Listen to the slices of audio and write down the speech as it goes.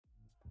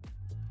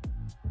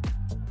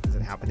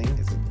it happening?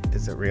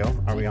 Is it real?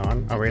 Are we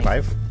on? Are we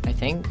live? I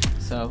think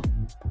so.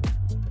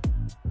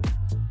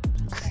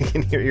 I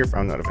can hear your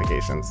phone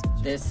notifications.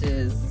 This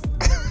is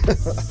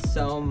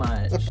so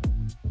much.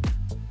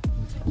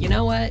 You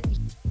know what?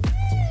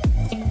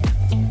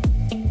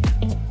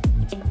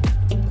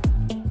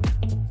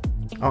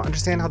 I don't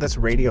understand how this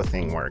radio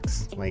thing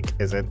works. Like,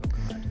 is it?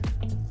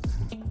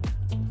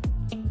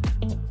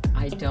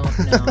 I don't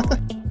know.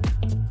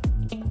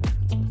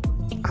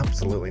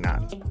 Absolutely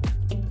not.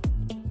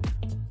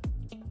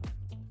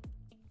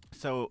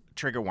 So,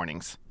 trigger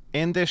warnings.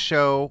 In this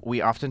show, we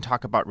often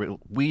talk about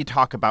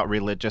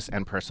religious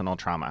and personal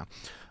trauma.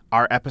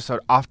 Our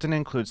episode often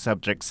includes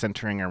subjects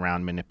centering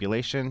around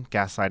manipulation,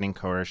 gaslighting,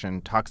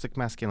 coercion, toxic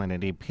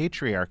masculinity,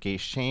 patriarchy,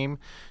 shame,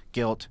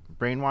 guilt,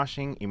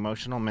 brainwashing,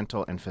 emotional,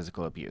 mental, and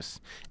physical abuse.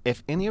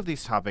 If any of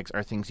these topics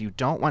are things you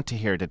don't want to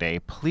hear today,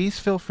 please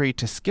feel free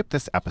to skip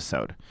this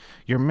episode.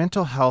 Your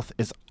mental health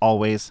is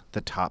always the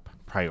top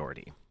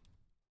priority.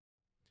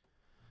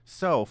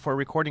 So, for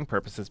recording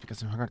purposes,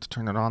 because I forgot to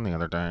turn it on the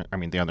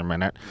other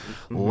minute,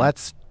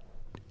 let's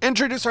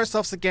introduce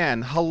ourselves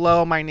again.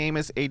 Hello, my name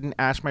is Aiden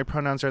Ash. My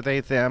pronouns are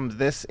they, them.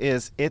 This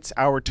is It's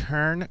Our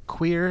Turn,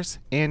 Queers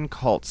in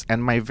Cults.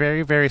 And my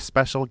very, very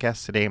special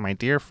guest today, my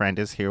dear friend,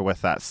 is here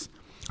with us.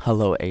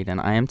 Hello,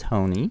 Aiden. I am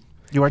Tony.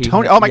 You are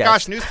Tony? Oh, my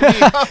gosh. News to me.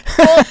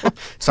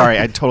 Sorry,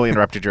 I totally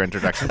interrupted your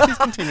introduction. Please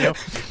continue.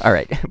 All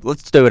right.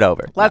 Let's do it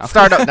over. Let's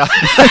start up now.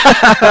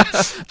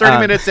 30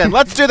 minutes in.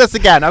 Let's do this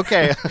again.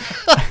 Okay.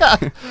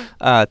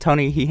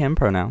 Tony, he, him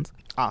pronouns.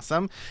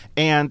 Awesome.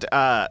 And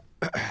I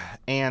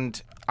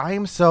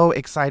am so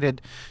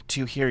excited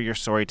to hear your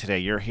story today.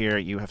 You're here.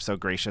 You have so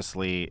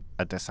graciously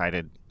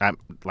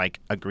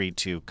agreed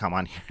to come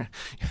on here.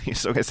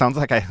 So it sounds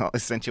like I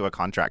sent you a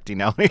contract, you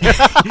know?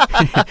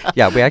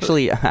 Yeah, we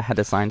actually had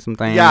to sign some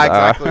things. Yeah,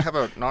 exactly. We have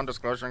a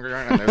non-disclosure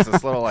agreement, and there's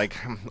this little,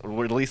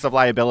 release of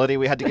liability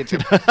we had to get to.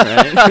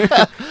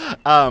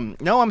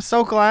 No, I'm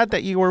so glad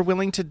that you were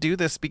willing to do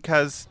this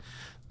because...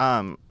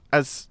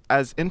 As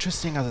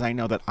interesting as I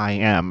know that I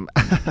am,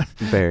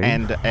 very,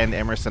 and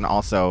Emerson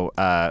also,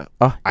 yes.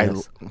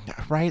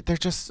 Right? They're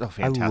just so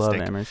fantastic. I love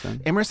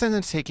Emerson. Emerson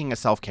is taking a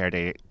self-care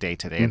day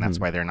today, and that's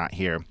why they're not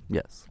here.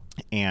 Yes.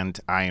 And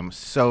I am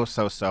so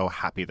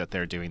happy that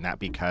they're doing that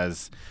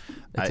because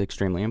it's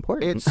extremely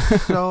important.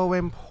 It's so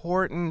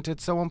important.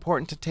 It's so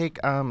important to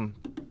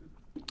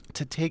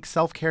take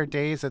self-care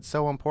days. It's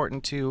so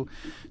important to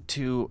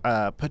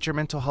put your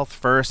mental health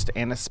first,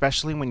 and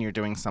especially when you're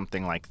doing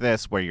something like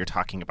this where you're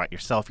talking about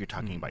yourself, you're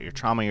talking about your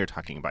trauma, you're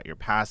talking about your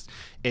past.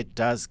 It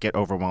does get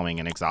overwhelming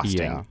and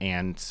exhausting,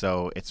 and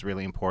so it's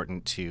really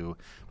important to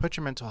put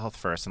your mental health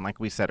first. And like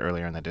we said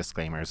earlier in the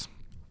disclaimers,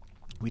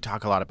 we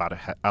talk a lot about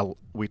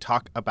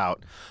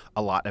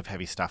a lot of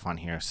heavy stuff on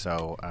here,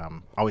 so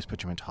always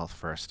put your mental health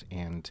first.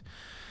 And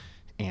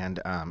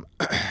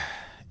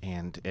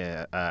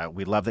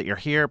we love that you're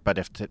here, but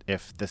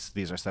if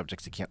these are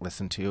subjects you can't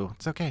listen to,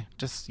 it's okay.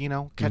 Just,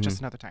 catch us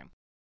another time.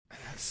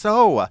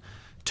 So,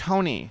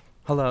 Tony.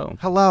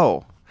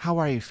 Hello. How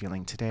are you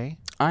feeling today?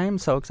 I am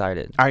so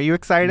excited. Are you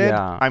excited?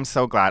 Yeah. I'm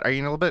so glad. Are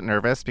you a little bit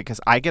nervous? Because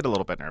I get a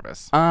little bit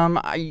nervous.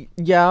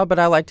 Yeah, but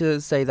I like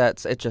to say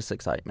it's just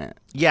excitement.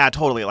 Yeah,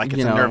 totally. Like,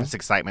 it's a nervous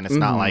excitement. It's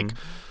not like...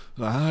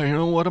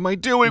 what am I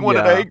doing? What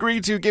did I agree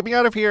to? Get me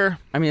out of here.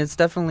 I mean, it's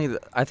definitely,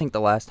 I think the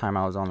last time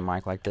I was on the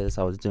mic like this,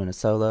 I was doing a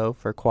solo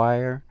for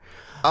choir.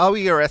 Oh,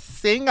 you're a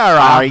singer,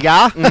 are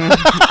ya?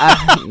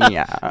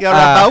 Yeah. You're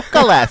a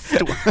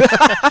vocalist.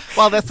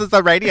 Well, this is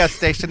a radio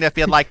station if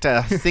you'd like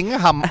to sing,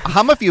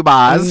 hum a few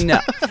bars. No.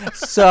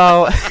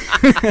 So,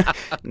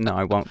 no,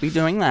 I won't be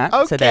doing that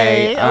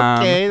today.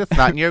 Okay, that's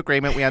not in your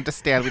agreement. We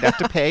understand. We'd have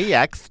to pay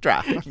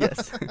extra.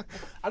 Yes.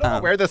 I don't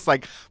know where this,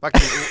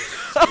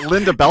 fucking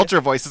Linda Belcher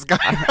voice is going.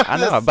 I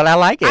know, but I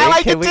like it. I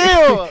like it,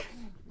 too.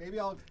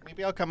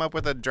 Maybe I'll come up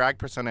with a drag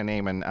persona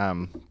name and...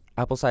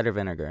 Apple cider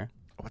vinegar.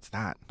 What's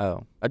that?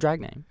 Oh, a drag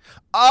name.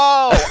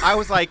 Oh, I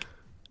was like,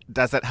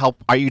 does it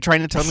help? Are you trying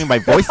to tell me my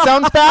voice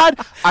sounds bad?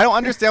 I don't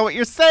understand what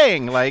you're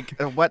saying. Like,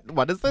 what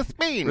does this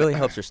mean? Really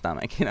helps your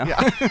stomach,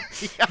 Yeah.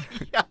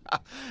 Yeah.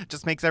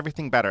 Just makes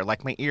everything better,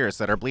 like my ears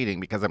that are bleeding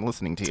because I'm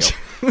listening to you.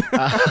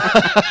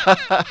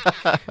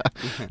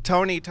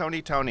 Tony.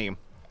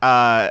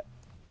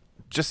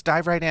 Just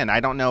dive right in.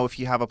 I don't know if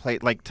you have a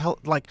plate.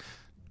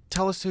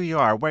 Tell us who you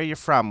are, where you're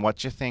from,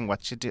 what's your thing,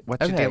 what you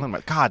dealing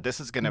with. God, this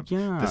is gonna be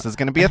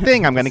a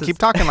thing. I'm gonna keep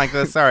talking like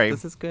this. Sorry.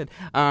 This is good.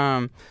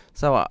 So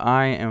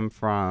I am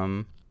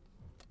from,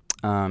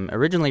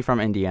 originally from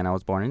Indiana. I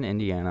was born in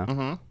Indiana.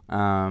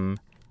 Mm-hmm.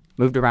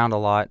 Moved around a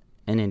lot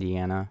in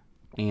Indiana,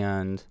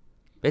 and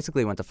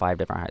basically went to 5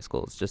 different high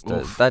schools.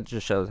 That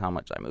just shows how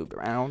much I moved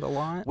around a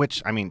lot.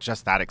 Which, I mean,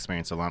 just that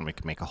experience alone, we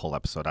could make a whole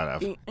episode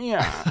out of.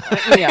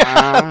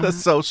 Yeah. The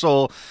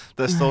social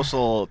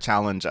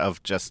challenge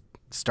of just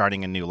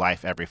starting a new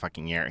life every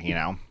fucking year,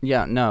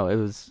 Yeah, no, it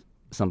was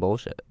some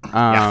bullshit.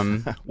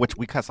 Which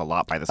we cuss a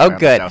lot by this time. Oh,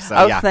 good. Show,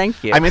 so, yeah.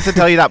 Thank you. I meant to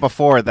tell you that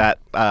before that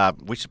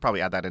we should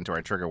probably add that into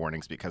our trigger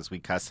warnings because we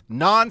cuss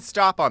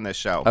nonstop on this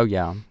show. Oh,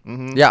 yeah.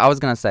 Mm-hmm. Yeah, I was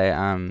going to say,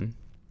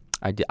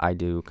 I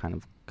do kind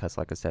of cuss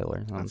like a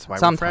sailor. That's why we're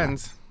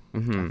sometimes. friends.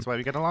 Mm-hmm. That's why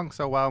we get along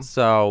so well.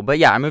 So, but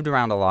yeah, I moved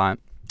around a lot.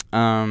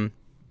 I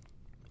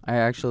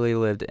actually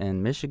lived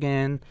in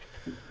Michigan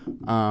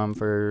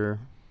for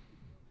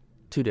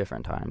 2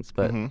 different times,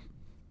 but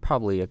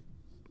probably a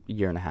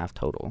year and a half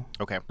total.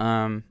 Okay.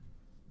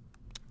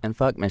 And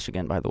fuck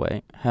Michigan, by the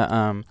way.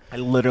 I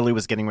literally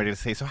was getting ready to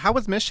say, so how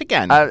was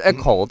Michigan? A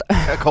cold.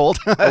 A cold?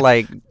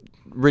 Like,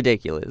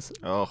 ridiculous.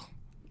 Oh.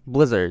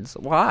 Blizzards.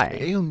 Why?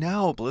 Ew,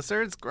 no.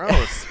 Blizzards?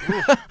 Gross.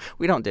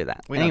 We don't do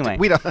that. We anyway.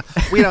 we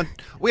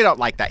don't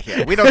like that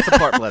here. We don't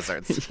support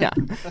blizzards. Yeah.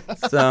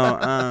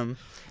 So,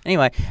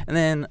 anyway, and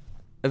then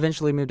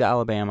eventually moved to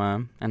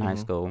Alabama in high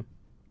school.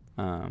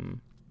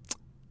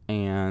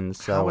 And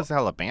so... How was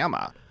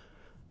Alabama?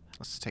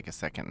 Let's take a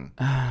second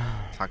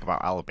and talk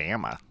about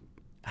Alabama.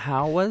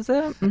 How was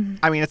it?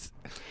 I mean,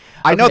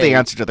 I know the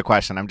answer to the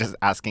question. I'm just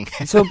asking.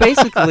 So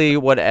basically,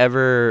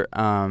 whatever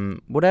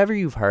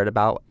you've heard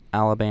about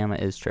Alabama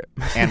is true.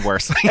 And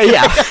worse.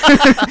 Yeah.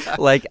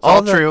 Like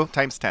all true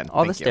times 10.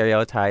 All the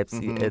stereotypes.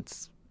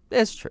 It's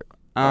true.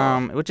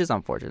 Which is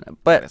unfortunate.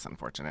 But that is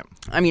unfortunate.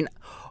 I mean,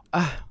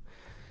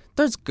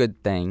 there's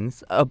good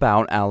things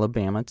about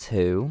Alabama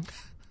too.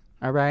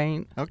 All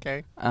right.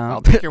 Okay.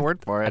 I'll take your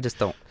word for it. I just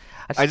don't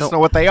know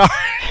what they are.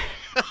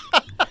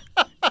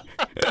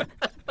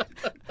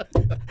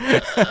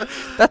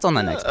 That's on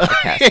the next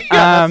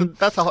podcast.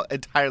 That's a whole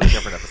entirely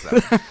different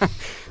episode.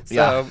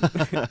 So,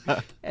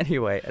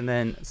 anyway, and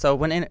then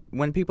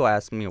when people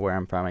ask me where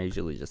I'm from, I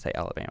usually just say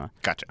Alabama.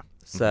 Gotcha.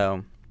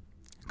 So,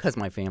 because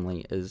my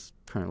family is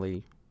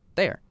currently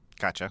there.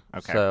 Gotcha.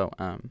 Okay. So,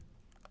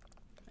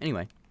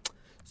 anyway,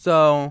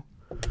 so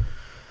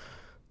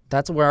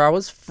that's where I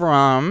was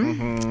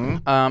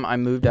from. I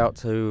moved out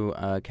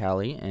to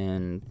Cali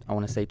in, I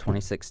want to say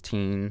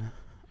 2016,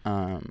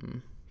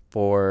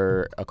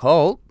 for a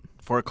cult.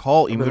 For a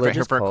cult? You moved right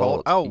here for a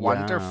cult? Cult. Oh, Yeah.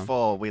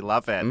 wonderful. We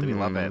love it. We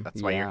love it.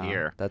 That's why you're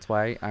here. That's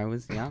why I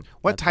was,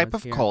 What type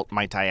of cult,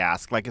 might I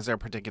ask? Like, is there a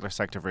particular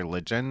sect of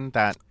religion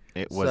that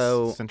it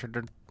was centered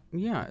in?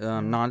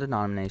 Yeah,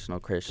 non-denominational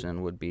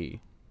Christian would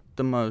be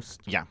the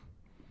most. Yeah.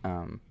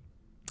 I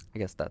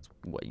guess that's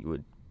what you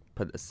would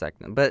put a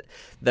sect in. But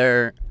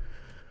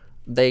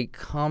they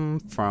come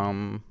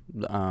from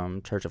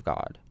Church of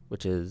God,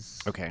 which is,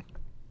 okay,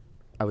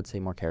 I would say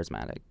more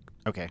charismatic.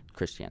 Okay.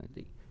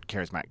 Christianity.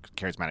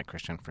 Charismatic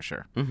Christian for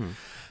sure.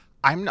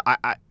 I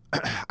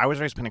was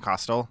raised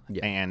Pentecostal,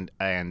 and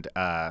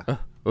yeah,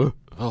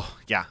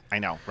 I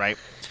know, right?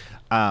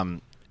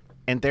 And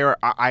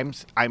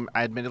I'm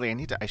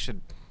admittedly I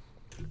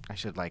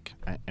should like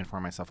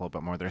inform myself a little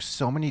bit more. There's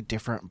so many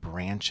different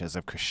branches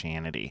of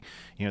Christianity.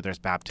 You know, there's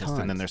Baptist,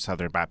 and then there's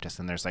Southern Baptist,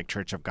 and there's like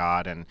Church of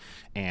God, and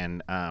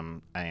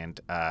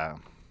I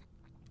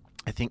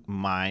think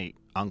my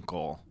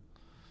uncle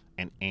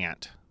and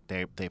aunt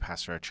they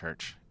pastor a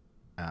church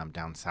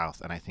down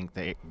south, and I think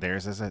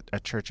theirs is a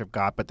Church of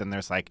God, but then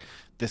there's like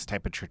this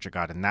type of Church of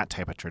God and that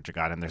type of Church of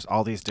God, and there's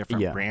all these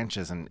different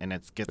branches, and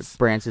it gets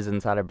branches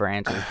inside of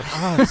branches.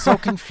 It's so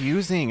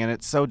confusing, and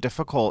it's so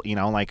difficult, you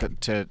know, like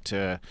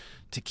to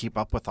keep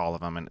up with all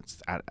of them, and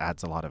it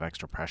adds a lot of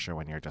extra pressure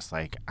when you're just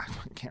like, I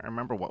can't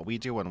remember what we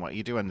do and what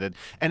you do, and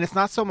it's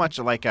not so much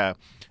like I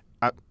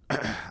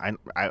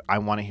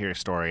want to hear your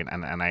story,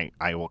 and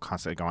I will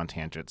constantly go on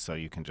tangents, so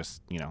you can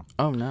just, you know,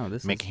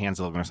 make hands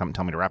a little bit or something,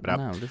 tell me to wrap it up.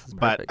 No, this is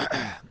perfect.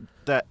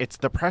 But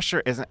the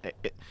pressure isn't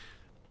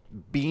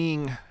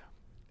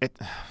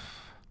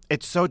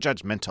it's so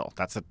judgmental.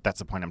 That's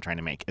the point I'm trying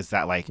to make, is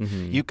that like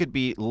you could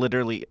be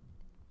literally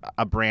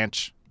a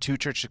branch, 2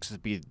 churches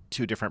could be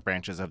 2 different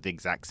branches of the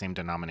exact same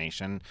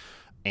denomination,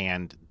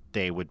 and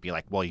they would be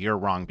like, well, you're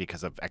wrong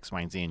because of X, Y,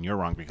 and Z, and you're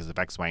wrong because of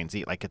X, Y, and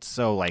Z. Like, it's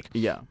so like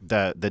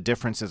the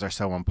differences are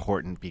so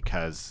important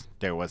because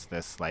there was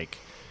this like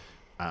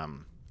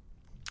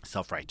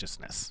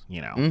self-righteousness,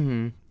 you know,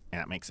 and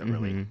it makes it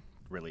really,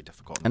 really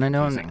difficult. And I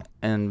know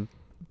in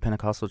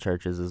Pentecostal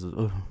churches is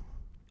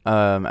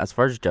as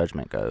far as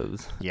judgment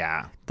goes.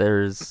 Yeah,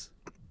 there's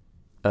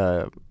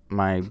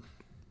my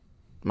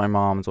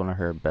mom's, one of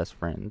her best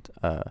friend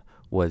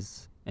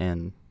was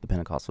in the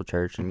Pentecostal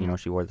church, and you know,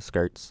 she wore the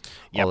skirts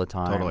all the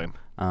time. Totally.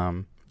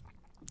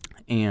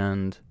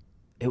 And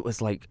it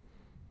was like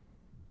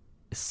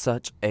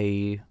such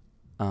a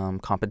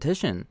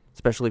competition,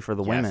 especially for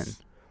the women.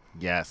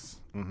 Yes.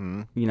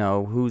 Mm-hmm. You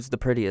know, who's the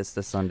prettiest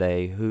this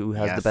Sunday? Who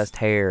has the best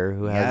hair?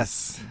 Who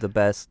has the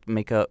best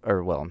makeup?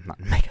 Or, well, not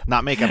makeup.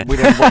 Not makeup.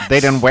 They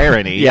didn't wear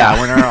any. Yeah,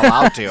 we're not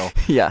allowed to.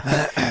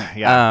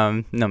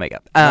 Yeah. No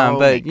makeup. But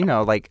makeup. You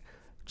know, like,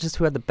 just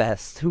who had the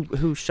best?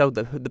 Who showed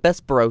the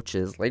best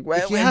brooches? Like,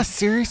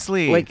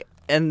 seriously. Like,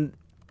 and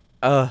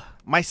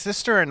my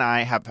sister and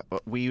I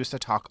we used to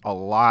talk a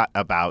lot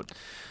about,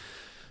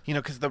 you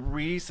know, because the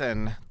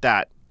reason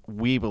that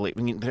we believe,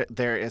 I mean,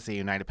 there is a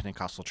United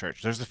Pentecostal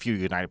Church. There's a few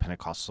United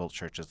Pentecostal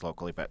churches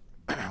locally, but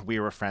we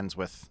were friends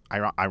with,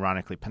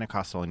 ironically,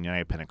 Pentecostal and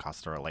United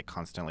Pentecostal are like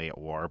constantly at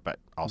war, but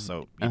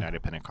also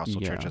United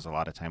Pentecostal churches, a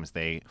lot of times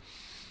they,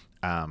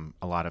 a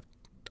lot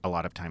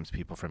of times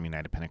people from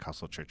United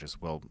Pentecostal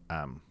churches will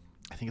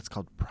I think it's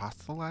called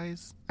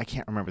proselytize. I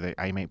can't remember.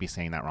 I might be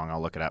saying that wrong.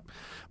 I'll look it up.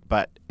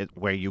 But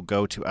where you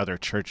go to other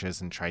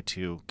churches and try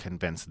to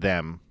convince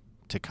them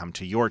to come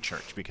to your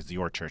church because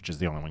your church is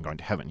the only one going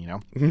to heaven,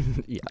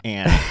 Yeah.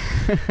 And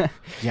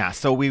yeah,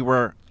 so we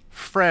were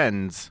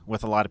friends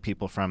with a lot of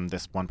people from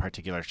this one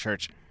particular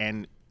church,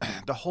 and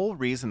the whole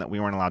reason that we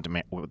weren't allowed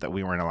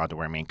to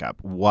wear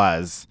makeup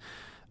was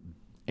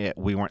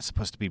we weren't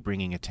supposed to be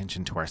bringing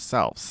attention to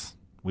ourselves.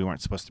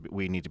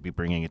 We need to be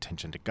bringing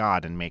attention to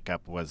God, and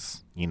makeup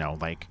was,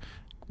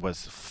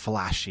 was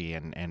flashy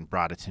and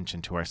brought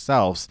attention to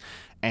ourselves.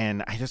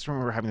 And I just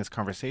remember having this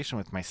conversation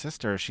with my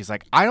sister. She's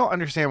like, I don't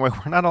understand why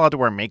we're not allowed to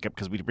wear makeup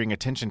because we bring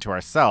attention to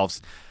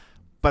ourselves.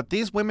 But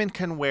these women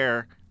can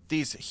wear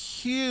these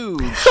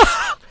huge,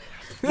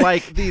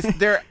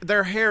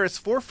 their hair is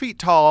 4 feet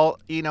tall,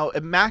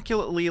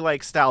 immaculately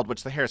styled,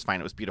 which the hair is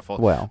fine. It was beautiful.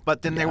 Well,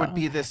 but then there would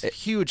be this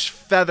huge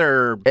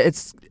feather.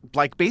 It's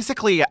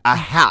basically a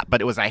hat,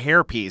 but it was a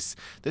hairpiece.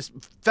 This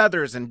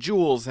feathers and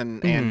jewels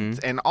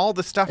and all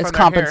the stuff. It's on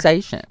their hair.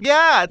 compensation.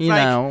 Yeah,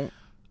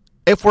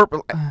 it's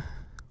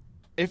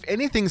if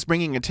anything's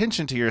bringing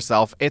attention to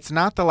yourself, it's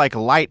not the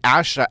light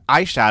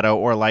eyeshadow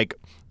or like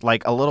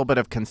a little bit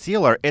of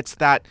concealer. It's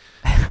that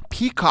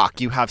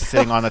peacock you have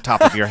sitting on the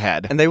top of your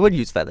head. And they would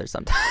use feathers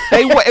sometimes.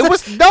 It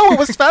was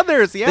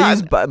feathers. Yeah, they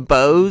used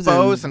bows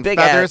and big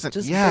feathers ass,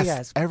 and big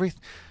ass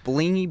everything.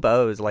 Blingy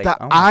bows. The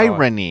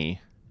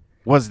irony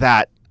was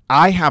that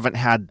I haven't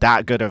had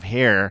that good of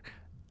hair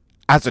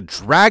as a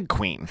drag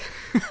queen.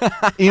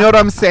 You know what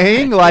I'm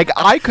saying?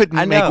 I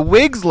couldn't make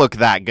wigs look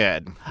that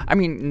good. I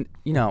mean,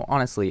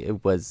 honestly,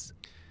 it was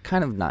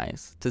kind of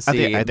nice to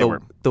see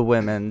the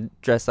women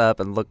dress up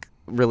and look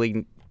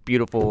really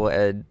beautiful.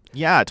 And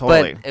yeah,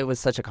 totally. But it was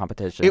such a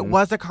competition. It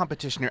was a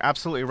competition. You're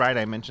absolutely right.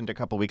 I mentioned a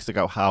couple weeks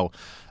ago how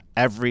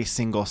every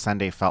single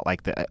Sunday felt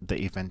like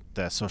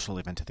the social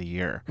event of the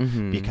year,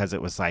 because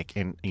it was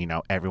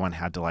everyone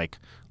had to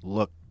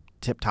look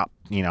tip top,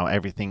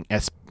 everything.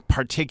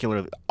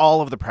 Particularly,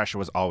 all of the pressure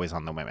was always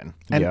on the women.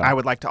 And I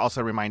would like to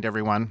also remind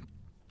everyone,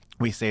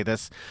 we say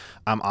this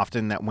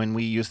often, that when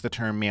we use the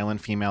term male and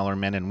female or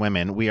men and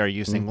women, we are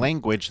using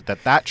language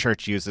that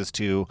church uses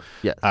to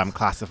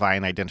classify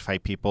and identify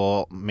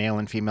people. Male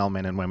and female,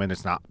 men and women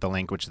is not the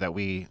language that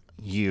we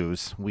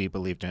use. We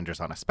believe gender's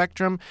on a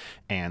spectrum,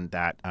 and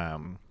that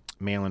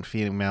male and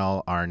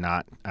female are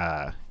not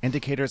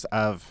indicators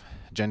of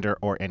gender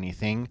or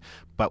anything,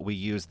 but we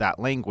use that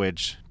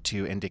language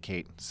to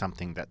indicate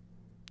something that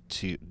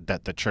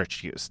the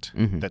church used.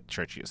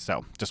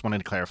 So just wanted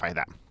to clarify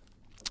that.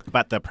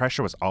 But the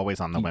pressure was always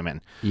on the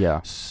women.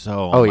 Yeah.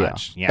 So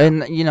much. Yeah.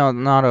 And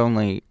not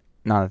only,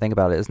 now that I think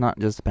about it, it's not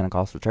just a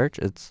Pentecostal church.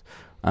 It's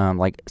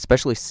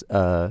especially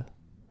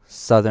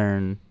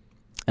southern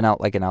and out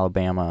in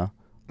Alabama,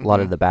 a lot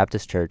of the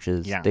Baptist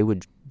churches, they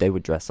would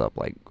dress up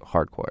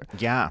hardcore.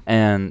 Yeah.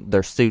 And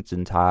their suits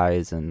and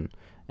ties and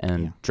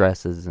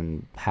dresses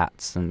and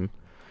hats and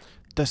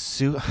the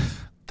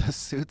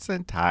suits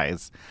and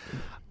ties.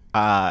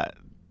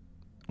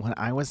 When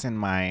I was in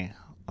my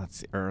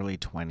early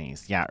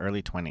 20s. Yeah,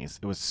 early 20s.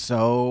 It was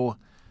so,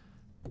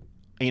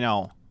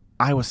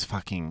 I was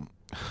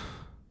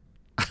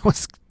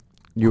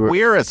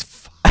queer as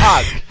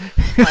fuck.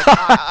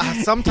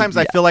 Sometimes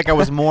I feel like I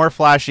was more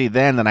flashy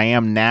then than I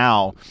am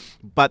now.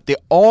 But the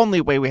only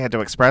way we had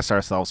to express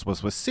ourselves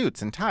was with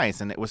suits and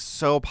ties. And it was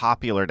so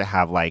popular to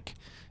have it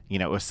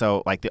was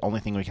so the only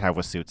thing we could have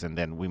was suits. And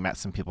then we met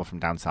some people from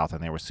down south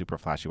and they were super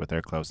flashy with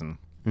their clothes.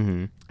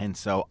 And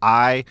so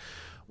I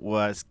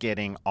was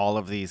getting all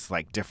of these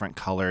different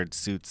colored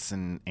suits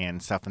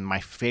and stuff. And my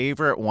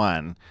favorite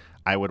one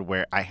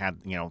I had,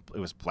 it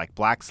was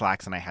black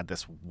slacks, and I had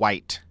this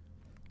white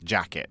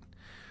jacket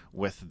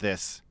with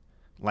this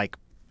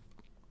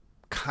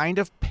kind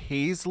of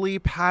paisley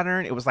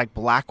pattern. It was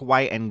black,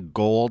 white, and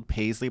gold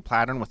paisley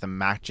pattern with a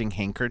matching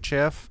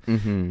handkerchief.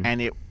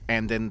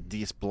 And then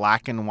these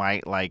black and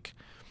white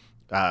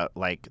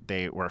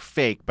they were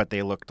fake, but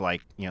they looked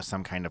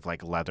some kind of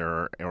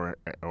leather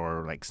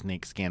or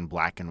snakeskin,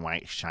 black and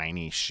white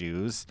shiny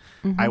shoes.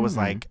 I was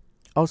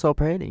oh, so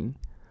pretty.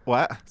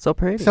 What? So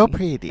pretty. So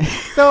pretty.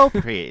 So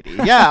pretty.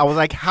 Yeah, I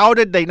was how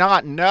did they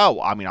not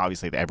know? I mean,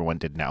 obviously everyone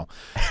did know,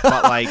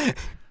 but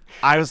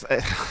I was.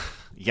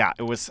 Yeah,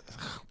 it was,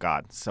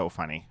 God, so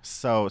funny,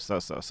 so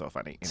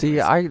funny. Anyways. See,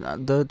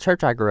 the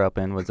church I grew up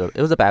in was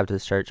a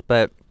Baptist church,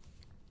 but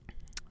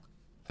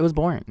it was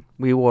boring.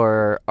 We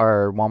wore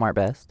our Walmart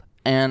best,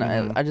 and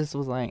I just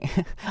was I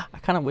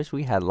kind of wish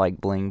we had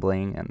bling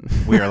bling, and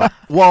we were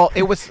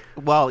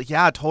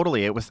yeah,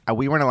 totally. It was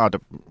we weren't allowed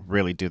to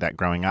really do that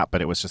growing up,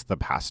 but it was just the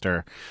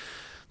pastor.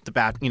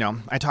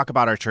 I talk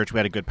about our church. We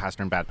had a good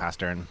pastor and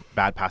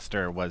bad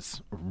pastor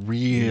was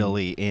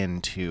really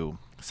into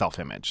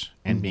self-image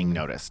and being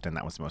noticed, and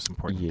that was the most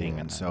important thing.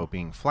 And so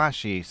being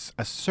flashy,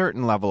 a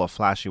certain level of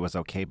flashy was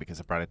okay because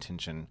it brought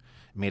attention,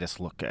 made us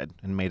look good,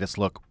 and made us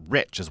look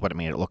rich is what it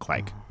made it look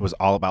like. It was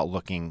all about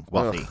looking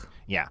wealthy.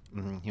 Yeah.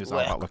 He was all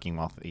about looking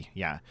wealthy.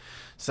 Yeah.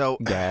 So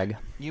Gag.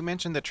 you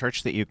mentioned the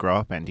church that you grew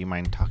up in. Do you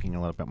mind talking a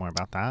little bit more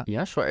about that?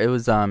 Yeah, sure. It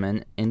was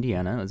in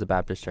Indiana. It was a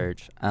Baptist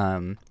church.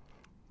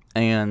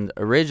 And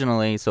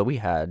originally, so we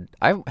had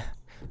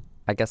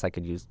I guess I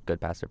could use good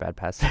pastor, bad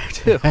pastor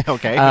too.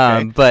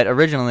 Okay. But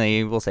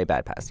originally, we'll say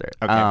bad pastor.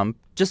 Okay.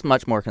 Just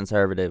much more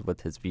conservative with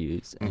his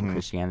views in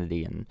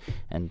Christianity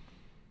and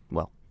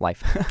well,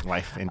 life.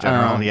 Life in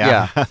general.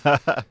 Yeah.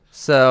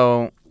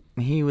 So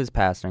he was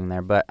pastoring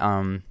there, but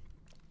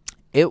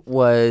it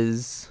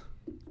was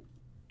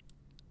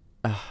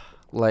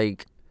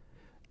like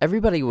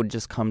everybody would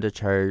just come to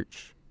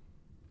church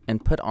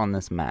and put on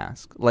this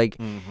mask. Like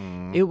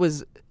it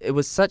was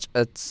such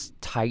a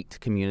tight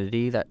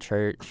community, that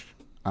church.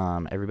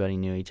 Everybody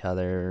knew each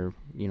other,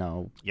 you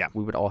know. Yeah.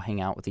 We would all hang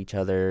out with each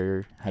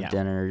other, have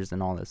dinners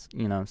and all this,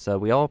 you know. So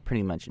we all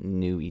pretty much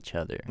knew each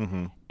other.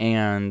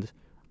 And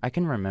I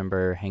can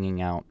remember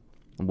hanging out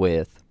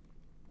with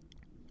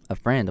a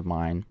friend of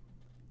mine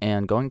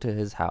and going to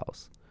his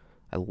house.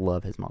 I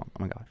love his mom.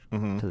 Oh my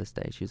gosh. To this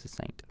day, she's a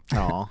saint.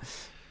 Aw.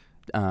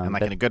 And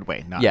like in a good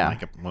way, not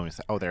like when we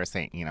say, oh, they're a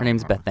saint, you know. Her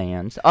name's Beth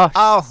Ann.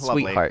 Oh,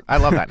 sweetheart. I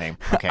love that name.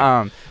 Okay.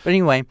 But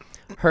anyway,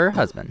 her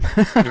husband.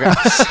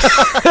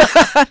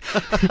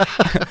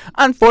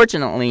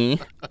 Unfortunately,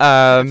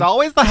 it's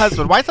always the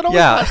husband. Why is it always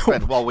the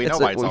husband? Well, we know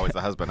why it's always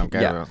the husband.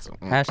 Okay. Yeah.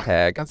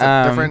 Hashtag. That's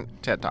a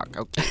different TED Talk.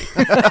 Okay.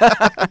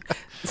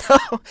 So,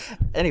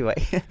 anyway.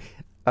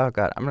 Oh,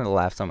 God. I'm going to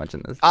laugh so much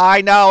in this.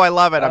 I know. I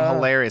love it. I'm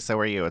hilarious. So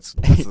are you.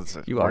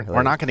 You are hilarious.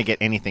 We're not going to get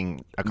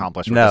anything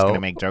accomplished. We're just going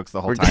to make jokes the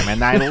whole time.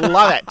 And I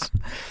love it.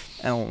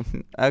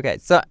 Okay.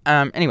 So,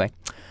 anyway.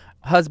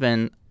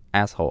 Husband,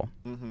 asshole.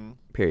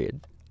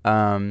 Period.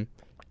 And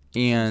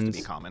to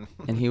be common.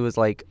 And he was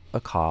like a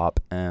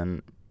cop.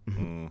 And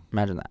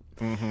imagine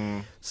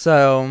that.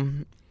 So,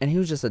 and he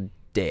was just a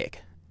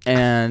dick.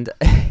 And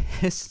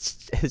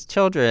his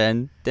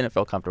children didn't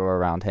feel comfortable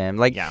around him.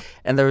 Like,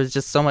 and there was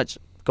just so much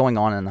going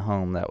on in the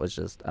home that was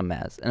just a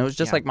mess. And it was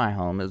just like my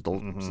home. It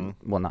was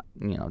well, not,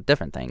 you know,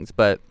 different things,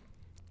 but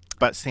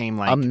same,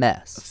 like a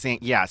mess.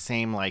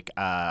 Same like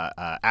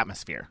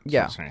atmosphere.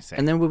 Yeah. What I was trying to say.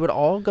 And then we would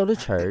all go to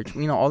church.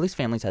 You know, all these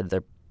families had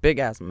their big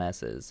ass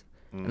messes,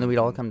 and then we'd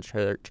all come to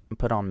church and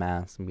put on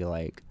masks and be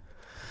like,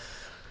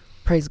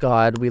 "Praise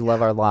God, we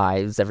love our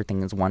lives.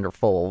 Everything is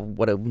wonderful.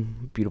 What a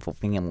beautiful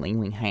family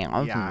we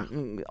have." Yeah.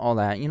 All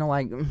that. You know,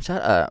 like,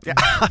 shut up. Yeah.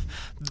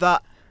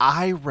 The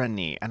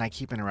irony, and I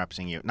keep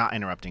interrupting you, not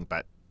interrupting,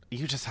 but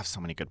you just have so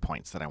many good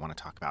points that I want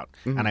to talk about,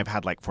 and I've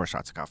had like 4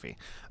 shots of coffee.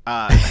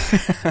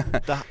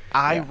 The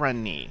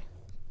irony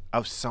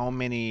of so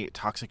many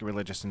toxic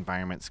religious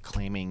environments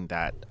claiming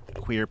that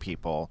queer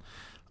people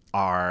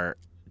are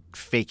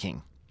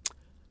faking.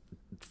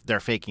 They're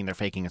faking.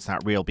 It's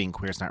not real. Being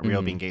queer is not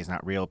real. Being gay is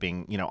not real.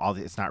 Being, you know,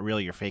 it's not real.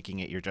 You're faking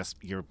it. You're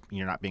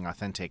not being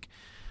authentic.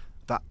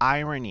 The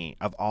irony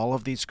of all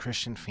of these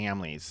Christian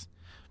families,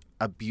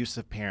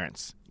 abusive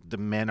parents. The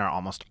men are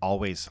almost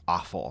always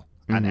awful,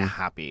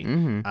 unhappy,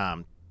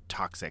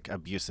 toxic,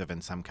 abusive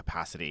in some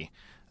capacity.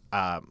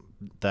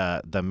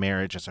 The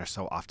marriages are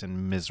so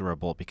often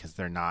miserable because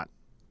they're not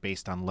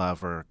based on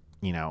love or,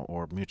 you know,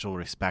 or mutual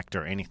respect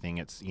or anything.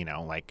 It's, you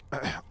know, like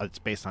it's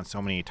based on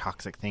so many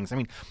toxic things. I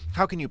mean,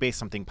 how can you base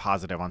something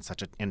positive on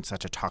in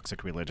such a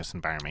toxic religious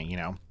environment, you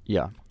know?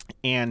 Yeah.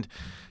 And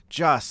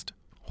just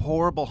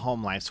horrible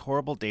home lives,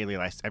 horrible daily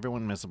lives,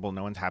 everyone miserable,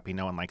 no one's happy,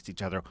 no one likes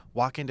each other.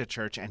 Walk into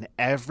church and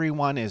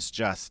everyone is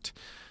just,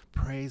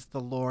 praise the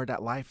Lord,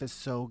 that life is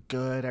so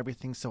good,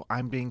 everything's so,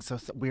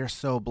 we're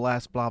so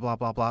blessed, blah, blah,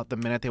 blah, blah. The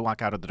minute they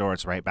walk out of the door,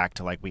 it's right back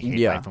to like, we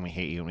hate life and we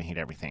hate you and we hate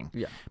everything.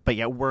 Yeah. But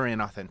yet we're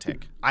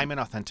inauthentic. I'm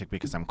inauthentic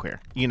because I'm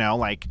queer. You know,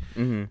 like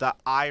the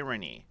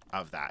irony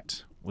of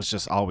that was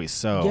just always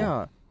so.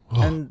 Yeah.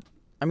 And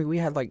I mean, we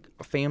had like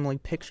family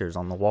pictures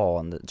on the wall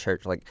in the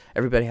church. Like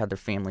everybody had their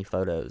family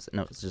photos,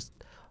 and it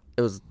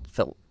was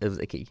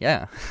icky.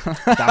 Yeah,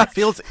 that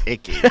feels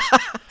icky.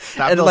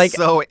 That feels like,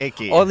 so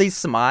icky. All these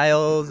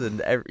smiles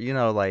and you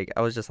know, like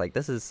I was just like,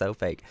 this is so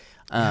fake.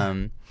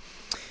 But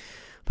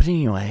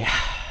anyway,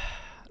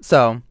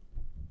 so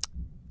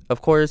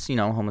of course, you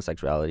know,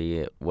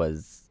 homosexuality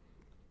was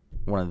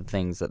one of the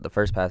things that the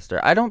first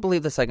pastor. I don't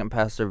believe the second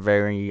pastor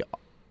very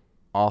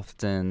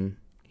often.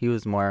 He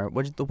was more,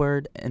 what is the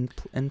word?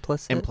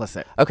 Implicit?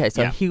 Implicit. Okay,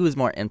 so he was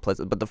more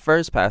implicit. But the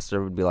first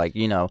pastor would be like,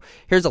 you know,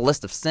 here's a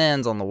list of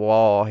sins on the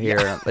wall here.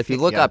 Yeah. If you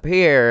look up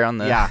here on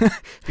the... Yeah.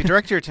 If you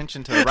direct your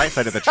attention to the right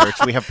side of the church,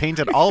 we have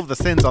painted all of the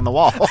sins on the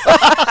wall.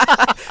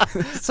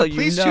 So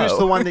Please choose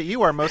the one that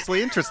you are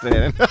mostly interested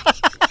in.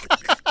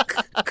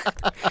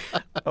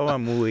 Oh,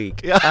 I'm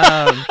weak.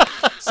 Yeah.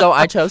 So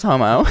I chose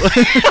homo.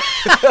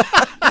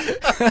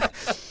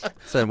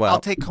 Said, well,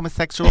 I'll take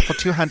homosexual for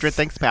 200.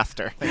 Thanks,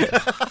 Pastor.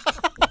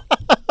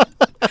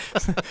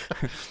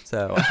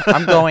 So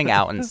I'm going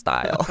out in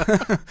style.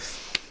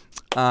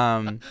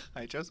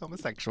 I chose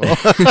homosexual.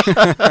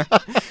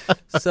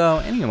 So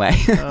anyway,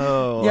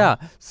 Oh. yeah.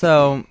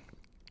 So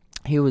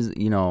he was,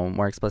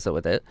 more explicit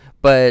with it,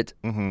 but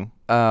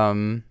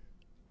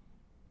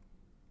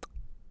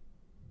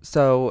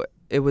so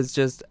it was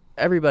just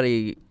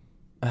everybody.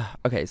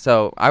 Okay,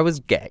 so I was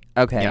gay.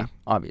 Okay, Yeah.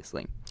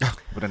 obviously.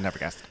 Would have never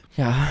guessed.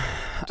 Yeah.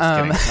 Just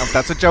kidding. No,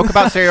 that's a joke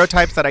about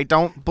stereotypes that I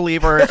don't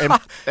believe or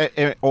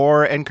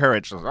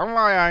encourage. Oh,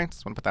 I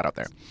just want to put that out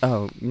there.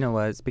 Oh, you know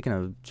what? Speaking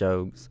of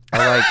jokes,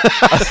 I like.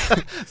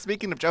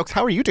 Speaking of jokes,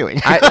 how are you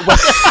doing?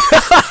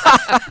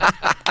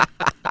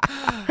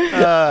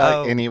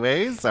 Oh.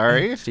 Anyways,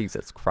 sorry.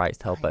 Jesus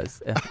Christ, help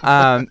us.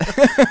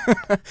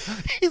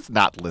 He's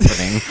not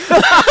listening.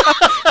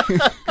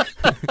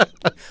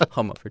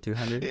 Homo for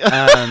 200.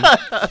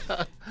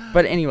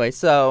 But anyway,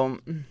 so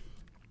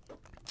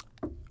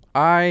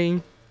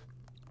I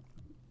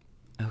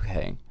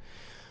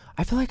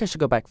feel like I should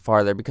go back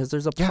farther because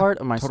there's a part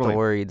of my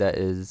story that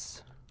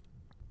is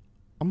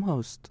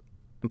almost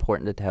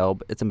important to tell,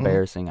 but it's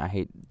embarrassing. I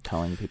hate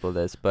telling people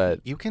this, but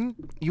you can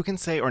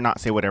say or not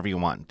say whatever you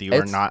want. You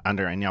are not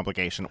under any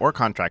obligation or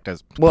contract,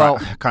 as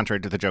contrary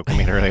to the joke we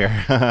made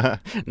earlier.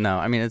 No,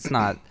 I mean, it's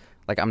not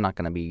like I'm not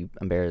going to be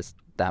embarrassed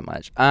that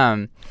much.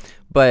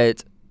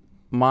 But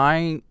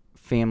my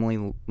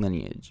family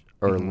lineage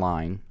or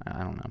line,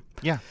 I don't know.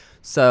 Yeah.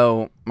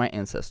 So my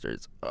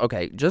ancestors,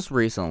 just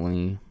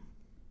recently,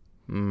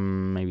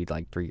 maybe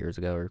like 3 years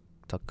ago or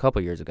a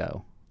couple years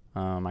ago,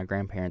 my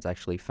grandparents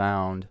actually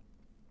found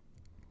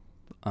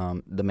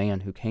the man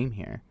who came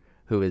here,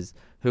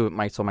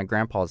 my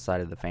grandpa's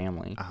side of the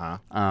family.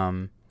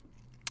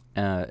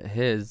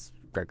 His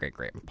great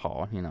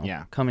grandpa,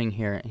 coming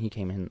here, he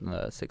came in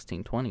the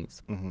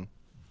 1620s,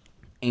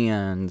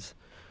 and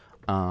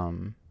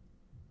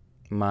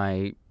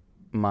my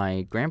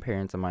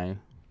grandparents and my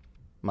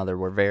mother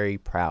were very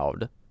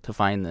proud to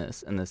find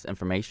this and this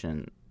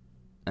information,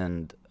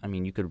 and I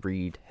mean, you could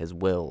read his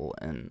will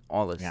and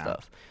all this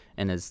stuff,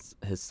 and his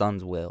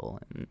son's will,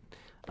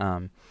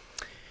 and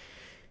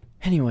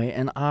anyway,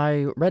 and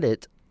I read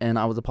it and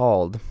I was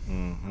appalled.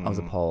 I was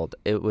appalled.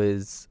 It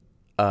was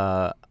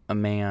a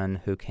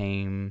man who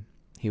came.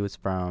 He was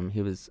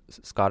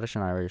Scottish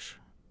and Irish,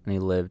 and he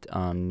lived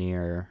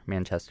near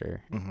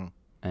Manchester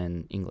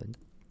in England.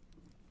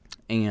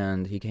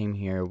 And he came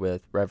here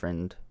with a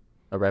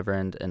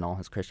reverend and all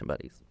his Christian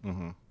buddies,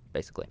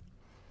 basically.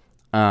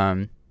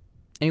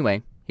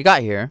 Anyway, he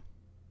got here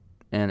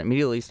and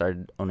immediately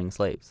started owning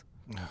slaves.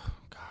 Oh,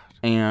 God.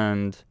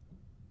 And,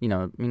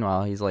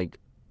 meanwhile, he's like,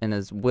 in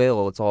his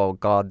will, it's all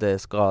God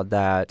this, God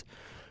that,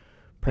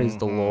 praise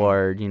the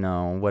Lord,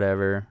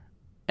 whatever.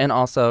 And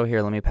also,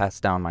 here, let me pass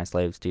down my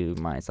slaves to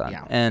my son.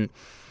 Yeah. And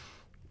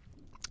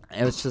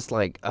it was just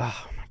like,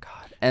 oh, my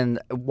God. And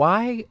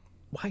why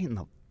in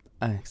the...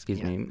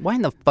 why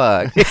in the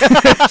fuck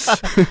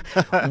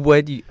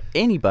would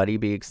anybody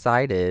be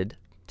excited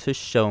to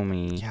show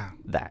me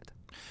that?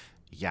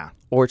 Yeah.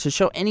 Or to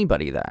show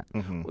anybody that?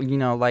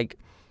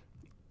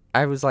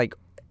 I was like,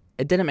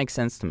 it didn't make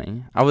sense to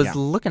me. I was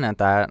looking at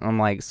that, and I'm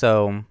like,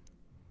 so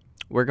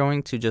we're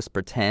going to just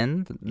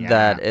pretend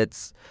that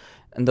it's...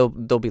 And they'll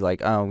be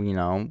like, oh,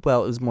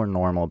 well, it was more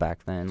normal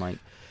back then. Like,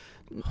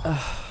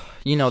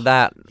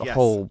 that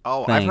whole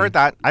thing. I've heard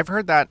that. I've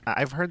heard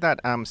that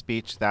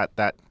speech,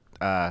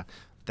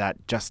 that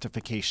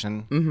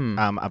justification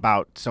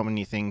about so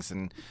many things,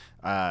 and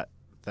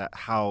that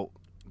how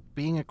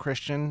being a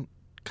Christian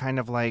kind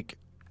of like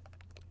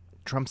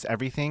trumps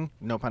everything,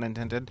 no pun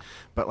intended,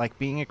 but like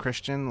being a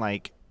Christian,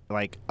 like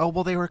oh,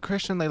 well, they were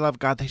Christian, they love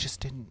God, they just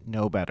didn't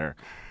know better.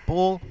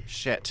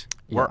 Bullshit.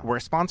 We're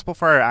responsible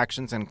for our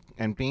actions,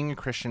 and being a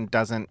Christian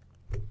is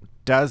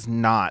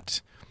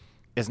not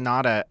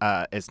a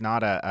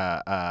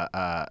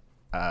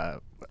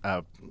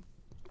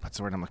what's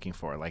the word I'm looking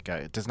for? Like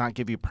it does not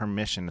give you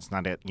permission. It's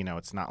not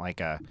it's not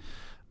like a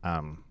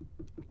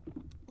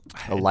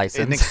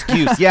license, an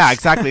excuse. Yeah,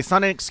 exactly. It's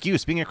not an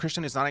excuse. Being a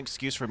Christian is not an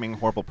excuse for being a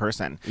horrible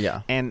person.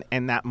 Yeah. And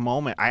that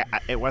moment,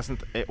 it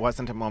wasn't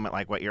a moment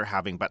like what you're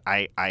having, but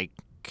I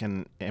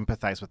can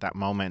empathize with that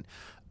moment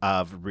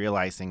of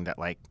realizing that,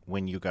 like,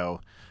 when you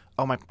go,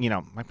 oh, my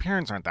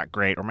parents aren't that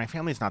great, or my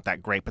family's not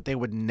that great, but they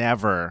would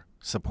never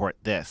support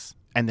this.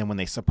 And then when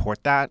they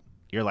support that,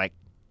 you're like,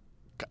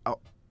 oh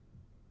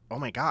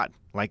my God,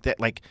 like that,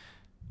 like,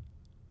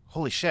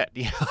 holy shit,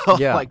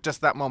 Yeah. Like just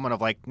that moment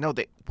of like, no,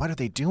 what are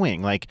they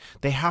doing? Like,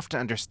 they have to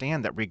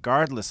understand that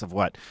regardless of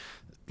what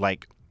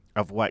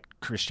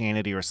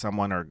Christianity or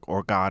someone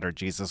or God or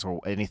Jesus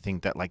or anything,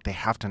 that like they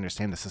have to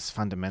understand this is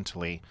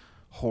fundamentally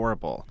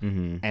horrible,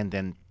 and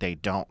then they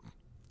don't,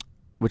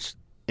 which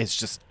it's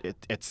just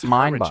it's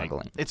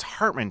mind-boggling. It's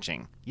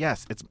heart-wrenching.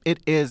 Yes, it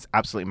is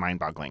absolutely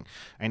mind-boggling.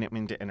 I didn't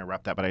mean to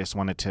interrupt that, but I just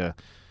wanted to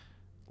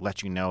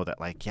let you know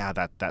that, like,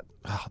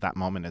 that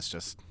moment is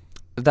just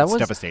was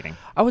devastating.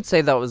 I would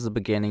say that was the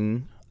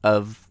beginning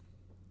of.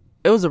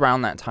 It was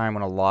around that time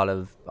when I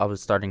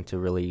was starting to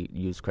really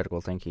use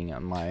critical thinking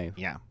in my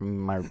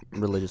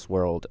religious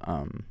world,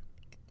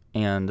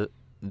 and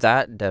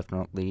that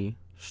definitely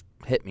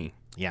hit me.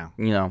 Yeah.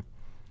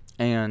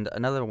 And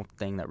another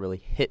thing that really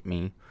hit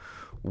me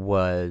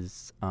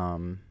was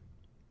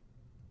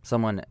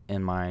someone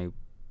in my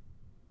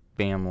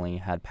family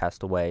had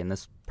passed away, and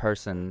this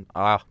person,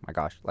 oh my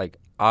gosh, like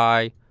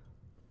I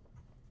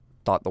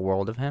thought the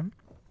world of him,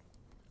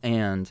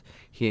 and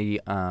he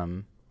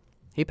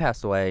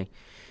passed away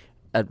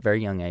at a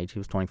very young age. He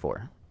was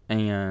 24,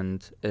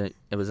 and it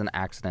was an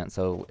accident,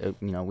 so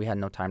we had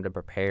no time to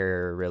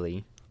prepare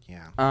really.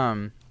 Yeah.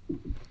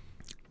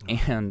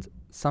 And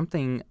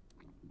something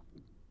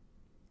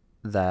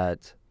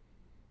that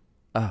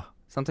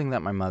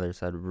my mother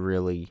said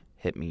really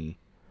hit me.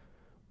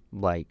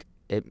 Like,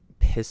 it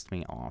pissed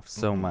me off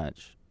so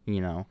much,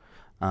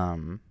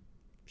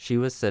 She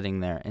was sitting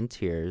there in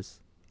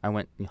tears. I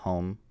went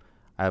home.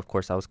 Of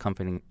course, I was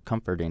comforting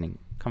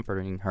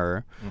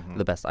her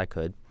the best I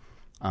could.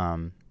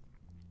 And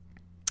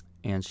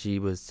she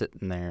was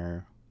sitting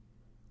there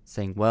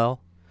saying,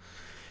 well,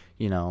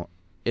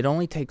 it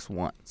only takes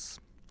once.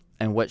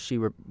 And what she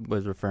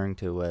was referring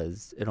to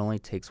was, it only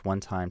takes one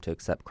time to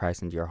accept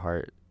Christ into your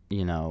heart,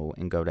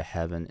 and go to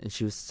heaven. And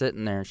she was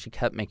sitting there, she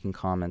kept making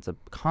comments of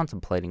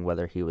contemplating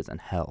whether he was in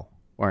hell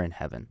or in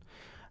heaven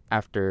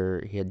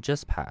after he had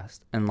just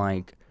passed. And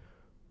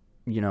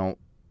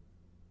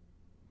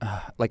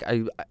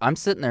I'm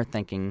sitting there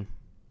thinking,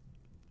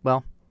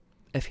 well,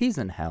 if he's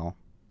in hell,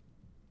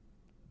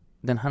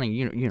 then honey,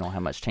 you don't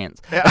have much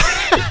chance. Yeah.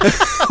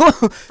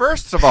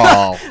 First of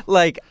all,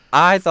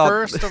 I thought.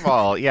 First of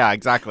all, yeah,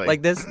 exactly.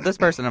 Like this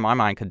person in my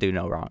mind could do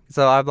no wrong.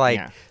 So I'm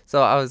like,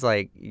 so I was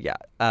like,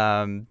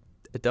 don't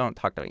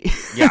talk to me.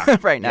 Yeah.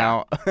 Right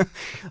now.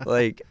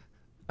 Why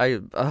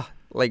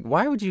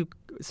would you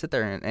sit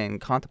there and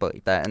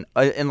contemplate that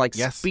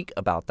and speak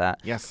about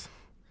that? Yes.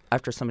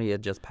 After somebody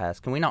had just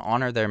passed, can we not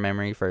honor their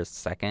memory for a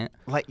second?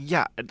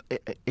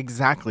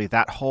 Exactly.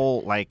 That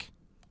whole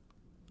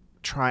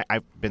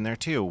I've been there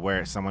too,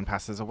 where someone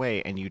passes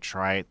away and they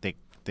try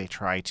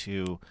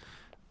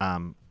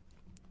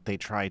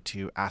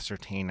to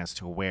ascertain as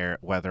to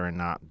whether or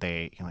not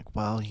they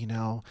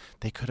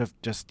they could have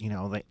just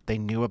they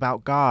knew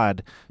about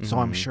God, so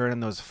I'm sure in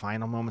those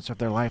final moments of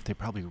their life they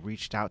probably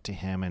reached out to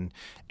him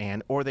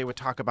and or they would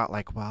talk about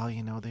they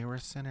were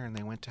a sinner and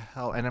they went to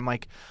hell, and I'm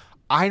like,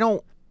 I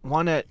don't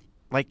want to.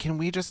 Can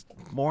we just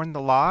mourn the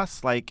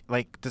loss?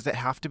 Does it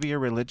have to be a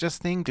religious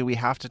thing? Do we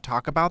have to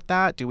talk about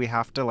that? Do we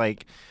have to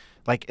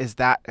is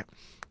that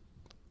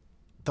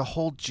the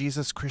whole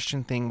Jesus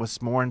Christian thing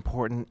was more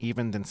important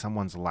even than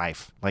someone's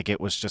life? It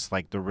was just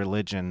the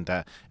religion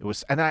that it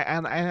was, and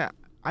I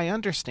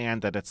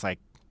understand that it's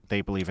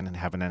they believe in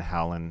heaven and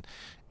hell, and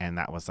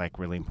that was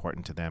really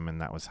important to them,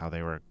 and that was how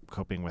they were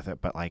coping with it.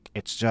 But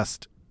it's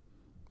just,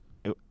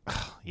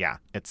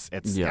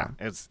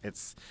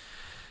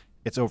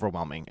 it's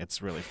overwhelming.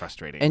 It's really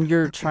frustrating. And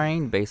you're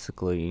trained,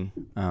 basically,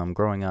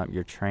 growing up,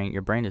 your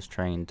brain is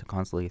trained to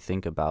constantly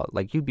think about,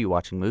 you'd be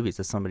watching movies.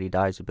 If somebody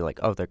dies, you'd be like,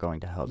 oh, they're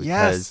going to hell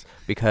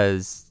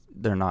because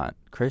they're not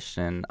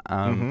Christian.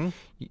 Why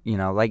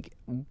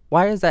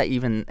is that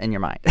even in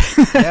your mind?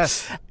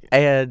 Yes.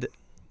 And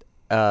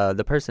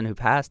the person who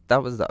passed,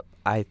 that was,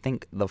 I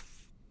think, the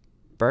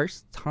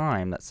first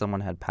time that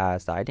someone had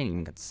passed that I didn't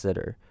even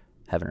consider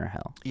heaven or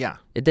hell. Yeah.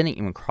 It didn't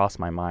even cross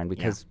my mind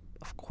because,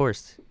 of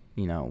course,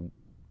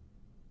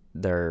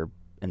 they're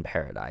in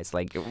paradise.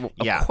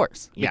 Of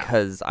course. Yeah.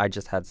 Because I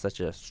just had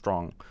such a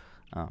strong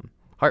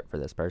heart for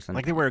this person.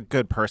 They were a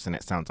good person,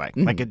 it sounds like.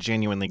 A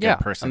genuinely good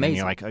person.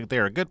 Amazing. And you're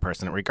they're a good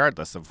person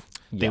regardless of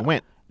they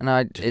went. And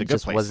it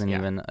just place. wasn't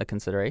even a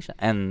consideration.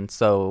 And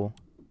so,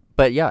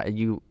 but yeah,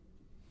 you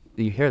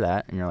hear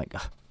that and you're like,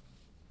 ugh.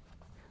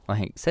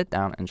 Sit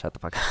down and shut the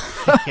fuck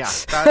up. Yeah,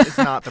 that is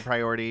not the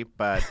priority,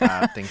 but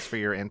thanks for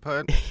your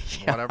input.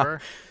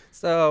 Whatever.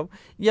 So,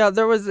 yeah,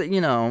 there was,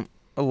 a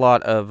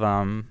lot of,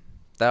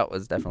 that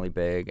was definitely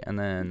big. And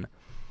then,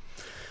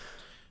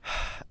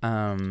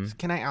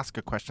 can I ask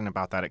a question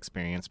about that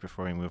experience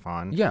before we move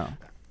on? Yeah.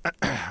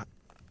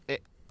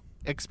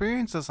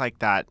 Experiences like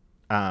that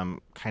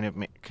kind of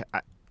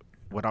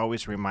would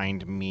always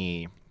remind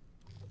me,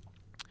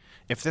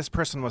 if this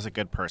person was a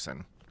good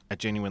person, a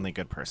genuinely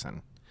good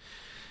person,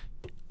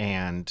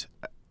 and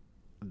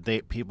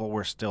people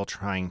were still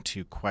trying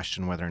to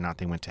question whether or not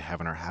they went to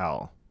heaven or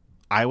hell,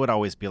 I would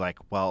always be like,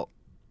 well,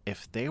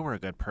 if they were a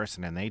good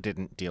person and they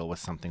didn't deal with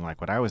something like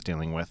what I was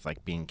dealing with,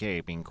 like being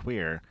gay, being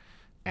queer,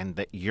 and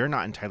that you're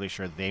not entirely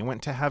sure they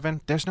went to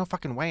heaven, there's no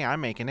fucking way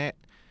I'm making it.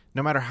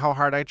 No matter how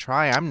hard I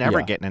try, I'm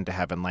never getting into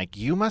heaven.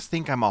 You must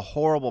think I'm a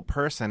horrible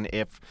person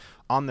if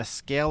on the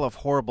scale of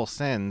horrible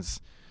sins,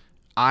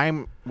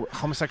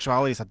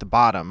 homosexuality is at the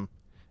bottom,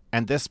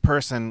 and this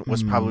person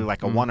was probably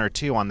a 1 or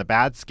 2 on the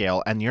bad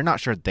scale, and you're not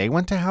sure they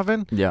went to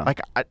heaven? Yeah.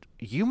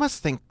 You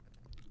must think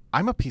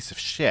I'm a piece of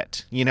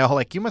shit. You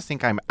must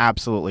think I'm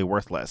absolutely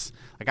worthless.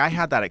 I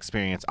had that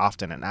experience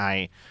often,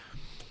 and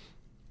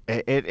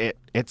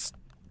it's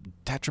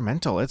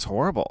detrimental. It's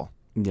horrible.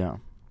 Yeah.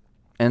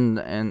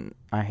 And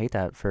I hate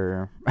that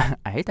for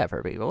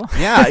people.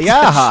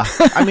 Yeah.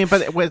 I mean,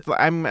 but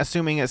I'm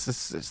assuming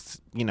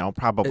it's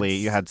probably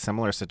you had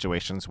similar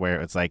situations where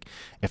it's like,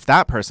 if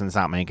that person's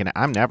not making it,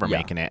 I'm never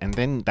making it, and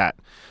then that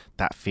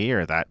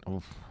fear that.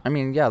 Oof. I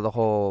mean, yeah, the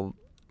whole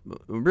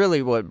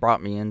really what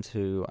brought me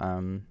into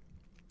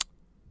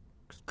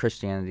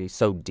Christianity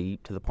so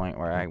deep to the point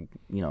where I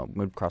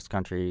moved cross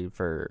country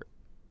for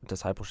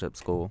discipleship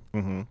school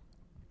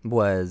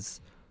was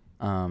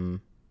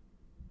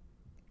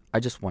I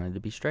just wanted to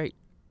be straight.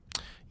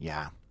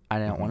 Yeah. I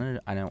didn't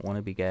want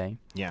to be gay.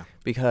 Yeah.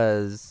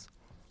 Because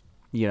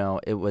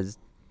it was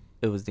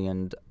the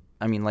end.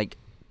 I mean, like,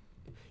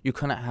 you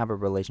couldn't have a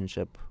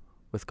relationship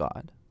with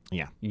God.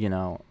 Yeah.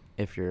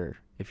 If you're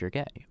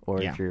gay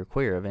or if you're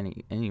queer of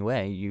any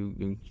way,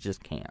 you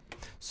just can't.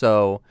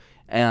 So,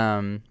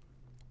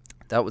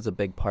 that was a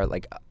big part,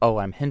 like,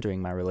 I'm hindering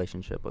my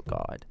relationship with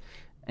God.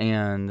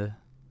 And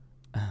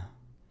now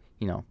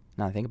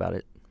I think about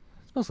it,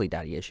 it's mostly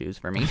daddy issues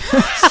for me.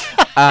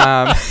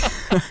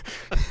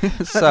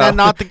 So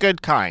not the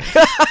good kind.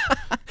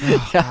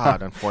 Oh,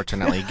 God,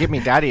 unfortunately, give me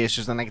daddy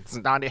issues, and it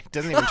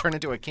doesn't even turn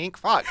into a kink.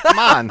 Fuck, come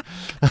on.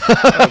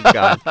 Oh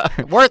God,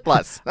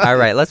 worthless. All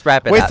right, let's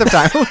wrap it. Waste of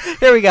time.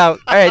 Here we go.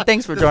 All right,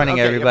 thanks for joining,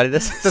 everybody.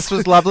 This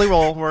was lovely.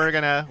 Well, we're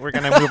gonna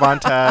move on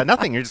to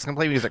nothing. You're just gonna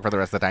play music for the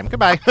rest of the time.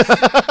 Goodbye.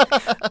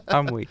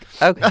 I'm weak.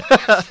 Okay.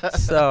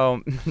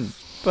 So,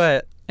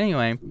 but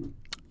anyway,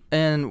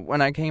 and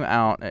when I came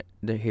out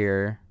to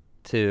here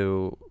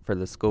for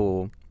the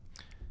school,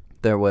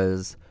 there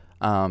was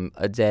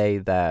a day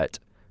that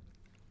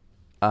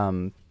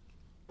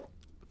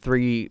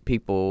 3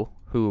 people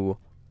who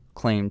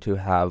claimed to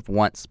have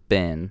once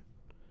been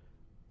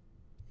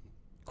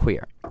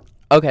queer,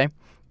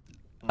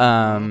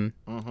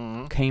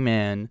 came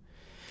in,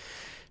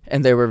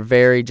 and they were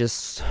very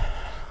just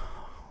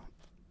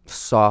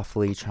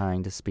softly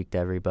trying to speak to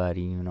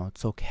everybody.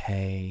 It's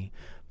okay,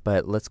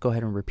 but let's go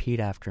ahead and repeat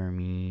after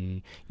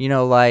me.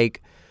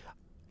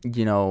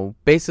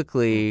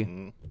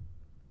 Basically,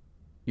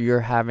 you're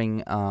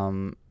having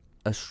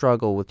a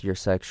struggle with your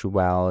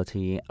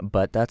sexuality,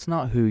 but that's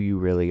not who you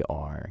really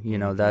are.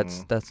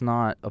 That's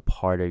not a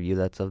part of you.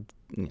 That's the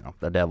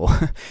devil.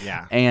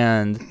 Yeah.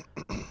 And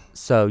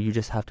so you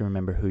just have to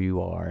remember who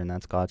you are, and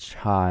that's God's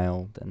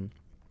child.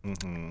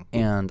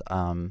 And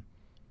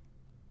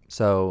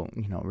so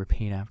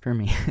repeat after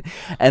me.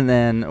 And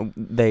then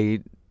they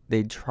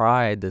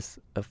tried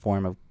a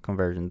form of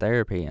conversion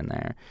therapy in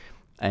there,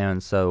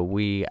 and so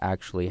we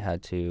actually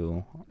had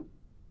to.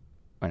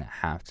 I didn't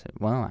have to.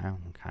 Well, I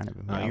kind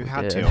of. No, you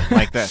had to.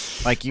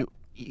 Like you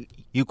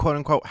quote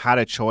unquote had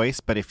a choice,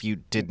 but if you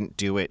didn't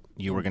do it,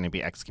 you were going to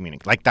be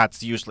excommunicated. Like,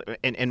 that's usually,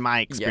 in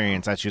my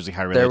experience, that's usually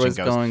how religion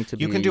goes. Going to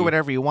you can do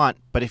whatever you want,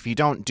 but if you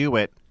don't do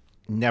it,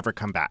 never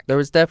come back. There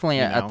was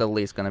definitely at the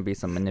least going to be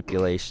some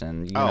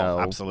manipulation.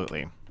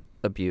 Absolutely.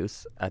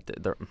 Abuse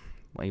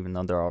even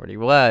though there already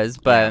was,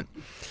 but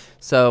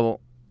so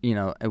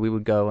and we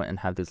would go and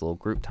have these little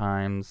group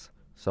times.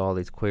 So all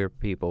these queer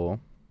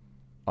people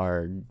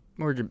our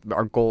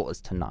goal is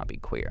to not be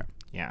queer.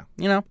 Yeah.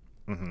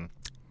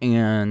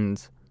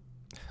 And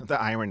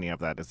the irony of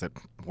that is it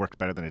worked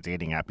better than a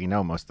dating app.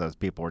 Most of those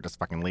people were just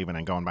fucking leaving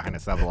and going behind a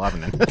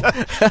 7-Eleven and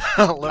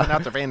living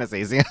out their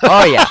fantasies.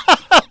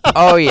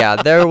 Oh yeah.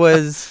 There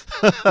was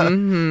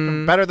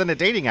better than a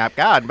dating app.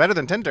 God, better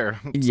than Tinder.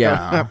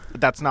 Yeah.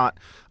 That's not.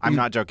 I'm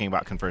not joking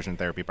about conversion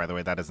therapy, by the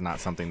way. That is not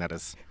something that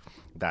is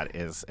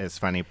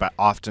funny, but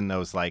often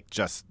those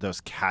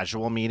those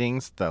casual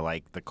meetings,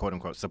 the quote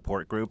unquote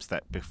support groups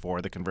that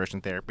before the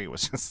conversion therapy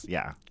was just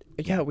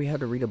we had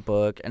to read a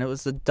book, and it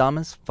was the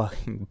dumbest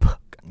fucking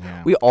book.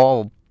 Yeah. We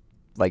all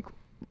read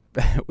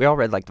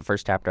the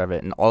first chapter of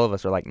it, and all of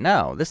us were like,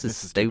 no, this is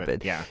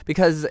stupid. Yeah,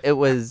 because it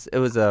was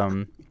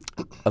a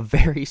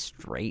very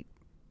straight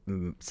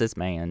cis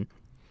man,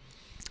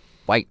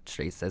 white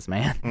straight cis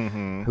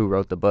man who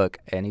wrote the book,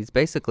 and he's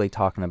basically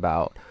talking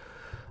about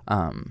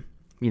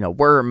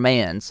we're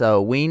men,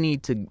 so we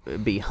need to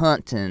be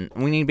hunting.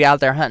 We need to be out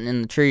there hunting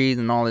in the trees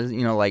and all this.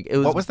 It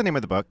was. What was the name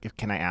of the book?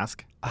 Can I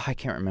ask? I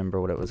can't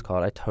remember what it was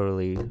called.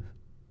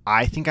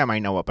 I think I might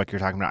know what book you're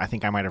talking about. I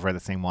think I might have read the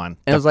same one.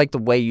 It was like the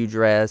way you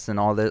dress and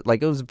all that.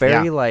 Like, it was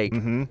very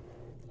and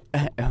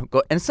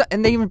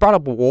they even brought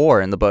up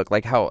war in the book,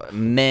 like how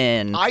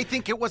men. I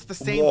think it was the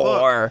same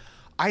book.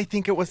 I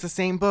think it was the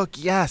same book.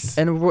 Yes.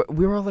 And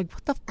we were all like,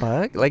 what the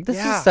fuck? Like, this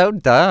is so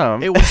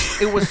dumb. It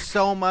was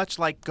so much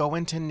like go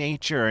into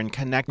nature and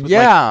connect with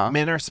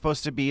men are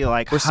supposed to be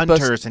like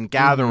hunters and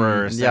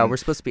gatherers. Yeah, we're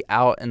supposed to be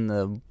out in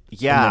the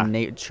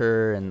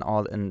nature and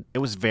all, and it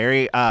was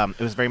very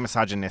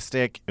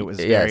misogynistic. It was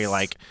very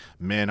like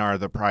men are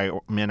the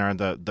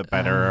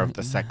better of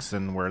the sex,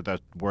 and we're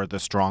the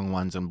strong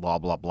ones, and blah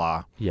blah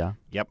blah. Yeah.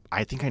 Yep.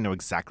 I think I know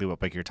exactly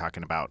what book you're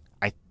talking about.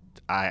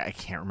 I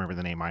can't remember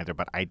the name either,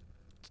 but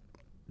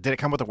did it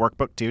come with a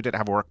workbook too? Did it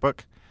have a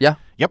workbook? Yeah.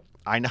 Yep.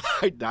 I know.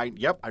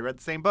 Yep. I read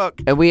the same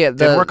book. And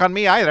didn't work on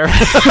me either.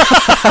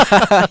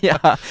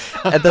 Yeah.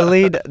 And the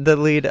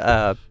lead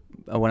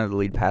one of the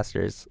lead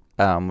pastors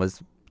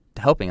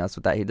helping us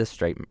with that. This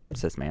straight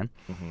cis man.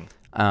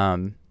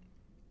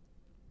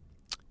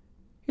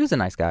 He was a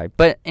nice guy,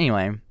 but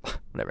anyway,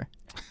 whatever.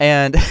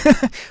 And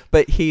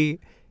but he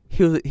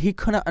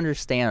couldn't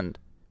understand,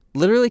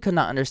 literally could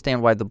not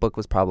understand why the book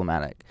was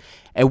problematic,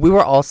 and we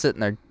were all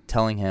sitting there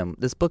telling him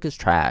this book is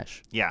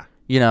trash. Yeah.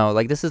 You know,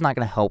 like, this is not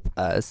going to help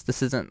us.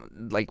 This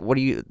isn't, like, what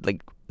do you,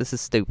 like, this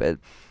is stupid.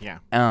 Yeah.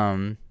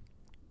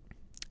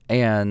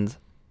 And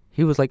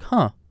he was like,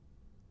 huh,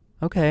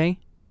 okay.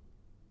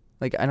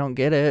 Like, I don't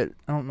get it.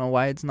 I don't know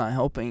why it's not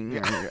helping.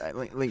 Yeah.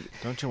 Like,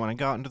 don't you want to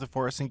go out into the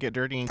forest and get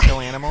dirty and kill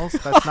animals?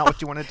 That's not what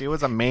you want to do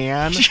as a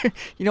man.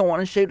 You don't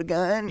want to shoot a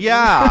gun?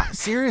 Yeah,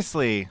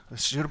 seriously.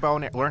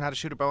 Learn how to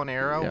shoot a bow and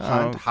arrow, Yeah.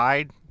 hunt,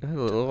 hide. Good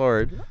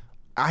Lord.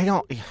 I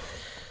don't...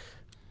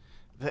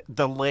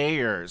 The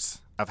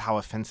layers of how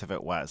offensive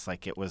it was.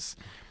 Like, it was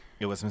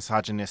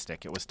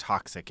misogynistic. It was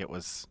toxic. It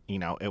was,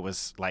 it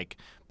was like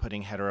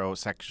putting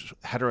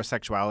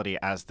heterosexuality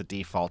as the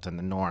default and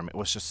the norm. It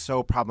was just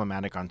so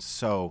problematic on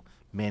so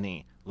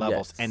many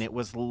levels. Yes. And it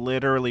was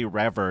literally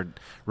revered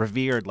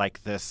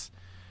like this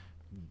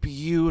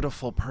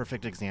beautiful,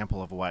 perfect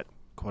example of what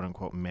quote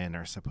unquote men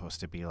are supposed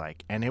to be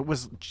like. And it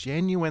was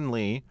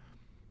genuinely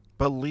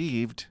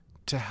believed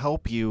to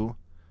help you,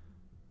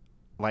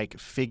 like,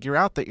 figure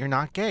out that you're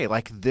not gay.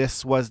 Like,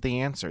 this was the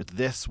answer.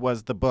 This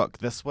was the book.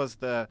 This was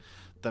the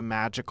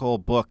magical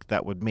book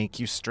that would make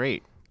you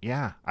straight.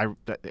 Yeah, I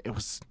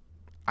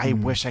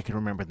wish I could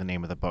remember the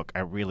name of the book. I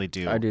really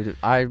do. I do.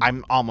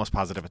 I'm almost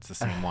positive it's the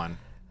same one.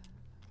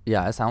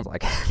 Yeah, it sounds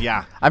like it.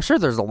 Yeah. I'm sure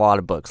there's a lot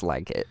of books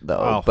like it, though.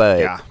 Oh, but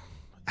yeah.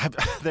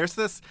 There's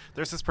this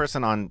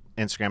person on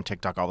Instagram,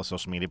 TikTok, all the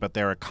social media, but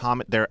they're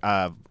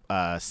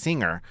a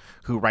singer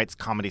who writes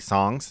comedy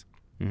songs.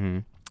 Mm-hmm.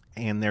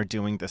 And they're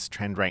doing this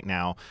trend right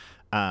now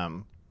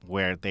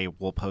where they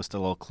will post a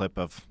little clip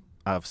of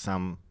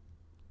some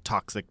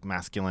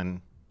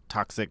masculine,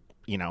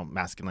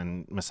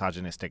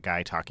 misogynistic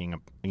guy talking,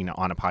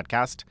 on a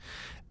podcast.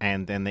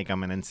 And then they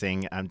come in and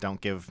sing, don't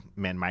give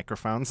men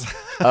microphones.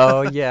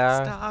 Oh,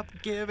 yeah. Stop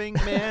giving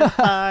men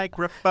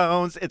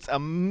microphones. It's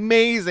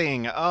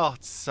amazing. Oh,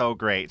 it's so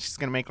great. She's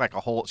going to make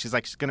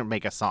she's going to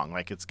make a song.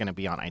 Like, it's going to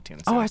be on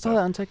iTunes. Oh, I saw that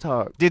on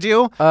TikTok. Did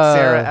you?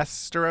 Sarah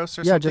Esteros or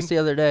something? Yeah, just the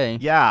other day.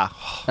 Yeah.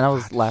 And I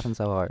was laughing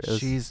so hard.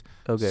 She's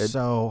so good.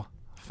 So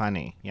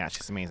funny. Yeah,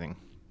 she's amazing.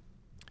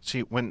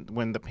 She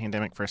when the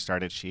pandemic first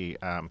started, she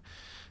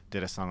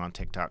did a song on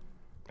TikTok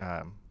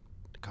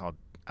called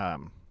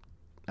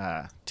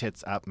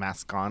Tits Up,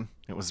 Mask On.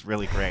 It was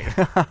really great.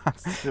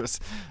 It was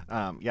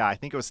I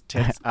think it was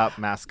Tits Up,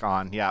 Mask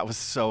On. Yeah, it was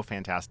so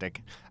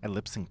fantastic. I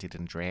lip synced it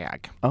in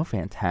drag. Oh,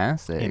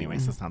 fantastic.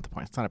 Anyways, that's not the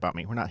point. It's not about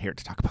me. We're not here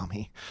to talk about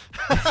me.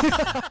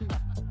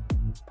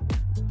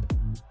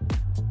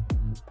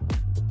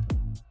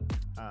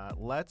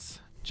 Let's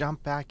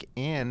jump back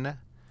in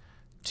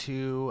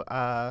to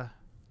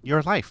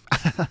your life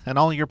and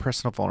all your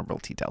personal vulnerable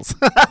details.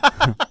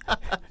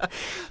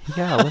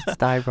 Yeah, let's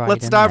dive right in.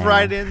 Let's dive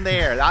right in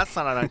there. That's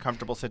not an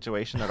uncomfortable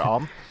situation at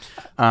all.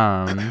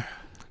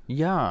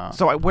 Yeah.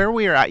 So where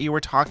we were at, you were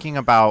talking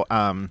about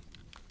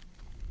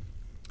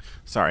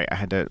sorry, I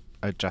had to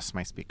adjust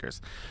my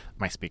speakers.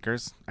 I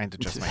had to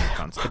adjust my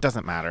headphones. It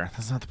doesn't matter.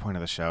 That's not the point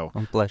of the show.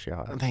 Oh, bless your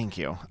heart. Thank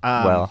you.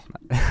 Well,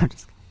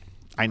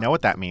 I know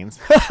what that means.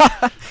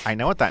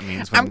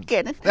 I'm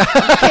kidding.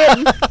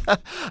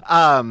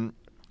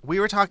 We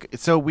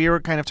were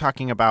kind of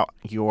talking about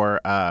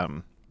your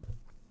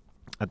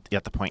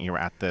at the point you were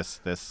at this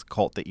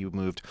cult that you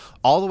moved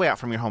all the way out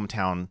from your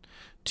hometown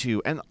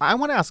to, and I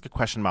want to ask a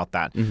question about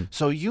that. Mm-hmm.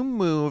 So you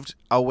moved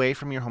away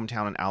from your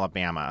hometown in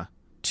Alabama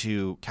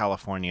to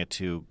California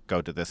to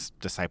go to this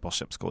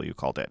discipleship school, you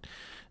called it.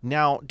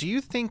 Now, do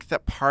you think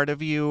that part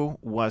of you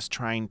was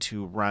trying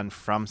to run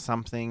from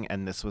something,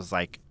 and this was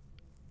like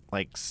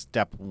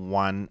step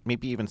one,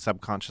 maybe even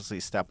subconsciously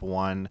step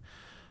one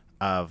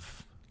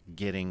of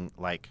getting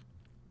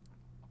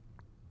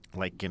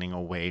getting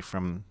away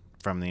from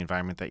the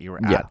environment that you were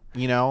at,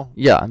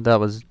 Yeah, that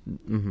was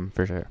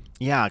for sure.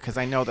 Yeah, because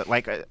I know that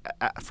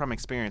from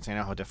experience, I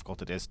know how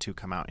difficult it is to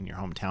come out in your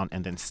hometown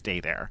and then stay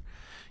there,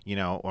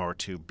 or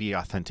to be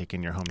authentic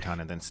in your hometown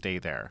and then stay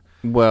there.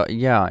 Well,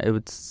 yeah, it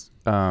was,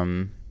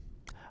 I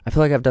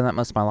feel like I've done that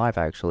most of my life,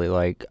 actually.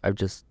 Like, I've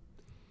just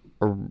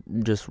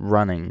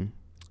running,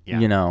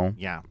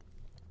 Yeah.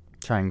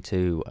 trying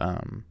to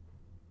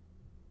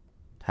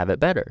have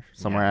it better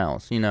somewhere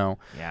else,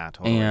 Yeah,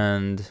 totally.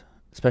 And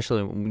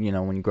especially, when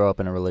you grow up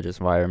in a religious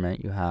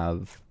environment, you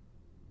have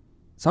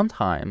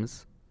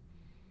sometimes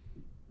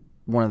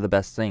one of the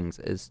best things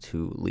is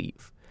to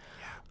leave.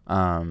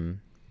 Yeah.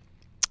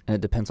 And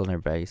it depends on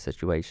everybody's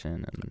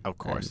situation. And, of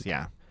course,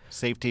 yeah.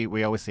 Safety,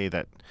 we always say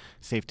that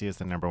safety is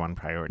the number one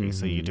priority. Mm-hmm.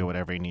 So you do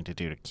whatever you need to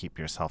do to keep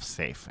yourself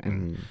safe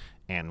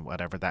and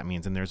whatever that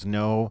means. And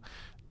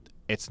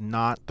it's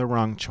not the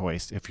wrong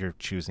choice if you're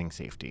choosing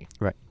safety.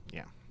 Right.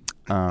 Yeah.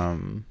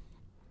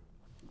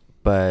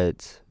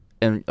 But,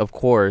 and of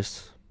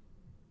course,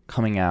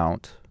 coming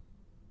out,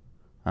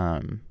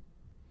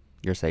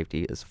 your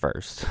safety is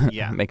first.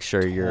 Yeah. Make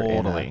sure you're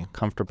in a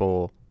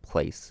comfortable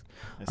place.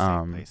 A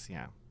safe place,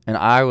 yeah. And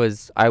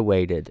I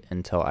waited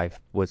until I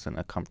was in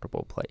a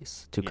comfortable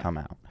place to come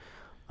out.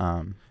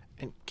 And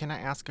can I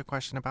ask a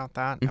question about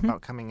that, Mm-hmm.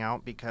 about coming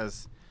out?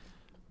 Because,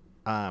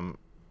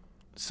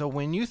 so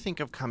when you think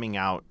of coming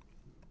out,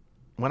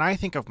 when I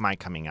think of my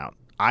coming out,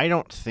 I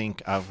don't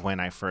think of when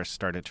I first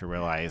started to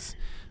realize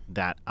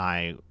that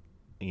I,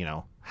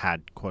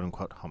 had quote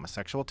unquote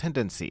homosexual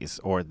tendencies,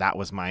 or that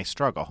was my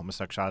struggle.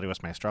 Homosexuality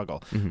was my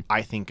struggle. Mm-hmm.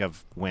 I think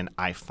of when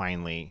I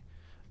finally,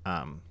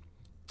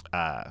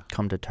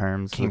 Came to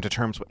terms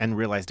and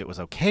realized it was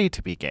okay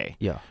to be gay.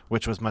 Yeah.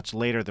 Which was much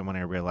later than when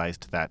I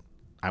realized that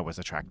I was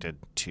attracted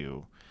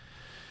to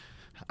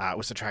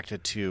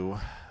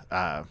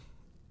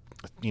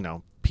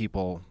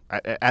people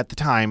at the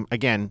time.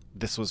 Again,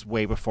 this was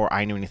way before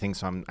I knew anything,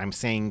 so I'm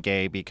saying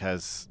gay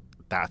because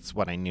that's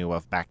what I knew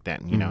of back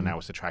then, and I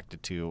was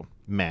attracted to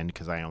men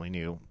because I only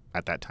knew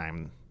at that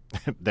time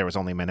there was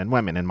only men and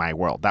women in my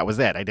world. That was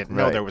it. I didn't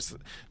know there was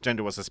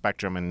gender was a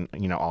spectrum and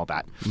all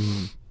that.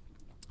 Mm-hmm.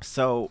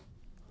 So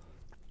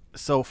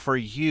for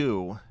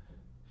you,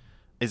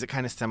 is it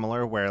kind of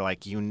similar where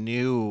like you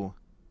knew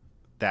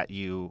that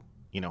you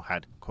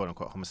had quote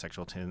unquote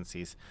homosexual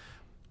tendencies,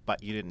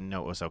 but you didn't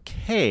know it was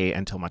okay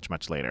until much,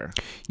 much later?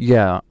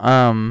 Yeah.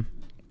 And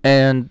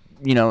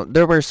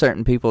there were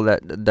certain people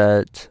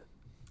that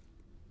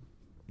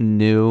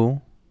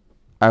knew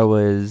I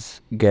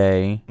was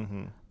gay.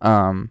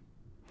 Mm-hmm.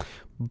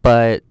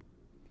 But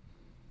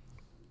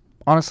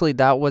honestly,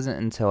 that wasn't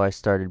until I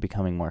started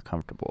becoming more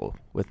comfortable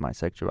with my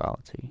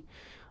sexuality.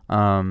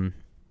 And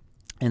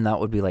that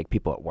would be like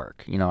people at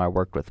work. I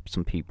worked with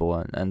some people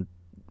and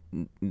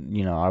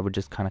I would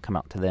just kind of come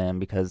out to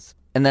them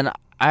and then I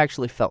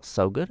actually felt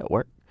so good at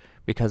work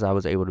because I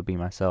was able to be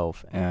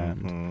myself,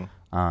 and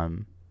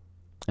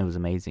it was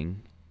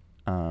amazing.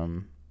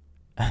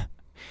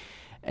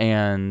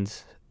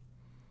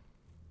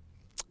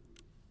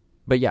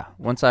 But yeah,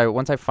 once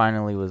I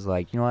finally was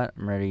like, you know what,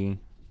 I'm ready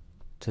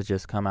to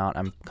just come out.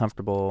 I'm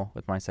comfortable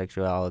with my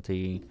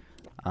sexuality.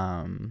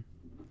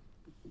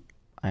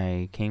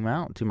 I came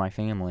out to my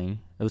family.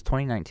 It was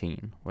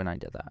 2019 when I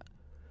did that.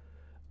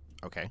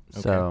 Okay.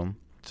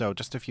 So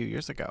just a few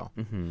years ago.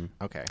 Mm-hmm.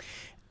 Okay.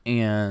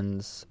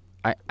 And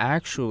I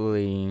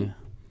actually,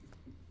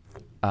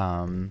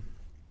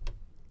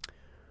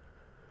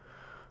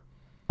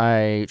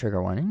 I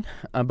trigger warning,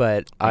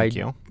 but Thank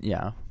you.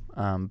 Yeah,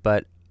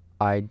 but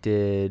I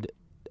did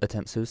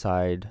attempt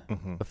suicide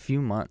Mm-hmm. a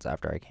few months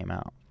after I came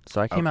out.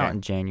 So I came out Okay.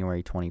 in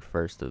January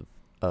 21st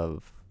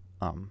of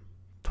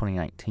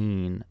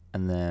 2019,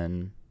 and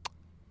then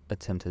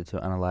attempted to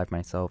unalive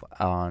myself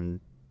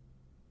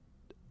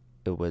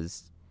it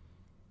was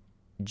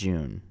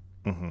June.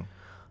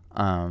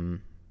 Mm-hmm.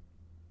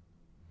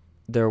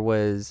 There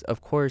was, of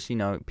course,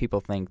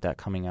 people think that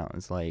coming out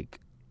is like,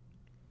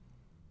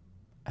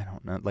 I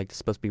don't know, like it's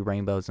supposed to be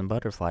rainbows and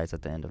butterflies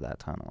at the end of that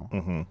tunnel.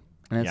 Mm-hmm.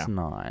 And it's Yeah.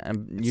 not.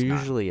 And It's not.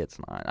 usually it's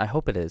not. I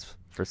hope it is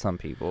for some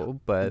people,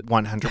 but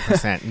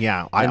 100%.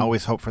 Yeah. I And-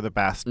 always hope for the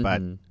best,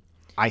 but Mhm.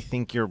 I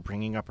think you're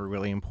bringing up a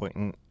really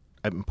important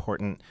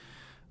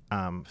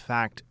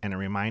fact and a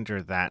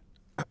reminder that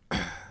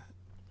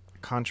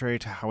contrary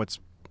to how it's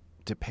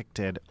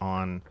depicted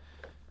on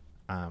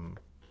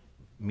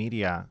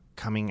media,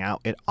 coming out,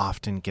 it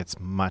often gets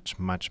much,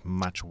 much,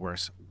 much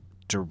worse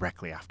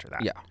directly after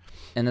that. Yeah.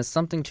 And it's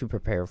something to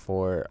prepare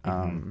for.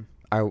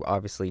 I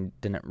obviously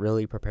didn't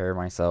really prepare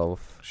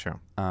myself. Sure.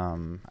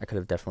 I could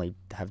have definitely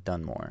have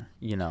done more,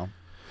 Yes.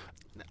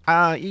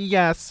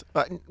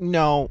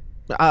 No.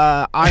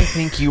 I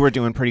think you were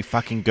doing pretty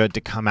fucking good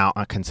to come out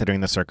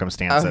considering the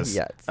circumstances.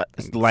 Yes.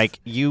 Thanks. Like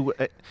you,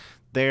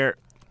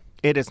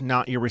 it is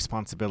not your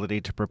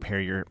responsibility to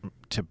prepare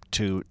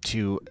to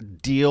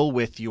deal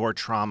with your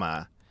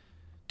trauma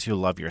to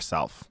love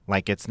yourself.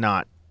 Like it's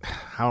not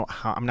how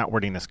I'm not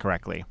wording this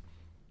correctly.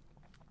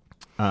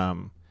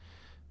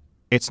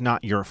 It's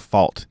not your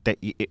fault that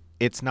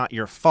it's not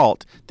your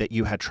fault that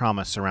you had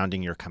trauma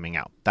surrounding your coming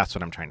out. That's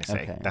what I'm trying to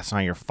say. Okay. That's not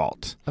your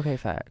fault. Okay,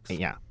 facts.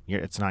 Yeah,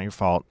 it's not your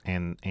fault,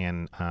 and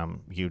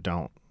you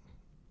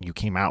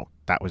came out.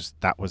 That was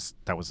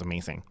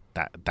amazing.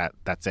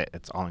 That's it.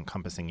 It's all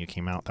encompassing. You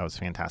came out. That was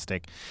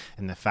fantastic,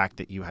 and the fact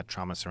that you had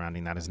trauma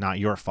surrounding that is not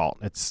your fault.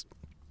 It's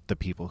the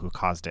people who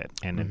caused it,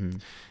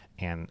 and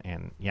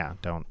yeah,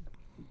 don't.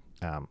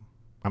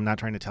 I'm not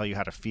trying to tell you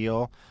how to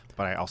feel,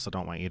 but I also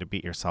don't want you to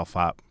beat yourself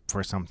up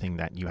for something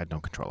that you had no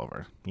control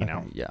over. You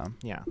know? Yeah.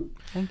 Yeah.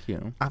 Thank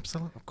you.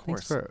 Absolutely, of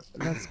course.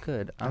 That's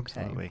good. Okay.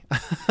 Absolutely.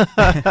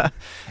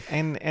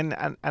 and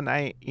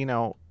I,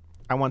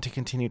 I want to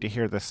continue to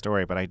hear this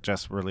story, but I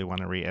just really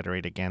want to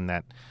reiterate again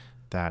that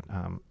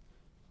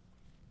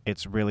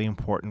it's really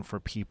important for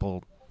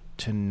people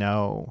to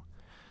know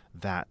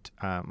that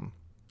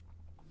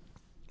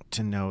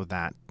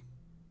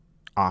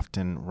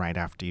often right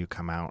after you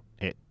come out,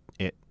 it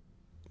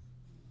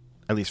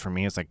at least for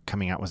me, it's like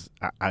coming out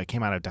I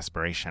came out of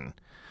desperation.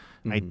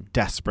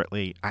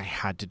 Mm-hmm. I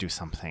had to do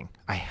something.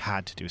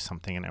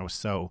 And I was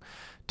so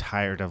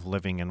tired of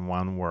living in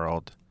one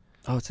world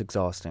Oh, it's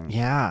exhausting.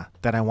 Yeah,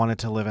 that I wanted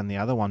to live in the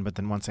other one, but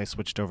then once I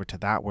switched over to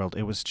that world,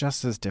 it was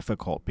just as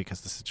difficult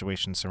because the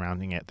situation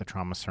surrounding it, the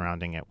trauma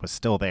surrounding it was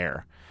still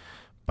there.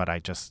 But I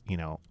just,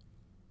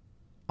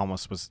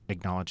 almost was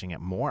acknowledging it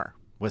more,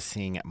 was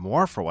seeing it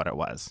more for what it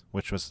was,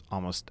 which was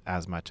almost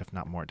as much, if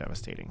not more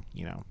devastating,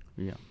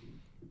 Yeah.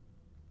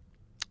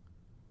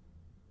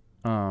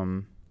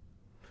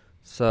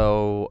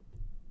 So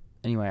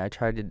anyway, I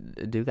tried to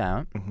do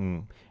that. Mm-hmm.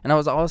 And I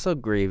was also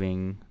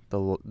grieving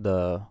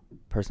the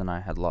person I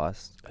had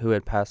lost, who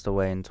had passed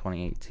away in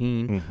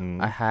 2018.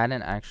 Mm-hmm. I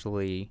hadn't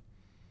actually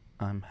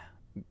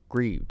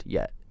grieved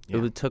yet.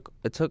 Yeah.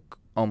 It took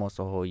almost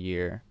a whole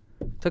year.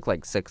 It took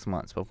like 6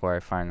 months before I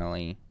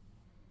finally.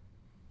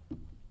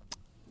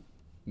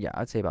 Yeah,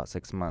 I'd say about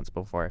 6 months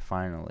before I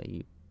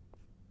finally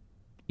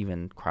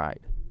even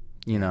cried.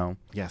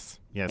 Yes.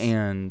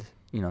 And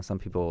some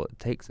people it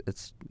takes a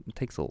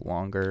little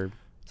longer.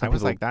 I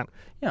was like that.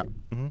 Yeah.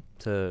 Mm-hmm.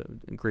 To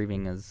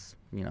grieving is,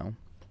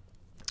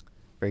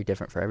 very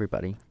different for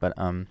everybody. But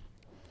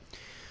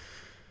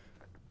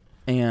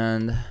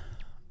and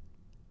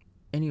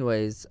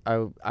anyways,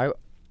 I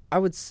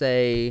would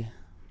say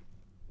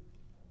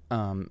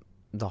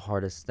the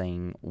hardest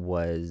thing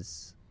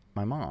was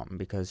my mom,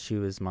 because she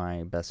was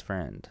my best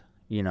friend.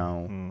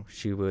 Mm-hmm.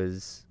 She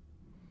was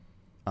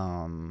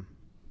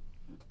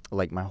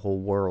like my whole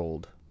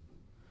world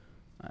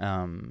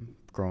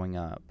growing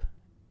up,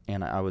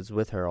 and I was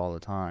with her all the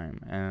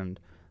time. And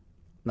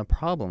the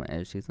problem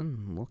is she's a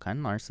little kind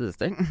of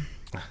narcissistic.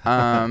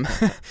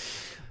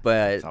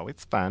 But It's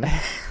always fun.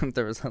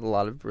 there was a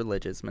lot of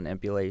religious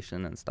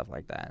manipulation and stuff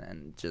like that,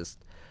 and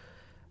just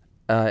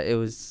it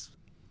was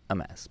a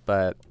mess.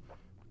 But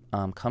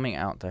coming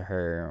out to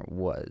her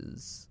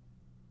was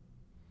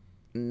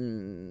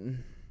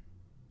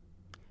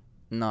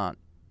not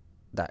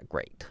that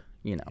great,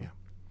 Yeah.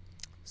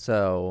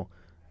 So,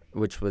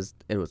 it was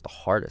the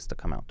hardest to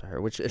come out to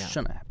her, which it Yeah.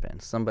 shouldn't have been.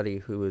 Somebody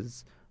who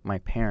is my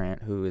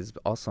parent, who is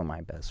also my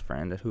best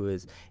friend,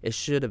 it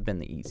should have been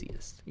the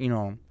easiest,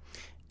 and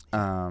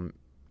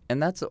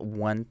that's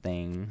one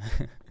thing.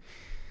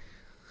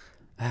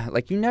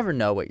 Like, you never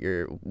know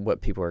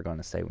what people are going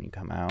to say when you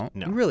come out.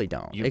 No, you really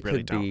don't. you It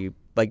really could be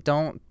like,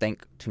 don't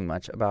think too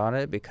much about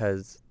it,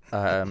 because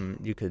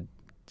you could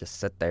just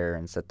sit there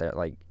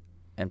like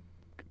and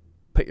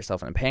put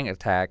yourself in a panic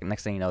attack, and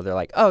next thing you know, they're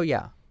like, oh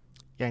yeah.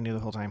 Yeah, I knew the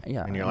whole time.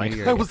 Yeah, And you're I like, knew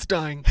you were I good. was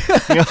dying.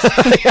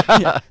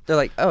 Yeah. They're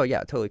like, oh yeah,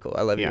 totally cool.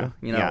 I love Yeah.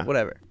 you. Yeah.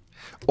 Whatever.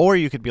 Or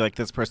you could be like,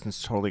 this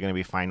person's totally going to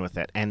be fine with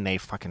it, and they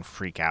fucking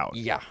freak out.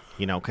 Yeah.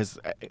 Because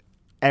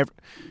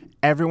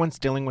everyone's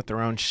dealing with their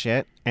own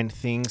shit, and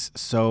things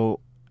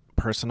so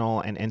personal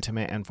and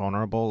intimate and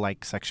vulnerable,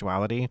 like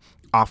sexuality,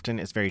 often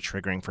is very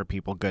triggering for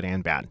people, good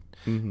and bad.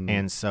 Mm-hmm.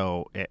 And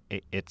so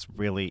it's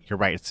really, you're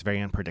right, it's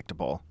very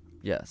unpredictable.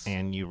 Yes.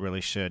 And you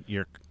really should,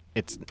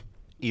 it's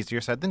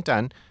easier said than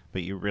done,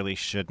 but you really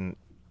shouldn't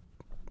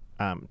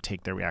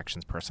take their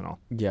reactions personal.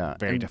 Yeah.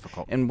 Very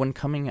difficult. And when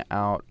coming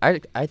out, I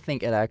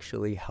think it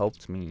actually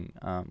helped me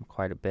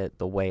quite a bit,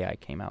 the way I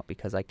came out,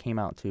 because I came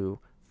out to,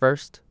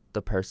 first,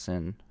 the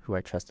person who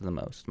I trusted the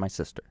most, my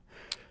sister.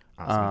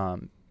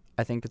 Awesome.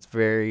 I think it's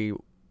very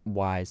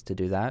wise to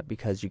do that,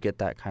 because you get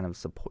that kind of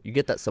support. You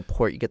get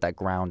that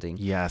grounding.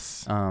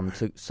 Yes.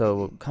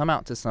 So come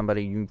out to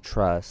somebody you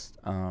trust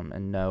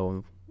and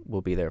know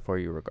will be there for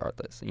you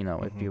regardless.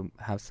 Mm-hmm. If you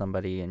have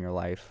somebody in your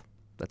life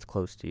that's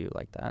close to you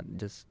like that,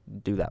 just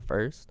do that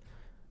first.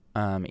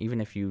 Even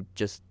if you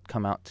just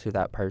come out to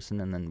that person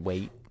and then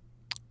wait.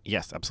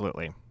 Yes,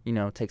 absolutely.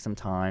 Take some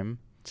time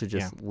to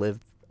just live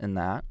in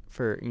that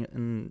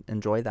and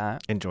enjoy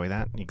that. Enjoy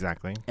that,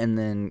 exactly. And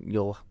then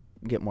you'll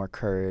get more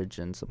courage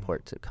and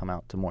support to come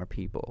out to more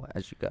people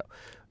as you go.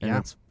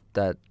 And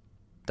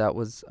that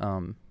was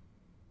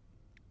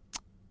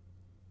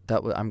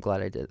I'm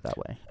glad I did it that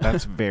way.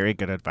 That's very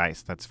good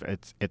advice.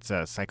 It's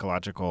a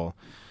psychological,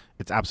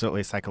 it's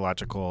absolutely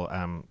psychological,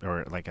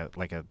 or like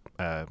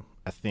a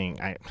thing.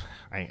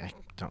 I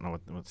don't know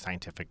what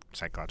scientific,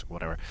 psychological,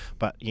 whatever,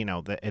 but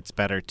that it's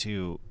better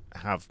to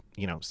have,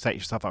 set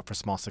yourself up for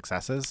small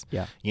successes.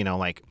 Yeah.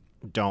 Like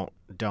don't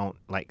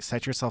like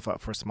set yourself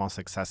up for small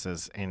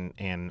successes and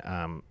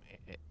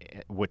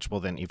which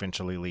will then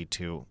eventually lead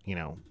to,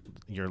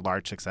 your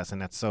large success.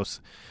 And that's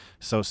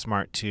so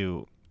smart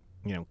to,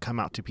 come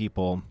out to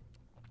people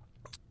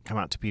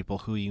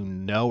who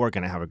are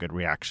going to have a good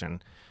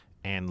reaction,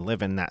 and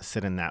live in that,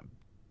 sit in that,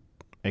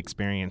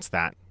 experience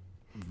that,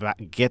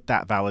 get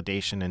that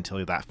validation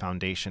until that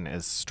foundation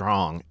is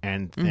strong,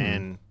 and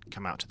then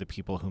come out to the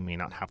people who may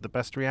not have the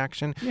best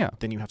reaction. Yeah.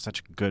 Then you have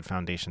such a good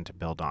foundation to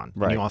build on.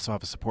 Right. And you also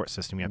have a support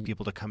system. You have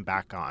people to come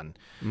back on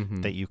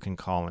that you can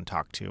call and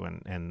talk to,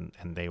 and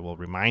they will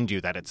remind you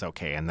that it's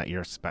okay, and that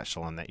you're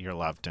special, and that you're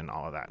loved, and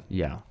all of that.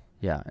 Yeah.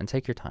 Yeah. And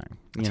take your time,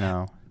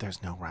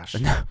 There's no rush.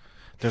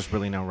 There's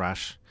really no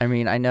rush. I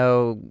mean, I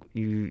know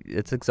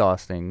it's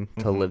exhausting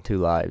to live two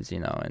lives,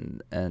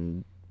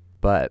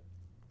 but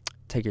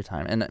take your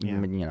time, and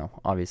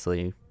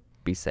obviously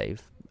be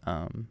safe.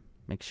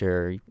 Make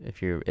sure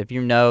if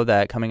you know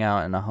that coming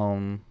out in a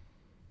home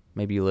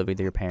maybe you live with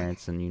your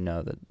parents and you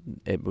know that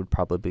it would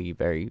probably be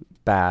very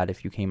bad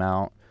if you came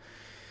out.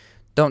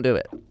 Don't do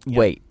it. Yeah.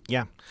 Wait.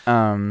 Yeah.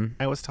 I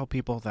always tell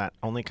people that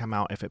only come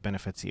out if it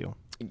benefits you.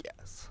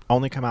 Yes.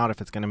 Only come out if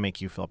it's going to make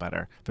you feel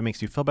better. If it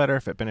makes you feel better,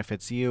 if it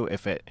benefits you,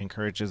 if it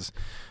encourages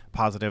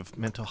positive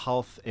mental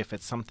health, if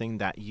it's something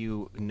that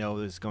you know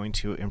is going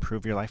to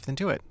improve your life, then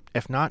do it.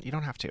 If not, you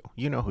don't have to.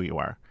 You know who you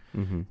are.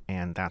 Mm-hmm.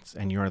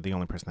 And you're the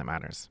only person that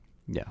matters.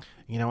 Yeah.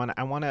 You know, and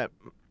I want to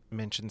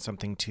mention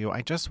something too.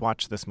 I just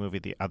watched this movie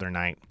the other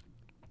night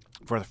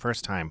for the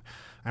first time.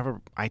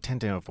 I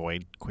tend to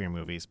avoid queer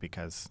movies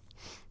because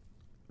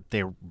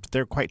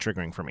they're quite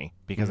triggering for me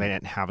because I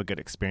didn't have a good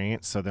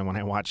experience. So then when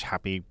I watch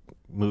happy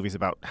movies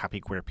about happy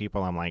queer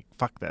people, I'm like,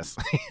 fuck this.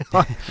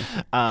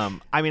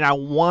 I mean, I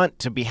want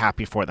to be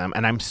happy for them.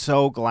 And I'm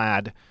so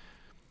glad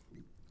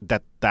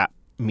that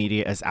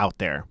media is out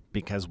there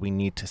because we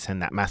need to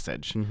send that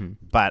message. Mm-hmm.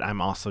 But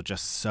I'm also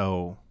just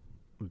so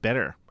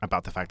bitter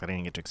about the fact that I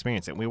didn't get to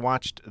experience it. We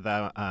watched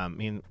a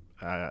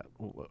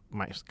couple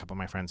of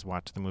my friends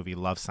watched the movie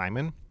Love,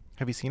 Simon.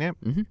 Have you seen it?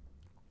 Mm-hmm.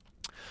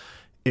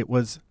 It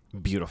was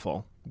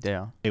beautiful.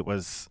 Yeah. It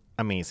was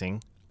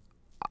amazing.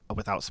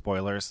 Without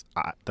spoilers,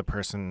 the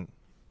person,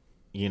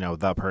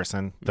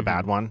 the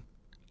bad one,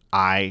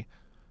 I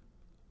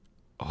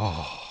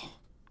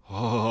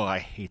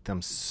hate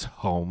them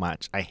so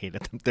much. I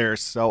hated them. They're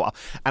so,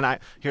 and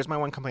here's my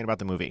one complaint about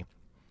the movie.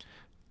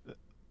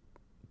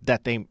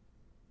 That they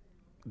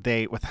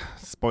with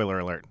spoiler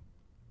alert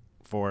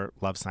for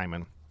Love,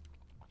 Simon,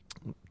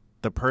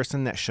 the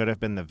person that should have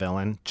been the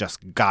villain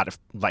just got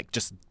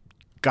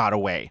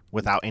away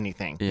without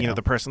anything. Yeah.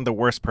 The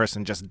worst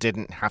person just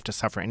didn't have to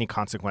suffer any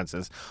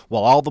consequences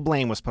while all the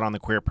blame was put on the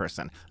queer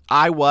person.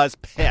 I was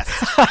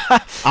pissed.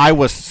 I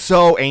was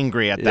so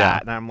angry at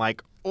that. And I'm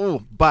like,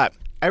 oh, but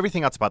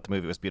everything else about the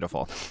movie was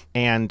beautiful.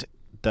 And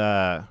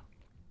the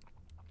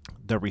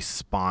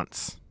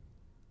response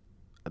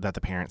that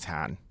the parents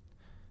had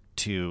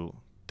to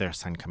their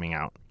son coming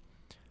out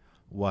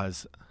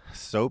was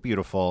so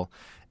beautiful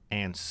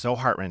and so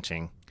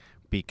heart-wrenching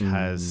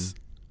because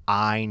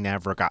I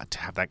never got to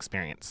have that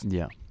experience.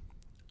 Yeah.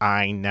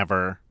 I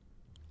never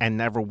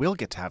will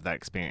get to have that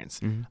experience.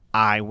 Mm-hmm.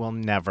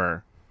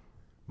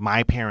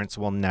 My parents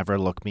will never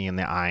look me in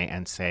the eye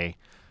and say,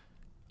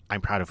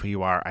 I'm proud of who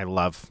you are. I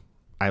love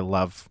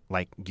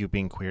like you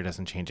being queer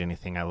doesn't change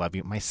anything. I love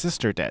you. My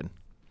sister did.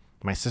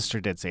 My sister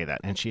did say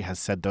that, and she has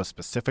said those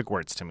specific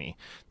words to me.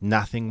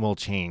 Nothing will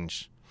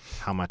change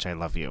how much I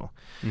love you.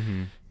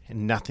 Mm-hmm.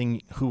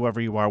 Nothing,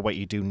 whoever you are, what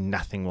you do,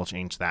 nothing will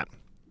change that.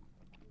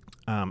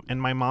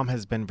 And my mom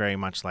has been very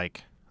much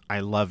like,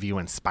 I love you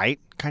in spite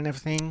kind of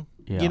thing,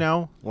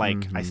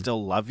 I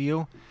still love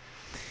you.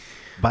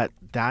 But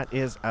that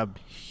is a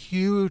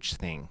huge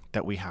thing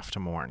that we have to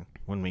mourn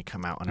when we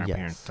come out and our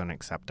parents don't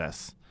accept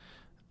us.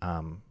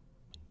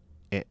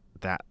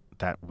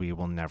 That we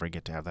will never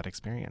get to have that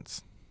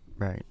experience.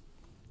 Right.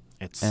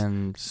 It's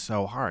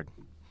so hard.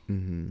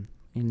 Mm-hmm.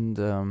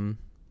 And,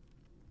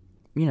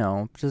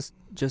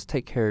 just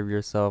take care of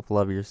yourself,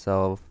 love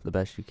yourself the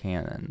best you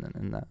can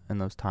in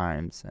those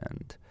times.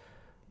 And,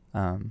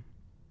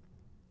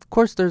 of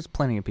course, there's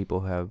plenty of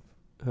people who have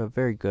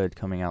very good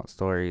coming out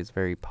stories,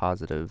 very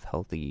positive,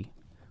 healthy,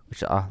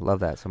 which I love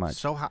that so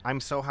much. I'm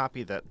so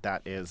happy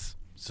that is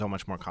so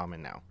much more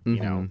common now,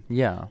 Mm-hmm.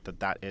 Yeah.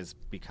 That is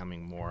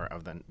becoming more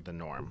of the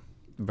norm.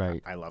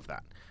 Right. I love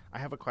that. I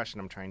have a question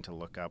I'm trying to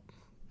look up.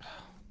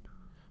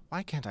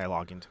 Why can't I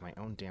log into my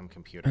own damn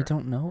computer? I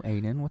don't know,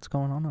 Aiden. What's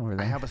going on over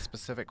there? I have a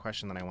specific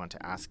question that I want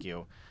to ask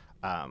you.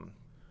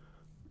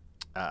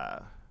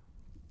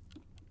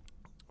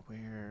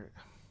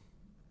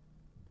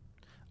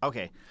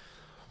 Okay.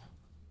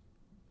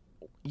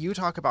 You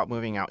talk about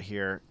moving out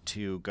here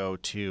to go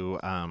to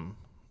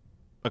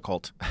a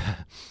cult,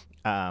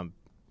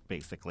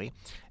 basically.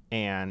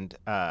 And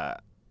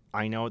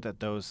I know that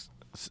those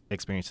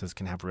experiences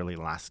can have really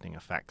lasting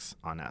effects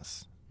on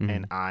us. Mm-hmm.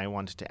 And I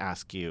wanted to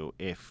ask you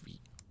if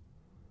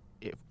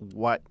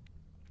what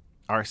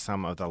are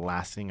some of the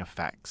lasting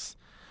effects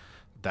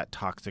that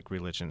toxic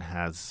religion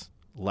has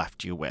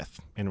left you with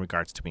in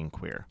regards to being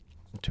queer,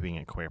 to being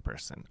a queer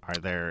person? Are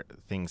there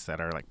things that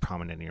are like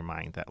prominent in your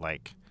mind that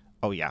like,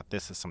 oh yeah,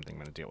 this is something I'm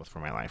going to deal with for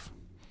my life?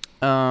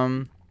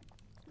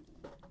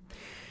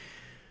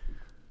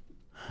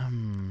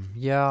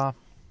 Yeah.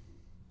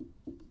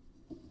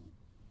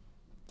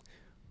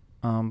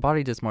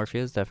 Body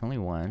dysmorphia is definitely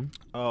one.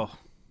 Oh,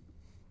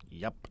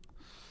 yep.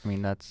 I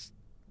mean, that's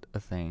a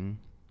thing.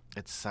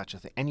 It's such a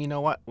thing. And you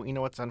know what? You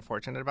know what's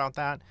unfortunate about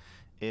that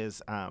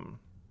is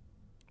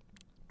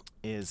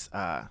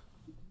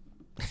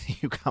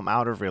you come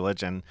out of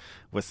religion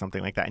with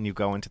something like that and you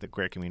go into the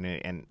queer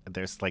community and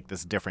there's like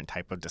this different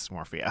type of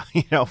dysmorphia,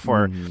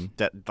 for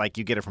that, like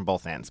you get it from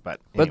both ends. But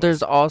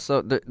there's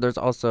also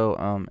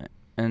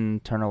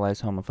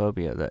internalized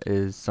homophobia that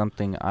is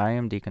something I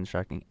am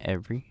deconstructing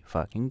every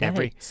fucking day.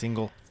 Every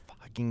single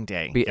fucking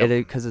day.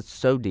 Because it's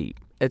so deep.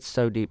 It's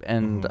so deep.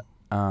 And,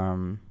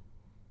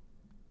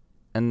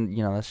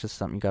 that's just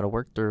something you got to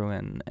work through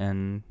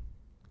and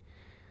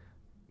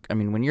I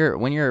mean, when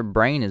your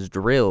brain is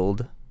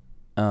drilled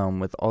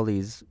with all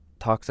these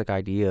toxic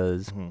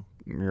ideas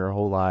your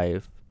whole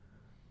life,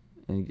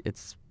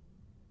 it's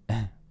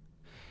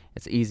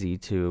easy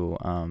to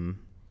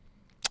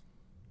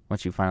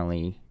once you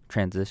finally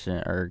transition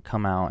or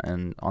come out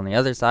and on the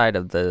other side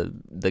of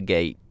the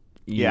gate,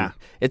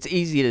 it's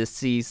easy to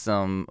see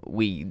some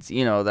weeds,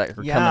 that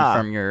are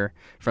coming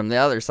from the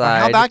other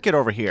side. How'd that get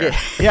over here?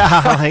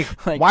 Like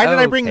why did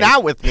I bring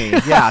that with me?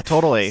 Yeah,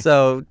 totally.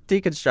 So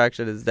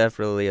deconstruction is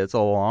definitely, it's a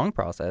long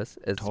process.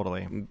 It's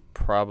totally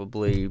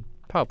probably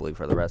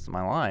for the rest of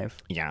my life.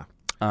 Yeah.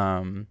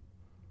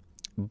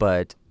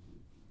 But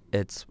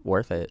it's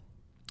worth it.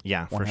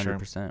 Yeah, for sure.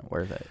 100%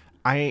 worth it.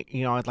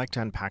 I'd like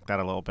to unpack that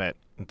a little bit.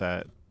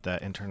 The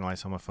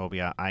internalized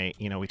homophobia.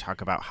 We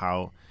talk about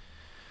how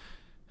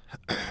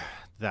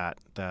that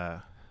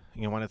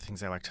one of the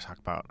things I like to talk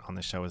about on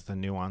the show is the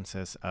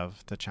nuances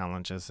of the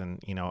challenges,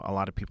 and a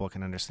lot of people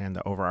can understand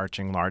the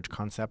overarching large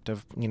concept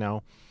of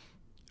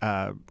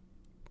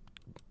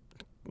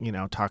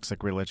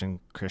toxic religion,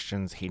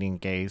 Christians hating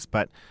gays,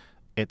 but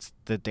it's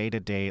the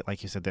day-to-day,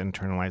 like you said, the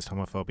internalized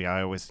homophobia.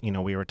 I always,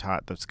 we were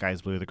taught the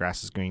sky's blue, the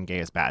grass is green, gay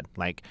is bad.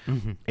 Like,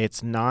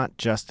 it's not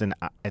just an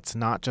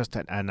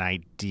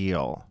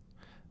ideal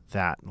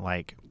that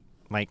like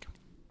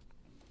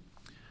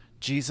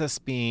Jesus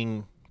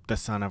being the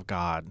Son of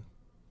God,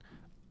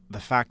 the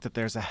fact that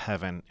there's a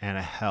heaven and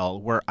a hell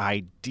were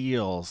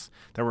ideals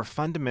that were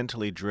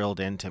fundamentally drilled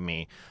into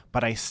me,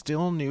 but I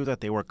still knew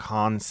that they were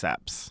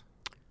concepts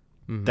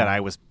that I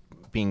was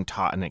being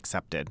taught and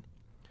accepted.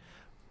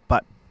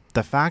 But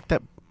the fact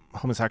that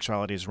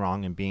homosexuality is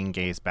wrong and being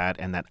gay is bad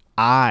and that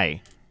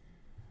I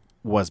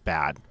was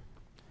bad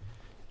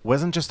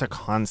wasn't just a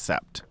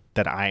concept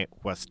that I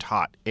was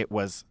taught. It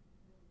was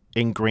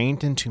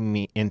ingrained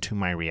into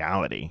my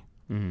reality.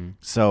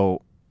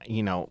 So,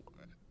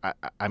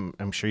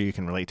 I'm sure you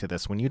can relate to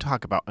this. When you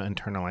talk about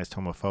internalized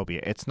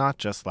homophobia, it's not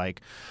just like,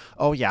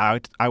 oh yeah,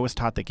 I was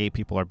taught that gay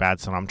people are bad,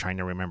 so I'm trying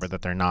to remember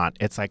that they're not.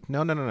 It's like,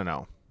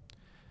 no.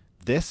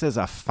 This is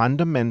a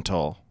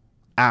fundamental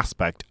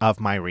aspect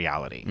of my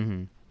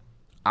reality.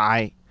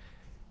 I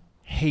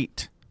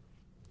hate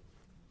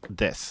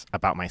this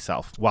about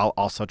myself while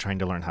also trying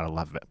to learn how to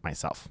love it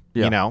myself.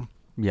 Yeah.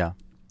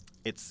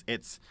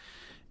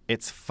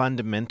 It's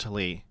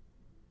fundamentally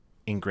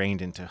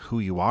ingrained into who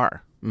you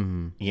are.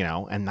 And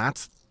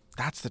that's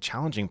the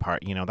challenging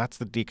part. That's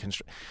the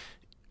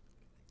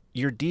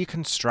you're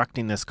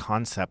deconstructing this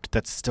concept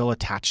that's still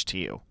attached to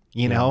you.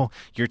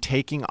 You're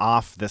taking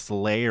off this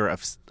layer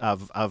of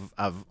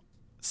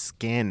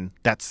skin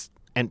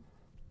and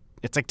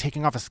it's like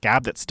taking off a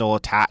scab that's still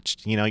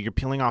attached. You're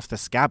peeling off the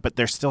scab, but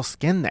there's still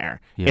skin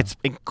there. It's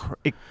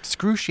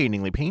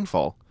excruciatingly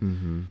painful.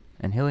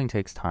 And healing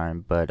takes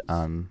time, but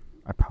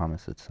I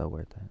promise it's so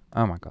worth it.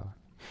 Oh my God.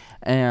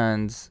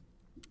 And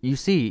you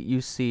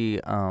see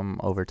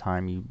over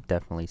time, you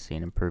definitely see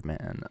an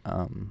improvement in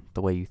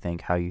the way you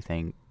think, how you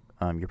think,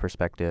 your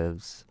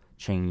perspectives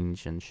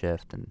change and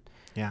shift, and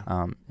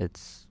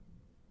it's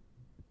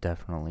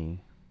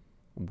definitely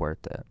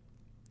worth it.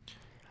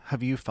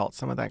 Have you felt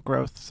some of that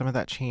growth, some of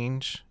that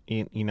change?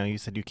 You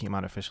said you came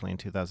out officially in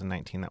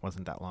 2019. That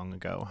wasn't that long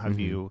ago. Have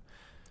you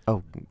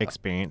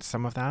experienced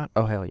some of that?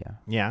 Oh, hell yeah.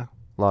 Yeah?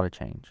 A lot of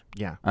change.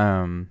 Yeah.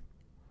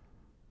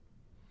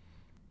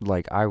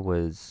 Like I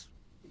was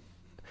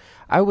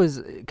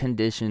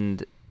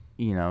conditioned,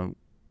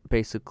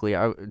 basically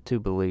to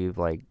believe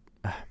like,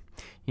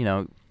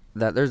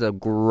 that there's a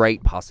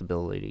great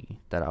possibility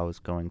that I was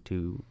going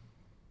to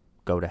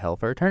go to hell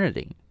for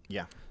eternity.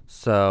 Yeah.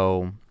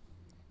 So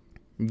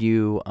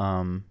you're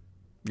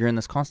in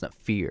this constant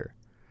fear.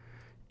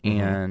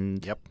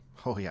 And yep.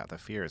 Oh yeah, the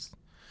fear is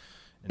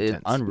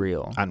intense.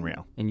 Unreal.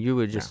 And you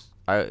would just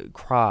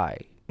cry.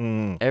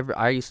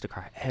 I used to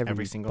cry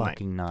every single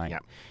fucking night.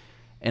 Yep.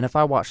 And if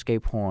I watched gay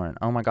porn,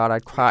 oh my God,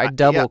 I'd cry. I'd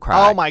double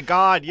cry. Oh my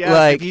God, yes.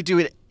 Like, if you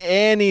do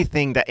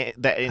anything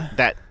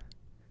that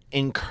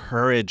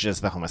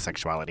encourages the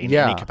homosexuality in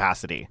any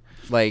capacity.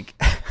 Like,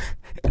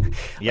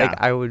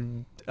 like I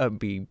would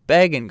be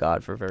begging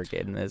God for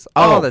forgiveness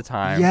all the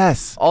time.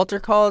 Yes. Altar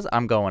calls,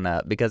 I'm going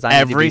up because I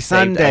every need to be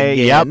Sunday.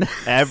 Yep.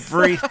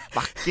 Every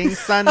fucking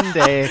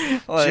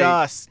Sunday, like,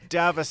 just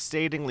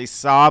devastatingly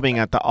sobbing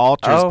at the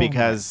altars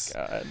because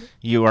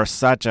you are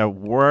such a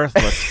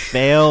worthless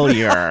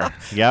failure.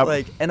 Yep.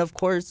 Like, and of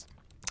course,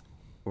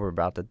 we're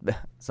about to.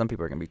 Some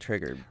people are gonna be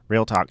triggered.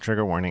 Real talk,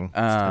 trigger warning.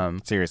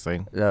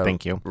 Seriously,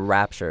 thank you.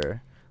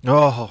 Rapture.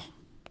 Oh,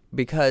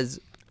 because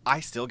I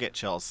still get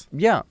chills.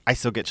 Yeah, I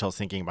still get chills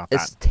thinking about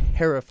that. It's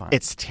terrifying.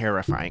 It's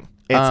terrifying.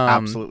 It's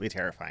absolutely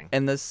terrifying.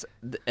 And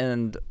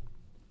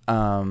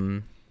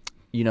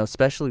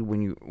especially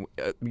when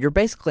you're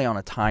basically on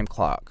a time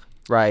clock,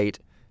 right?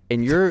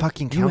 And you're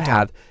fucking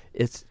countdown.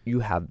 You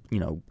have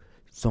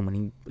so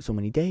many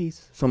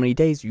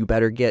days. You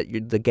better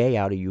get the gay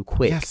out of you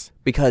quick. Yes.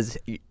 Because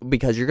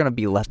you're gonna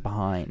be left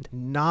behind.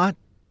 Not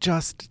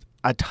just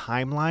a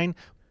timeline,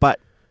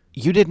 but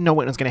you didn't know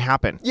when it was going to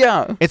happen.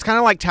 Yeah. It's kind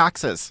of like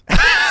taxes.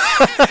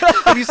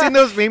 Have you seen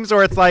those memes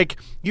where it's like,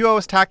 you owe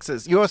us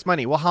taxes, you owe us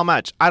money? Well, how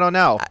much? I don't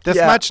know. This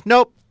Yeah. much?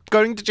 Nope.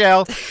 Going to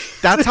jail.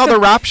 That's how the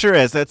rapture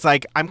is. It's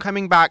like, I'm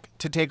coming back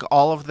to take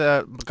all of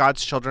the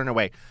God's children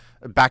away,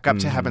 back up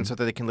to heaven so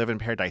that they can live in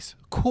paradise.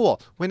 Cool.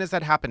 When is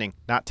that happening?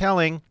 Not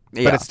telling,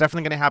 but Yeah. it's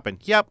definitely going to happen.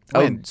 Yep.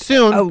 When?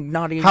 Soon. Oh,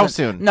 not even. How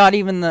soon? Not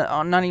even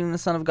the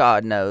Son of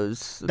God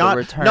knows the Not,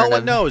 return. no one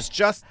of- knows.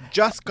 Just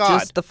God.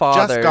 Just the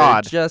Father. Just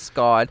God. Just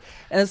God.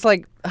 And it's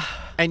like,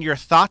 And your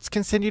thoughts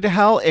can send you to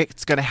hell.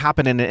 It's going to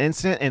happen in an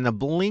instant. In the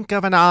blink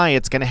of an eye,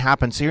 it's going to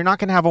happen. So you're not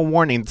going to have a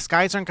warning. The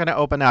skies aren't going to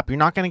open up. You're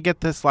not going to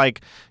get this,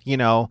 like,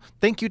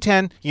 thank you,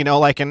 10,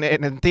 like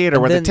in theater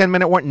where the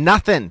 10-minute warning.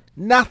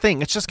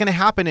 Nothing. It's just going to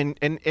happen.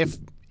 And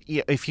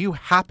if you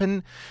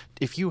happen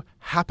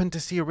to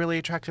see a really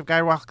attractive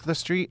guy walk across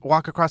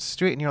the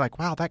street, and you're like,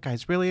 wow, that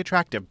guy's really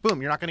attractive.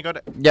 Boom, you're not going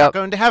to not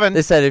going to heaven.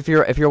 they said if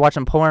you're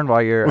watching porn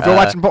while you're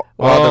watching porn,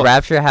 while the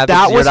rapture happens,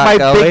 that you're was not my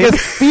going. biggest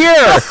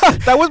fear.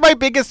 That was my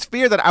biggest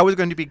fear, that I was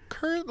going to be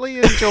currently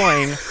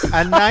enjoying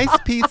a nice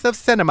piece of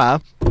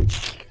cinema.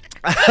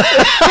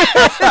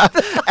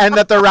 And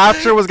that the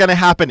rapture was going to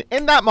happen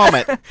in that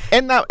moment,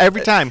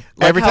 every time.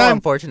 How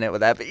unfortunate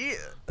would that be?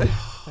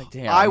 Like,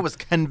 damn. I was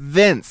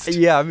convinced.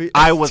 Yeah, I mean,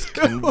 I was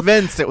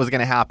convinced it was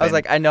going to happen. I was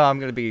like, I know I'm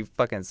gonna be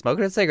fucking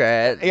smoking a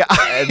cigarette, Yeah.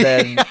 and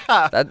then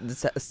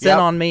that's sin Yep.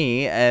 on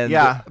me, and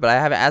Yeah. but I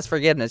haven't asked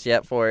forgiveness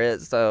yet for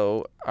it,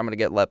 so I'm gonna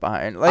get left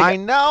behind. Like, I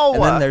know.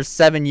 And then there's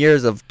 7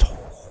 years of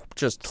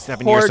just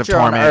 7 years of torture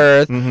on torment.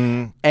 Earth,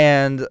 Mhm.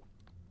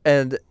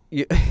 and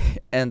you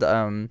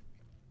and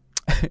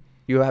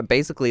you have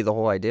basically the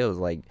whole idea was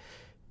like,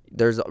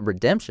 there's a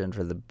redemption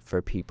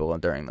for people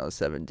during those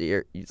 7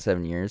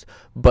 years,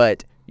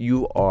 but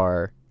you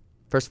are,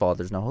 first of all,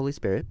 there's no Holy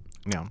Spirit.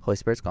 Yeah. Holy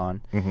Spirit's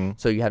gone, Mhm.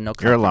 so you have no You're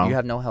comfort, alone. you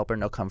have no helper,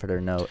 no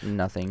comforter, no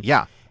nothing.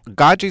 Yeah.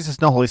 God,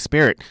 Jesus, no Holy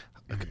Spirit.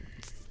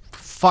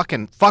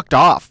 Fucking fucked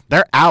off.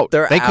 They're out.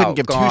 They're they couldn't out,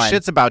 give gone. two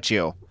shits about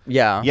you.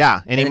 Yeah.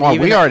 Yeah. Anymore.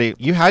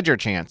 You had your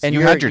chance. And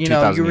You you're, had your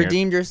 2,000 you years.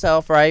 redeemed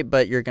yourself, right?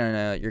 But you're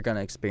gonna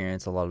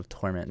experience a lot of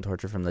torment and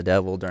torture from the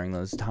devil during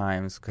those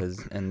times,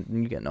 and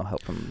you get no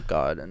help from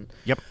God. And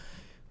Yep.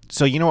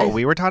 So you know what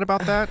we were taught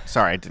about that?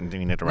 Sorry, I didn't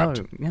mean to interrupt.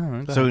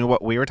 So you know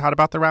what we were taught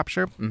about the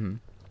rapture?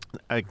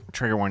 Mm-hmm.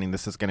 Trigger warning.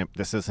 This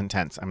is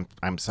intense.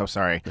 I'm so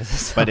sorry,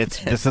 but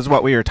this is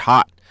what we were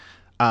taught.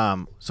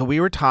 So we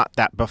were taught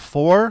that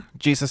before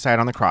Jesus died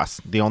on the cross,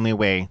 the only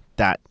way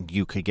that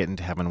you could get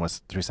into heaven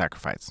was through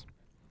sacrifice.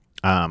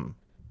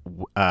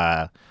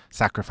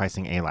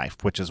 Sacrificing a life,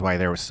 which is why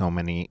there were so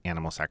many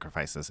animal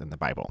sacrifices in the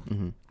Bible.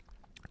 Mm-hmm.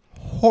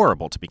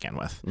 Horrible to begin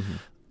with. Mm-hmm.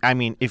 I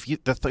mean, if you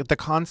the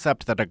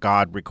concept that a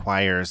God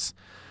requires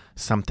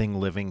something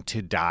living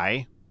to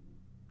die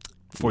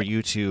for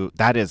you to,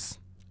 that is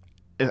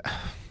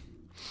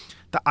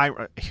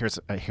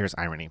here's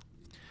irony.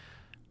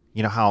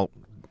 You know how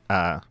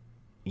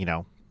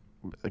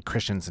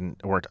Christians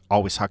were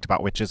always talked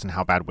about witches and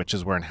how bad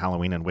witches were in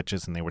Halloween, and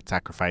witches, and they would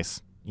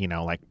sacrifice,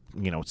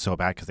 so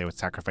bad because they would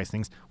sacrifice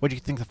things. What do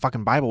you think the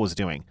fucking Bible was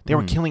doing? They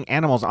were killing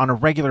animals on a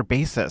regular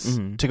basis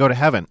to go to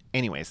heaven.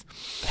 Anyways.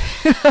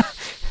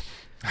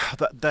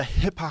 The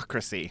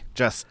hypocrisy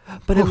just.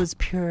 But it was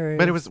pure.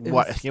 But it was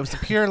what? It was a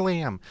pure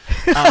lamb.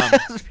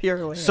 It was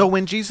pure lamb. So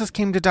when Jesus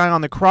came to die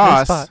on the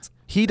cross,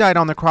 he died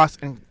on the cross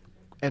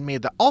and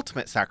made the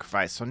ultimate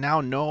sacrifice. So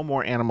now no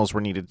more animals were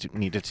needed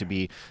to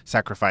be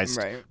sacrificed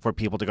for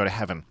people to go to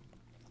heaven.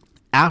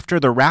 After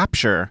the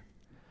rapture,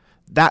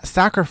 that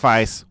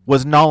sacrifice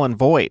was null and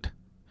void,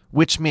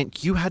 which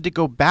meant you had to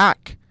go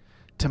back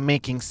to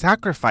making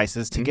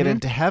sacrifices to get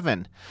into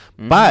heaven.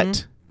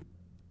 But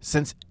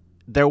since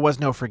there was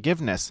no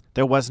forgiveness,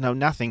 there was no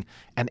nothing,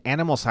 an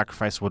animal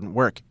sacrifice wouldn't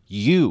work.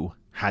 You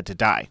had to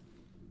die.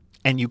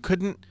 And you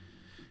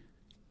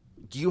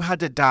had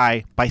to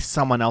die by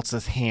someone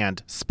else's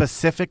hand,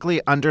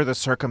 specifically under the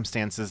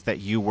circumstances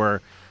that you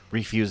were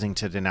refusing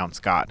to denounce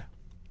God.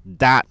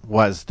 That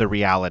was the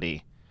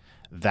reality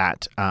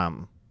that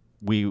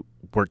we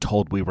were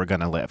told we were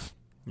going to live.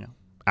 Yeah.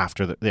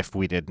 If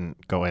we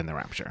didn't go in the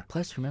rapture.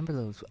 Plus, remember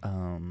those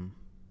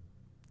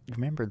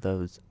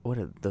what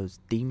are those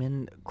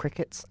demon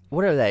crickets?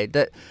 What are they?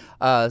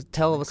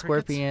 Tail of a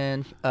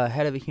scorpion,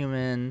 head of a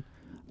human.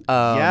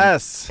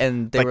 Yes.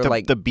 And they were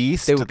like the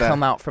beast. They would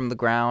come out from the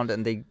ground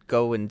and they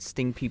go and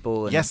sting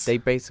people, and yes. they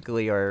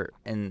basically are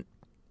in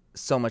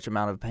so much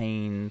amount of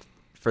pain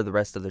for the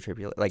rest of the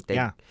tribulation. Like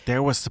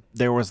there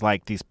was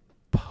like these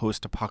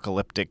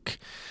post-apocalyptic,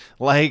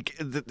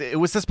 it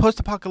was this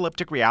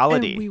post-apocalyptic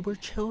reality. And we were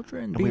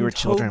children. We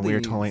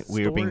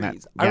were being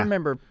that. I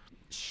remember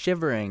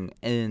shivering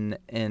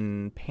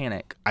in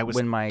panic. I was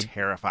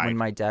terrified when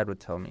my dad would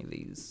tell me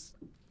these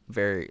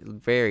very,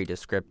 very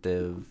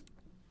descriptive,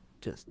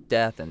 just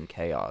death and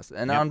chaos,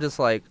 and I'm just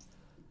like,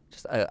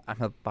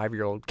 I'm a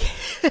 5-year-old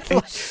kid.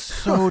 It's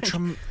so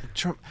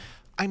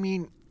I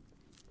mean,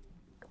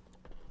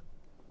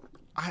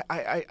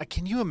 I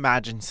can you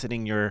imagine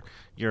sitting your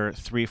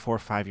 3, 4,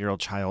 5-year-old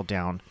child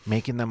down,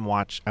 making them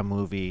watch a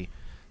movie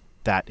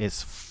that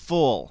is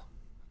full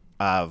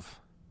of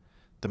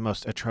the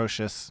most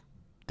atrocious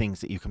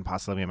things that you can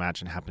possibly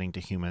imagine happening to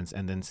humans,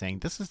 and then saying,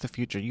 this is the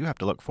future you have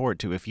to look forward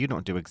to if you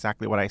don't do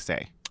exactly what I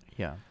say.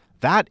 Yeah.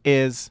 That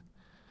is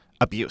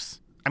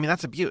abuse. I mean,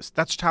 that's abuse.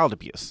 That's child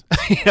abuse.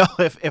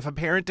 If a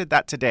parent did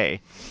that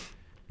today,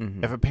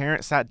 Mm-hmm. if a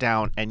parent sat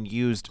down and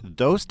used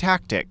those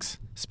tactics,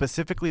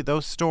 specifically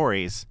those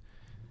stories,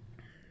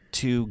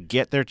 to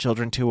get their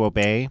children to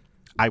obey,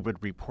 I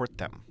would report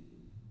them.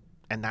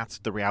 And that's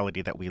the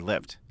reality that we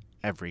lived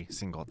every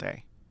single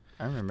day.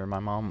 I remember my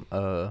mom,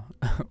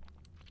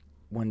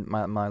 when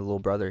my little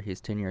brother, he's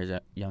 10 years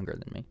younger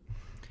than me,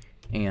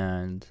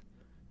 and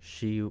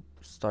she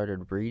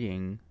started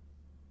reading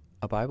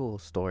a Bible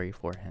story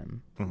for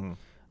him,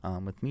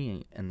 with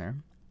me in there.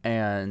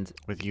 And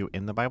with you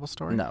in the Bible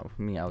story? No,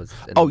 me, I was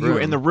in Oh, the you room.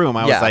 were in the room.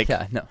 I was like...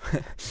 Yeah, no.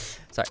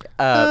 Sorry.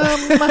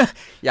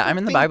 Yeah, I'm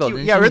in the Bible.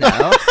 Didn't Yeah, you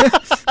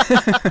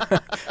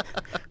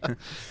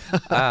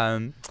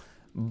know?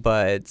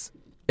 But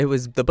it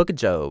was the book of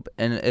Job.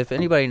 And if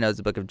anybody knows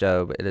the book of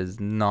Job, it is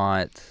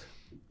not...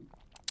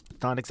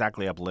 not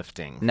exactly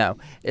uplifting. No,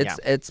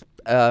 it's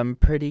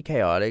pretty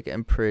chaotic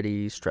and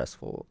pretty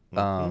stressful.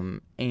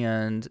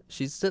 And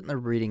she's sitting there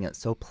reading it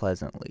so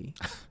pleasantly.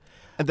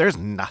 And there's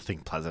nothing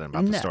pleasant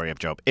about the story of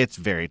Job. It's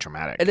very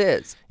traumatic. It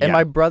is. And Yeah.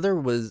 my brother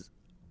was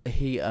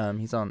he's on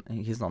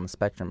the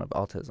spectrum of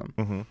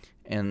autism.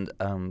 And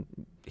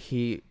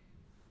he,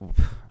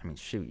 I mean,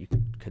 shoot, you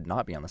could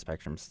not be on the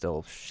spectrum,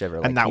 still shiver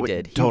like And that he would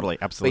did. totally,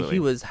 absolutely.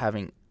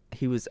 But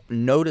he was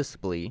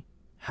noticeably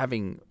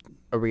having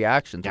a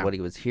reaction to Yeah. what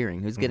he was hearing.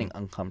 He was getting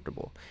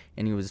uncomfortable,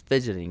 and he was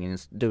fidgeting, and he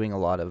was doing a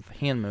lot of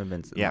hand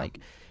movements, and like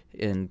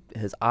in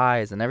his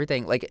eyes and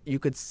everything. Like you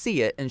could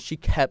see it, and she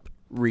kept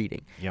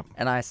reading. Yep.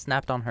 And I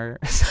snapped on her.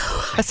 So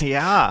I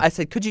I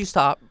said, "Could you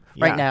stop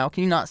right Yeah. now?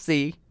 Can you not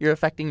see? You're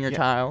affecting your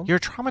child." You're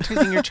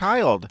traumatizing your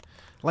child.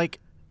 Like,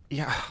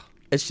 yeah.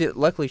 And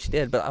luckily she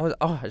did, but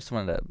I just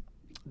wanted to.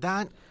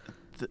 That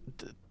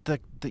the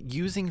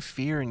using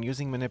fear and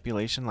using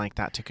manipulation like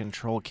that to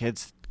control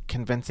kids,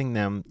 convincing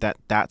them that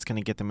that's going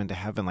to get them into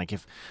heaven. Like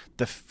if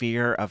the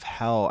fear of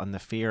hell and the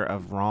fear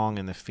of wrong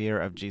and the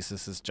fear of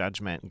Jesus's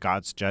judgment,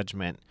 God's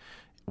judgment,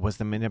 was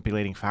the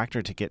manipulating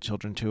factor to get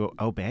children to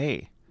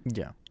obey.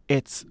 Yeah.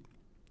 It's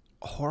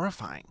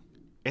horrifying.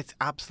 It's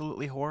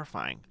absolutely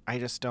horrifying. I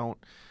don't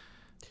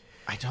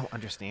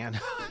understand.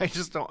 I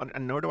just don't,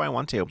 nor do I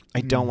want to.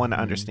 I don't want to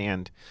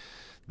understand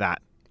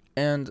that.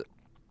 And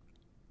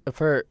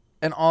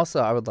also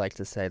I would like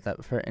to say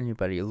that for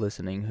anybody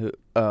listening who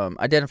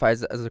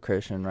identifies as a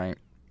Christian, right?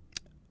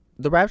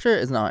 The rapture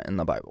is not in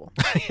the Bible.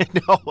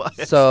 No.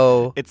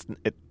 So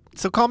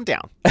so calm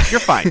down.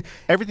 You're fine.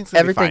 Everything's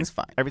gonna be fine.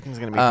 fine. Everything's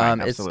gonna be fine.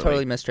 It's Absolutely.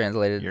 totally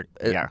mistranslated.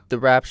 Yeah. The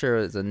rapture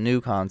is a new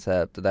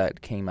concept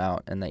that came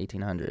out in the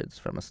 1800s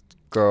from a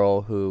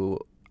girl who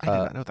I did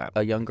not know that.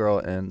 a young girl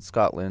in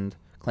Scotland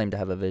claimed to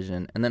have a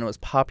vision, and then it was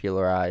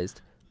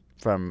popularized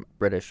from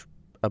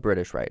a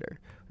British writer,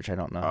 which I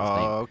don't know his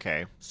name. Oh,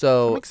 okay.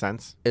 So That makes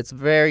sense. it's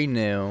very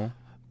new,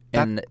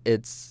 and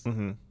it's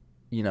Mm-hmm.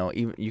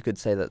 even you could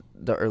say that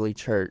the early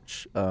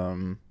church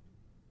in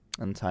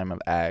the time of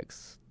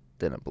Acts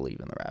didn't believe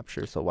in the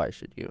rapture, so why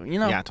should you?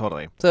 Yeah,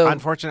 totally. So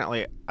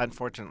unfortunately,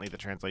 the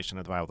translation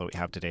of the Bible that we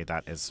have today,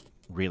 that is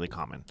really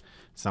common.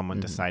 Someone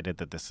decided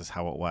that this is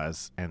how it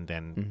was, and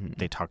then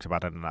they talked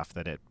about it enough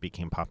that it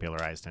became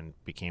popularized and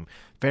became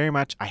very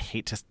much. I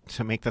hate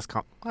to make this.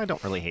 I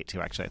don't really hate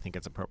to, actually. I think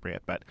it's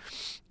appropriate, but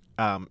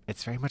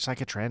it's very much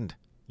like a trend.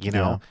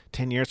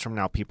 10 years from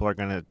now, people are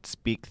going to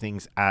speak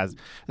things as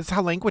this is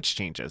how language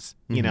changes,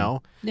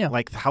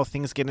 like how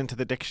things get into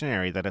the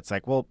dictionary, that it's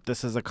like, well,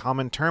 this is a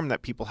common term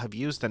that people have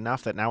used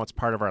enough that now it's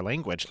part of our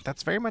language.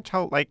 That's very much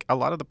how like a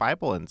lot of the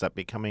Bible ends up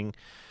became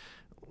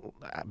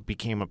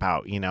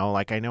about,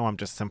 like I know I'm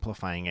just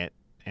simplifying it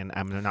and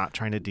I'm not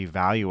trying to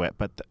devalue it,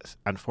 but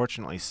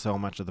unfortunately so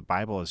much of the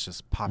Bible is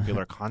just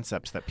popular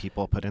concepts that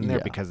people put in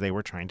there because they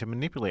were trying to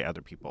manipulate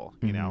other people,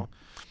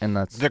 and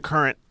that's the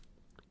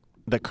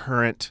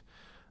current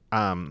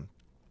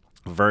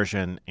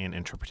version and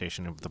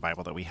interpretation of the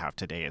Bible that we have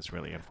today is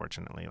really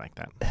unfortunately like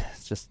that.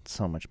 It's just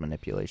so much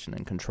manipulation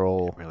and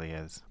control. It really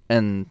is.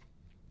 And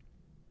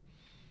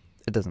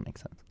it doesn't make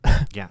sense.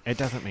 Yeah, it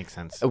doesn't make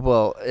sense.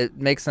 Well, it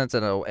makes sense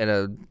in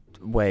a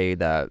way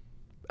that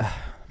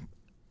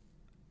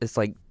it's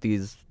like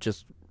these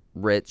just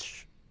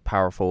rich,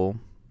 powerful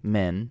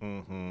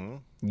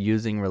men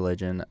using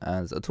religion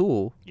as a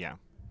tool. Yeah.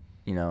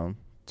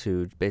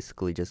 To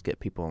basically just get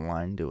people in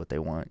line, do what they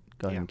want.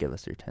 Go ahead and give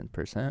us your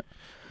 10%.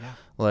 Yeah.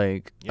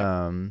 Like, Yep.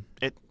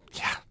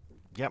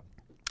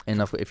 And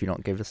if you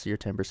don't give us your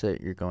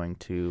 10%, you're going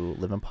to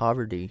live in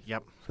poverty.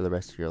 Yep. For the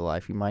rest of your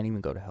life. You might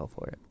even go to hell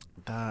for it.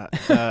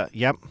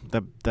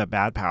 The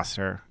bad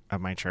pastor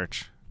of my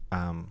church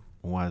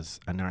was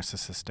a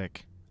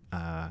narcissistic,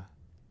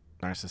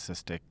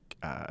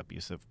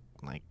 abusive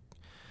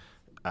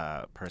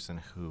person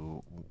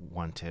who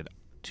wanted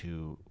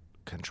to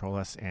control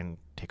us and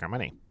take our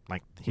money.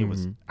 Like he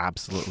was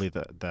absolutely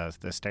the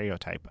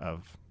stereotype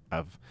of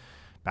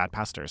bad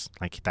pastors.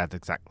 Like that's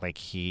exact. Like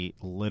he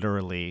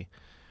literally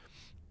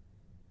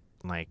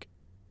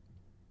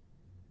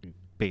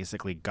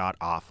basically got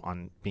off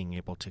on being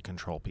able to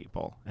control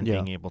people and Yeah.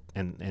 being able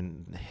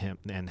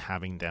and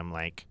having them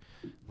like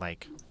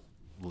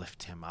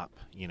lift him up.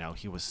 You know,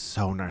 he was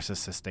so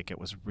narcissistic. It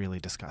was really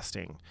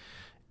disgusting.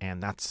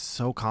 And that's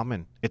so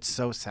common. It's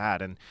so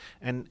sad.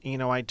 And you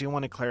know, I do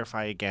want to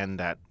clarify again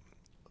that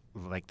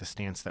like the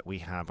stance that we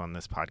have on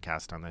this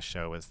podcast, on this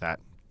show, is that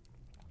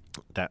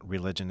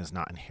religion is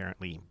not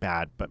inherently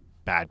bad, but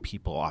bad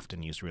people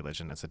often use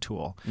religion as a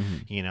tool.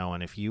 You know,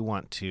 and if you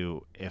want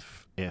to,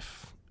 if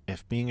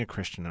being a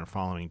Christian and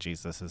following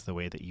Jesus is the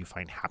way that you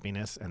find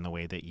happiness and the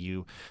way that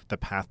the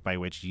path by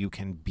which you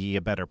can be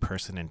a better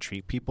person and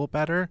treat people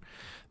better,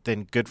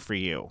 then good for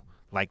you.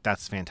 Like,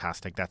 that's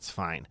fantastic. That's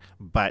fine.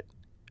 But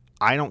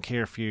I don't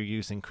care if you're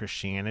using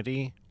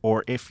Christianity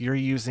or if you're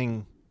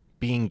using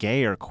being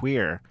gay or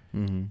queer.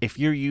 If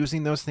you're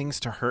using those things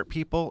to hurt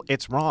people,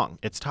 it's wrong.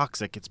 It's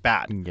toxic. It's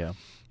bad. Yeah.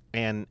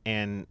 And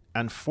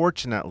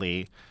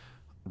unfortunately,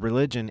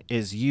 religion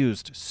is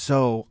used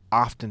so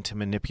often to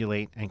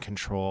manipulate and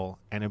control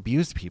and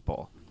abuse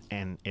people.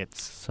 And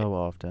it's So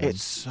often. Do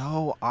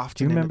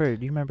you remember?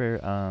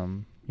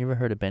 You ever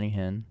heard of Benny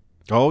Hinn?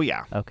 Oh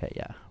yeah. Okay,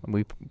 yeah.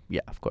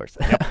 Of course.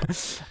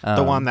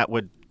 The one that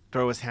would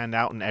throw his hand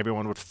out and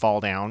everyone would fall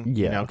down,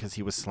 you Yeah. know, because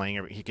he was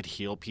slaying. He could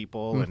heal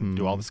people and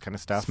do all this kind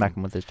of stuff. Smack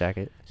him with his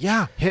jacket.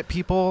 Yeah, hit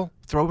people,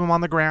 throw them on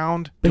the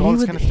ground, But do all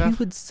this kind of stuff. He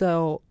would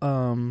sell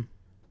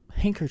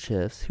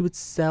handkerchiefs. He would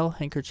sell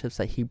handkerchiefs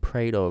that he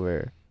prayed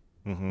over,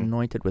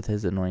 anointed with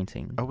his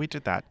anointing. Oh, we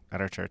did that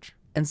at our church.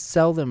 And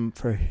sell them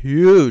for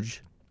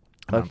huge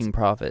fucking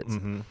profits.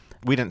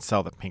 We didn't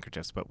sell the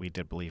handkerchiefs, but we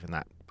did believe in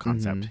that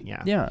concept.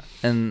 Yeah. Yeah.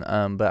 And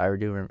but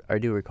I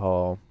do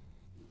recall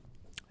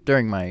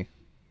during my,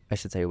 I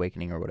should say,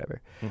 awakening or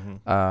whatever.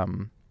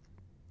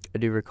 I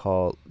do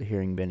recall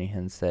hearing Benny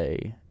Hinn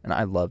say, and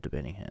I loved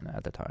Benny Hinn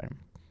at the time.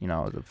 You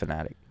know, I was a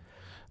fanatic.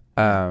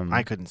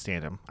 I couldn't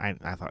stand him. I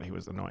thought he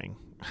was annoying.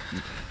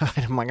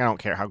 I'm like, I don't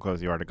care how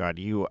close you are to God.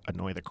 You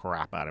annoy the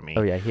crap out of me.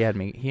 Oh yeah, he had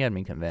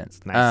me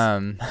convinced.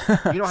 Nice.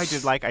 You know,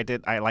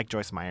 I like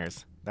Joyce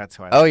Myers. That's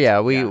who I. Oh liked. yeah,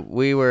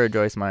 we were a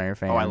Joyce Meyer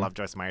fan. Oh, I love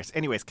Joyce Myers.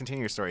 Anyways,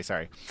 continue your story.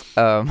 Sorry.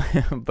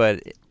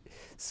 But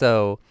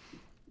so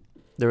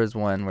there was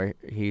one where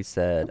he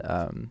said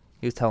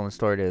he was telling a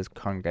story to his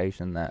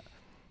congregation that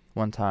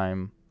one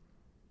time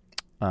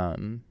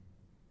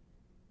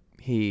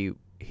he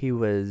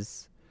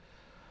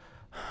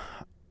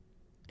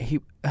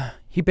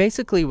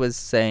basically was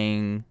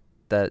saying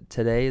that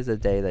today is a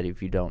day that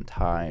if you don't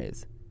tithe,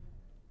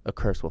 a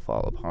curse will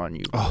fall upon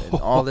you. And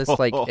all this,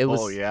 like, it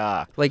was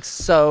like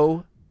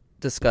so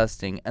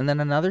disgusting. And then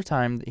another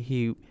time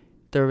I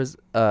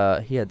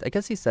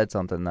guess he said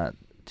something that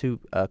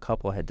a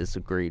couple had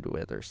disagreed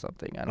with or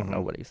something. I don't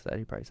know what he said.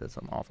 He probably said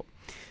something awful.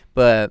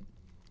 But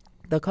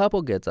the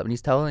couple gets up and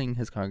he's telling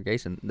his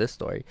congregation this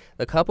story.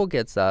 The couple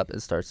gets up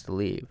and starts to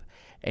leave.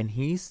 And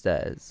he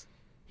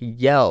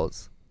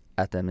yells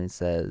at them and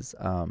says,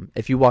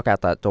 if you walk out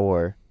that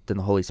door, then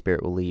the Holy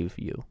Spirit will leave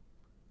you.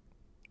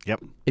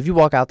 Yep. If you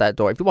walk out that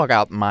door, if you walk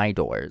out my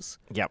doors,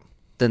 yep,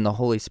 then the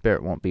Holy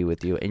Spirit won't be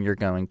with you and you're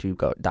going to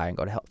die and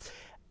go to hell.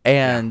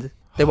 And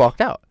they walked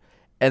out.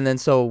 And then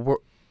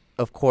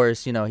of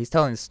course, you know, he's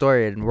telling the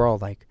story and we're all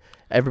like,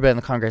 everybody in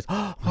the congregation,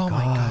 oh my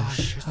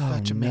gosh, you're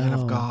such a man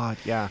of God.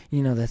 Yeah.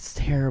 You know, that's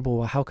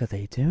terrible. How could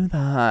they do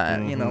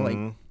that? You know,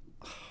 like,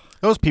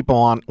 those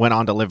people went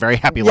on to live very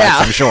happy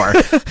lives, I'm sure,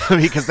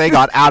 because they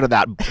got out of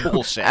that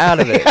bullshit. Out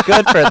of it.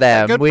 Good for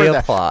them. We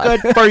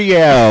applaud. Good for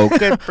you.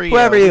 Good for you.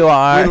 Whoever you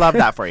are. We love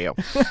that for you.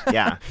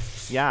 Yeah.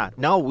 Yeah.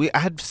 No, I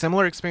had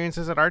similar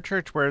experiences at our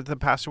church where the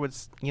pastor would,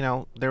 you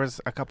know, there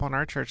was a couple in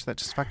our church that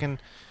just fucking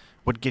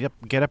would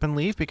get up and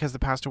leave because the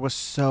pastor was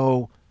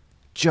so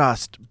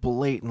just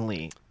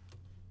blatantly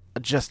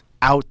just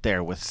out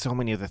there with so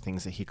many of the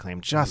things that he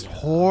claimed. Just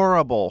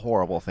horrible,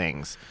 horrible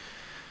things.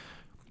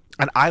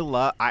 And I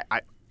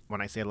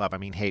when I say love, I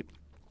mean hate,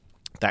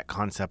 that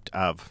concept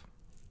of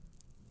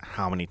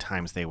how many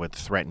times they would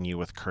threaten you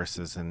with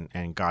curses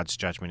and God's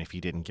judgment if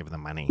you didn't give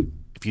them money.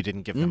 If you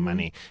didn't give them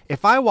money.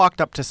 If I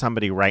walked up to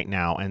somebody right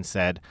now and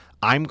said,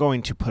 I'm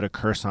going to put a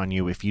curse on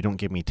you if you don't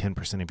give me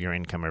 10% of your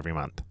income every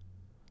month.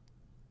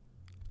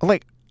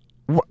 Like,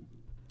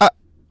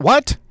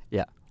 what?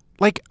 Yeah.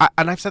 Like,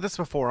 and I've said this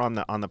before on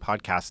the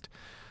podcast,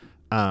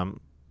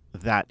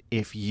 that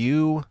if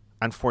you...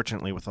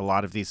 Unfortunately, with a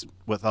lot of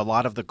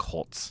the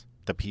cults,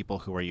 the people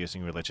who are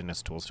using religion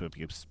as tools to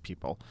abuse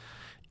people,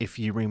 if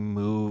you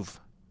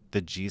remove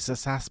the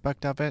Jesus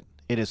aspect of it,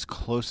 it is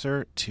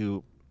closer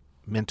to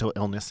mental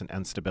illness and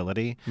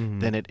instability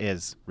than it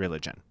is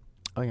religion.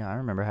 Oh yeah, I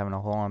remember having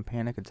a full-on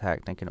panic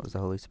attack thinking it was the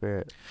Holy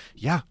Spirit.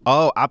 Yeah.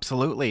 Oh,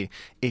 absolutely.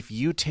 If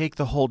you take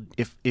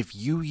if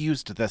you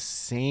used the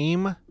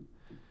same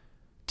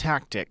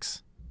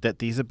tactics that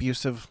these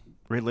abusive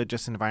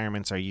religious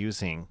environments are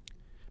using,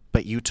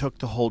 but you took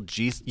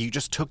you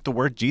just took the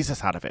word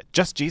Jesus out of it,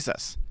 just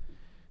Jesus,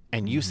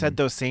 and you said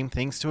those same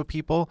things to a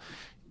people,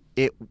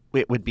 it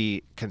would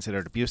be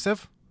considered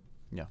abusive,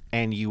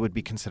 and you would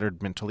be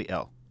considered mentally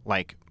ill.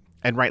 Like,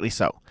 and rightly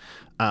so.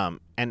 And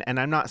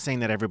I'm not saying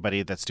that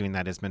everybody that's doing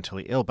that is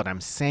mentally ill, but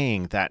I'm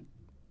saying that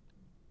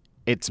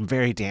it's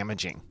very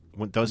damaging.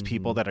 With those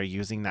people that are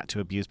using that to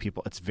abuse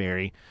people, it's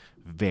very,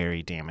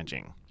 very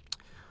damaging.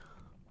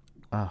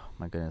 Oh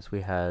my goodness,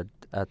 we had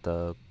at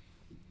the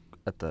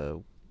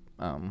cult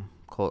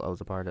I was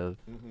a part of.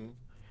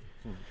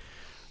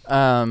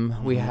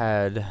 We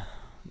had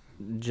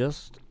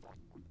just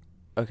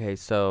okay.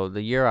 So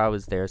the year I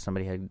was there,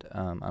 somebody had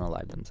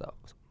unalived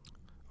themselves.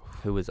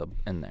 Who was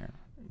in there?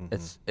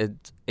 It's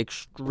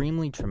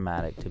extremely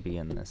traumatic to be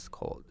in this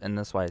cult, and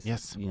that's why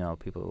it's,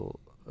 people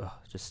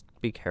just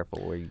be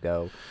careful where you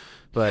go.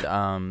 But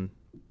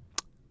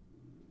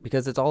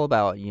because it's all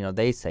about,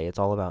 they say it's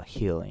all about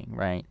healing,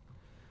 right?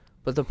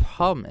 But the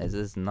problem is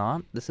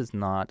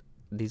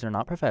these are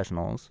not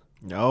professionals.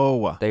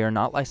 No. They are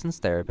not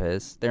licensed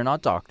therapists. They're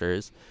not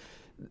doctors.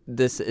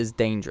 This is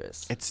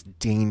dangerous. It's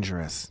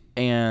dangerous.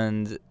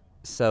 And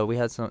so we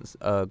had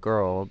a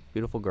girl,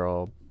 beautiful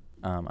girl,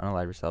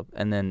 unalived herself.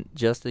 And then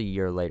just a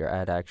year later, I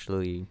had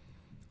actually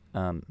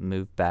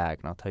moved back.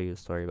 And I'll tell you a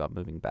story about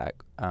moving back.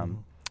 I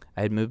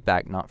had moved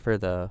back not for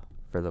the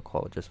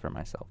cult, just for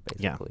myself,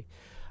 basically.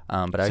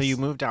 So you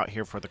moved out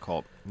here for the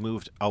cult,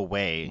 moved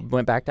away,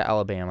 went back to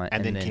Alabama,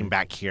 and then came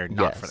back here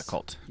not for the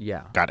cult.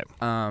 Yeah, got it.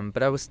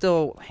 But I was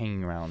still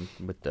hanging around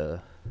with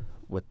the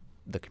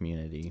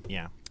community.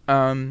 Yeah.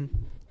 But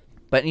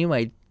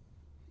anyway,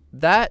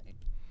 that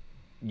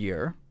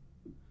year,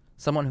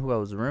 someone who I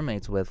was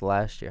roommates with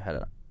last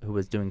year who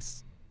was doing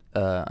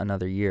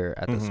another year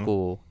at the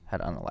school had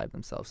unalived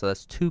themselves. So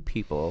that's 2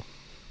 people,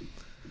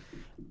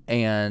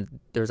 and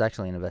there was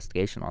actually an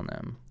investigation on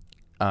them.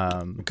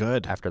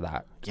 Good. After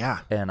that.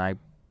 Yeah. And I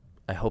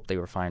hope they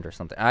were fined or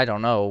something. I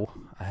don't know.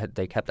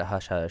 They kept it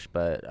hush-hush,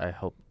 but I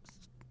hope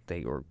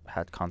they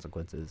had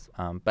consequences.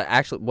 But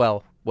actually,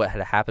 what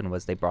had happened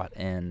was they brought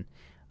in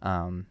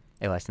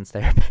a licensed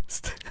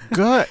therapist.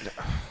 Good.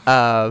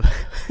 I'm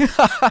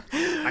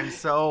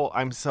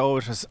so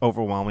just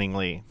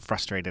overwhelmingly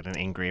frustrated and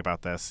angry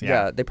about this.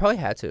 Yeah, they probably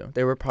had to.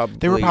 They were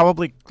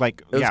probably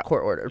like, it was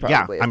court ordered.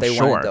 Probably. Yeah, if I'm they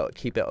sure. wanted to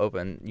keep it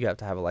open, you have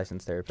to have a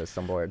licensed therapist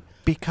on board.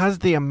 Because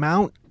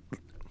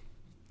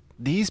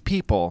these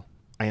people,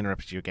 I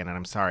interrupted you again, and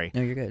I'm sorry.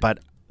 No, you're good. But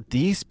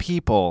these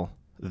people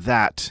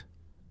that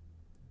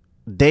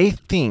they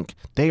think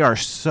they are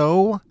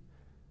so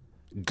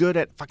good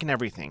at fucking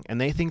everything, and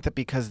they think that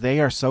because they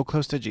are so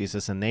close to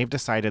Jesus and they've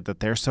decided that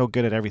they're so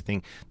good at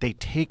everything, they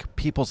take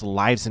people's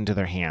lives into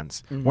their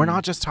hands. We're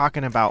not just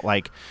talking about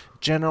like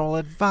general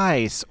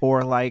advice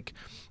or like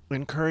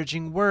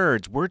encouraging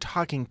words. We're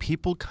talking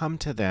people come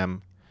to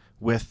them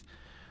with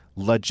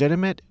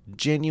legitimate,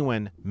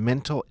 genuine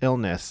mental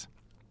illness,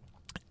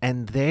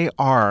 and they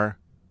are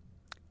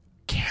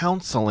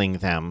counseling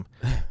them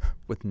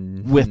with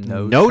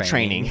no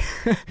training,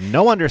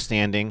 no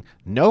understanding,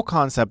 no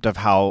concept of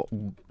how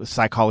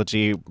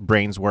psychology,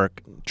 brains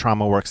work,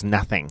 trauma works,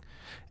 nothing,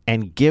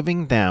 and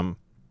giving them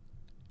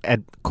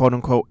quote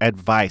unquote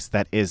advice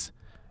that is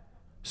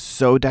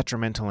so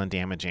detrimental and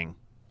damaging,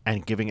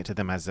 and giving it to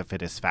them as if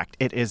it is fact.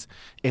 It's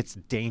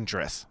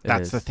dangerous.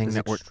 That's the thing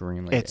that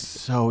it's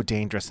so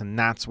dangerous. And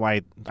that's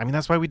why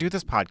we do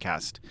this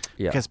podcast,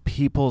 because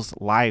people's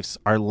lives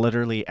are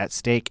literally at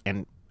stake,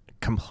 and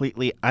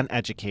completely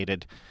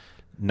uneducated,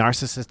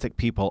 narcissistic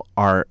people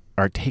are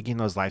taking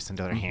those lives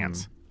into their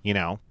hands.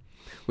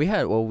 We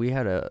had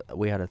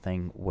a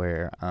thing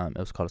where it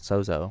was called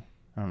Sozo.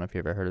 I don't know if you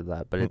ever heard of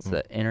that, but it's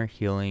the inner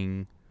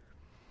healing,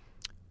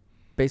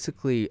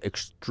 basically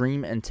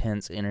extreme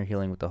intense inner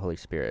healing with the Holy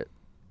Spirit.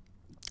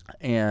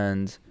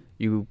 And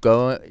you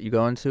go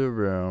into a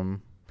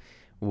room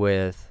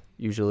with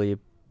usually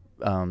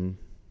 2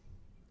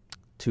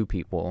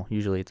 people,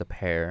 usually it's a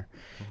pair,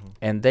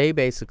 and they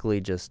basically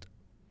just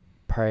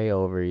pray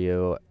over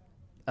you.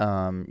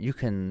 You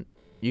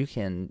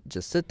can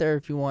just sit there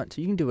if you want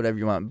to. You can do whatever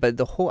you want. But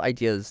the whole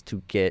idea is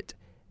to get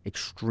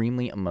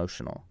extremely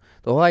emotional.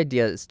 The whole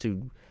idea is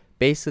to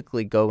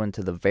basically go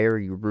into the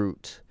very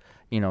root,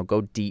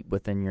 go deep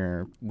within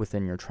your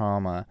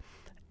trauma,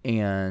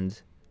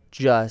 and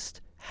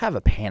just have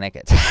a panic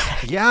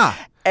attack. Yeah.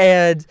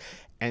 And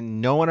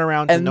no one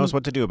around you knows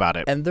what to do about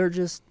it. And they're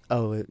just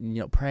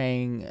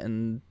praying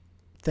and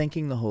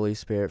thanking the Holy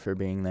Spirit for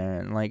being there,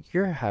 and like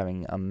you're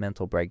having a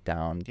mental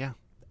breakdown. Yeah.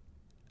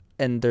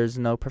 And there's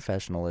no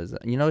professionalism.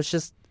 It's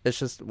just we're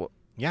just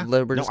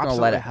gonna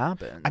let it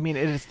happen. I mean,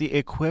 it is the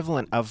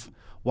equivalent of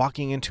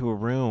walking into a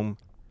room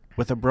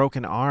with a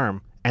broken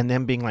arm and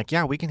then being like,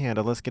 "Yeah, we can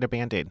handle. Let's get a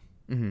Band-Aid."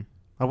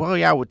 Oh, well,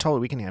 yeah,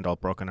 we can handle a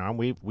broken arm.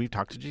 We've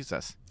talked to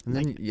Jesus. And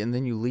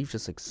then you leave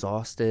just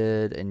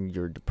exhausted, and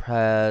you're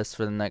depressed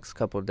for the next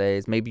couple of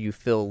days. Maybe you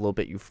feel a little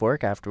bit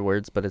euphoric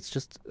afterwards, but it's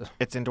just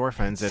it's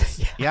endorphins. It's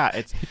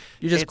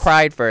you just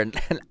cried for an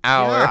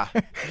hour.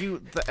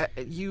 Yeah,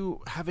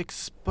 you have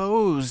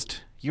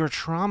exposed your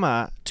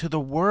trauma to the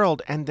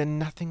world, and then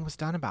nothing was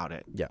done about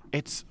it. Yeah,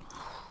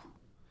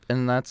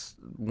 and that's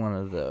one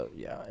of the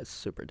it's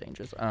super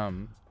dangerous.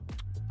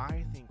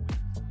 I think.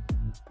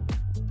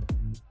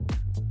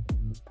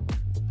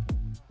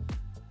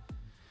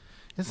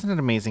 Isn't it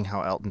amazing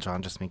how Elton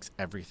John just makes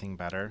everything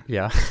better?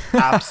 Yeah.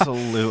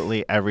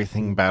 Absolutely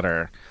everything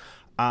better.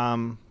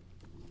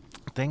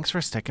 Thanks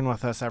for sticking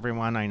with us,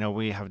 everyone. I know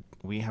we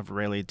have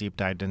really deep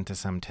dived into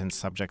some intense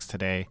subjects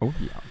today. Oh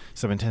yeah.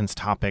 Some intense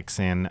topics,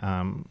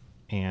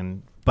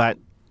 but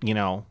you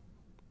know,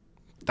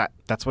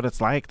 that's what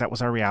it's like. That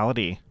was our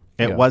reality.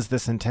 It was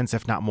this intense,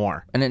 if not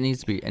more. And it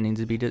needs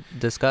to be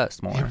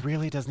discussed more. It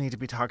really does need to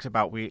be talked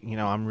about.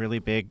 I'm really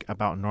big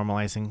about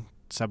normalizing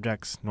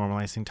subjects,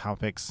 normalizing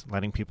topics,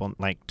 letting people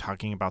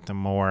talking about them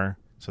more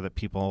so that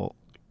people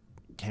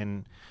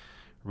can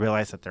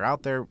realize that they're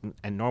out there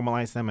and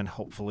normalize them and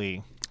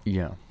hopefully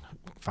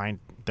find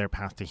their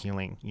path to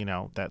healing.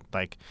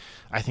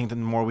 I think the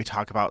more we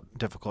talk about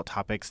difficult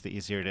topics, the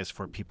easier it is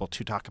for people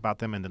to talk about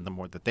them. And then the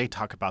more that they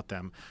talk about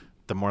them,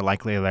 the more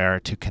likely they are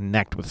to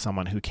connect with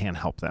someone who can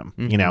help them,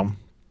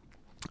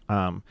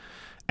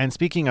 And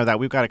speaking of that,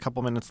 we've got a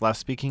couple minutes left.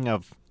 Speaking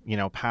of,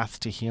 paths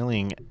to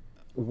healing,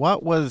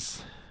 what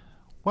was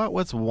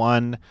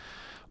one,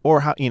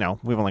 or how,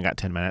 we've only got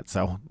 10 minutes,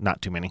 so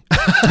not too many.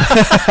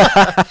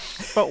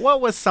 But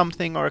what was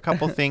something or a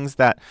couple things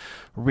that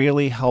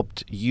really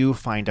helped you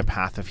find a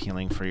path of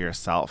healing for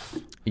yourself?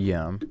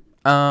 Yeah.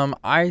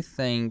 I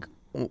think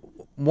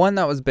one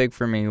that was big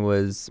for me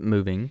was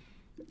moving.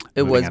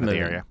 It was out of the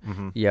moving. area.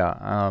 Mm-hmm.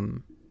 Yeah.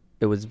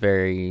 It was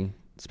very,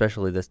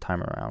 especially this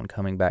time around,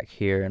 coming back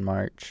here in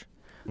March.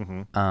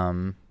 Mm-hmm.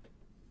 A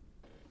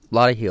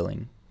lot of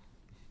healing.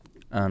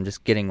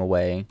 Just getting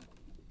away.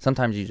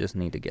 Sometimes you just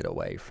need to get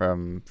away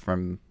from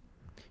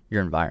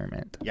your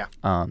environment. Yeah.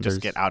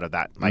 Just get out of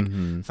that.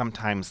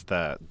 Sometimes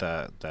the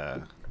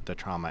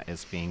trauma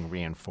is being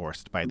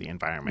reinforced by the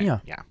environment. Yeah.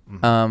 Yeah.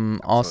 Mm-hmm.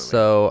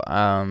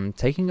 Also,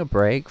 taking a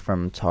break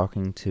from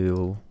talking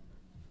to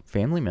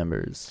family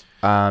members.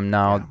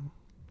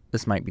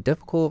 This might be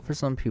difficult for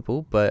some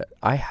people, but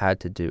I had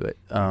to do it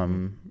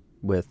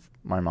with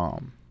my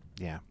mom.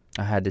 Yeah.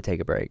 I had to take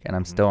a break, and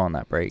I'm still on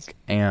that break.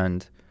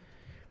 And,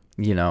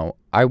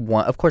 I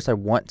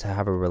want to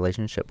have a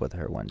relationship with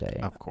her one day.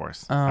 Of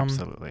course.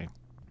 Absolutely.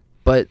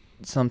 But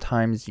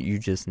sometimes you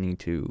just need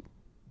to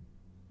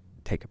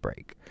take a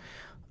break.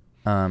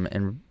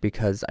 And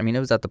because, it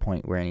was at the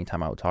point where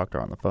anytime I would talk to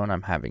her on the phone,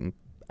 I'm having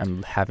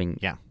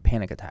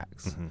panic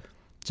attacks. Mm-hmm.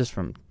 Just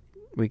from,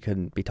 we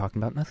could be talking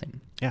about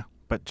nothing. Yeah.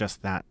 But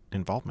just that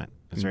involvement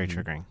is very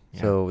triggering.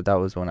 Yeah. So that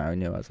was when I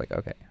knew. I was like,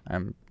 okay,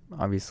 I'm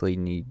obviously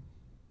need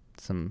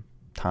some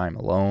time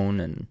alone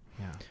and,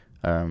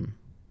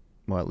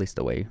 at least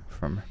away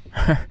from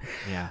her.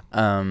 Yeah.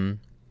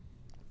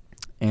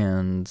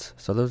 And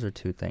so those are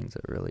two things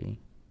that really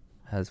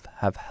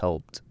have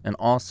helped. And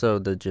also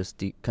the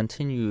just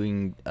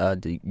continuing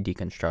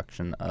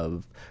deconstruction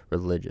of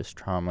religious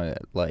trauma,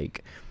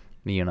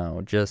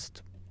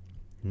 just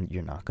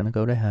you're not going to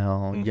go to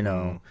hell,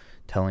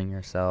 telling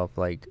yourself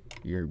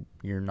you're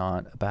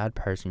not a bad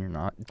person, you're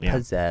not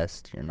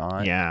possessed, you're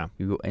not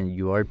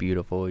you are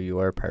beautiful, you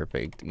are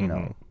perfect,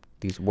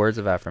 these words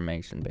of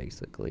affirmation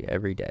basically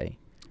every day.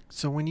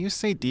 So when you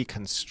say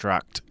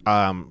deconstruct,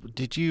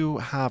 did you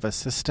have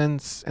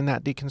assistance in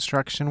that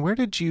deconstruction? Where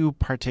did you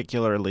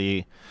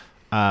particularly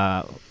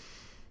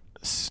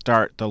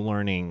start the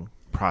learning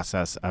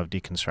process of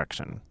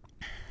deconstruction?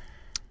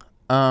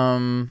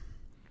 I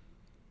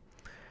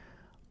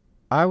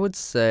would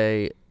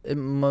say it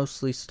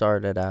mostly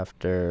started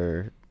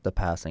after the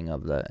passing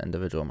of the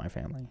individual in my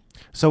family.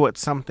 So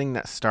it's something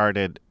that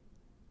started...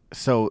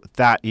 So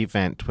that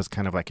event was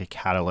kind of like a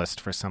catalyst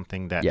for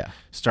something that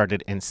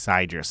started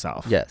inside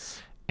yourself.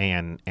 Yes.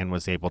 And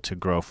was able to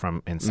grow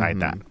from inside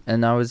that.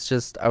 And I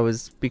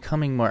was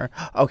becoming more...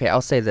 Okay,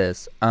 I'll say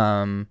this.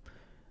 I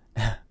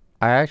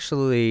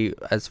actually,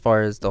 as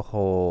far as the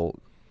whole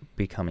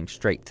becoming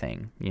straight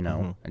thing,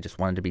 I just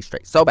wanted to be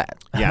straight so bad.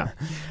 Yeah.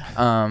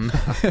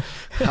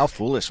 How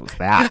foolish was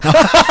that?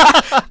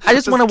 I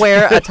just want to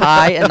wear a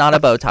tie and not a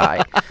bow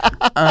tie.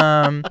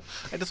 I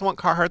just want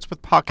Carhartts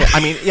with pockets.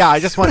 I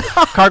just want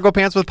cargo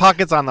pants with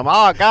pockets on them.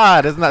 Oh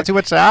God, isn't that too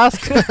much to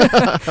ask?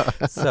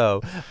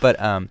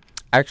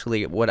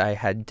 Actually what I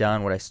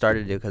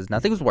started to do, because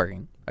nothing was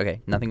working.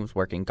 Okay, nothing was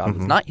working. God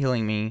was not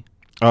healing me.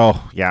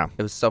 Oh, yeah.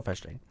 It was so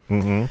frustrating.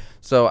 Mm-hmm.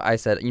 So I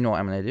said, you know what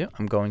I'm going to do?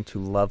 I'm going to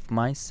love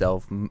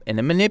myself in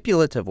a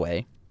manipulative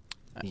way.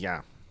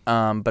 Yeah.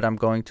 But I'm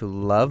going to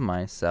love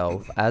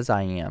myself as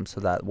I am, so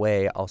that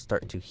way I'll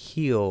start to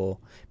heal,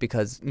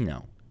 because,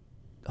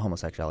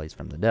 homosexuality is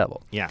from the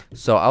devil. Yeah.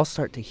 So I'll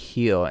start to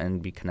heal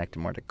and be connected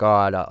more to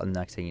God.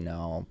 Next thing you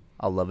know,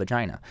 I'll love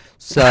vagina.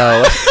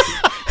 So...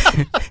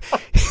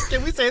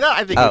 Can we say that?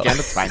 I think we can.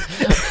 It's fine.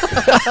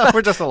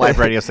 We're just a live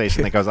radio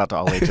station that goes out to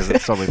all ages.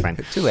 It's totally fine.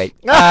 Too late.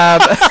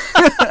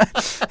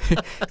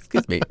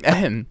 Excuse me.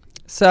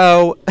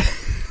 So,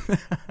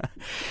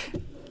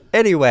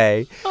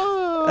 anyway.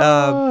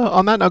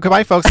 On that note,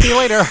 goodbye, folks. See you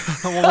later.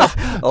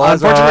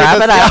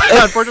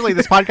 Unfortunately,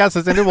 this podcast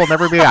has ended. We'll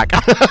never be back.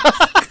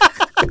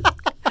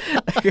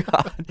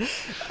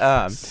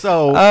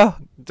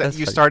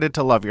 You started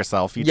to love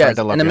yourself. You tried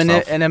to love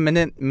yourself. In a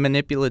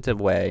manipulative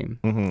way.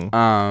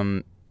 Mm-hmm.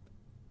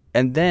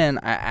 And then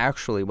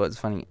what's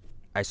funny,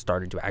 I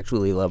started to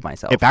actually love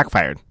myself. It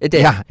backfired. It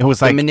did. Yeah, it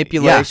was like the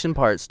manipulation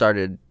part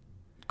started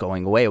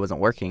going away. It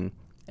wasn't working,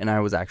 and I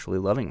was actually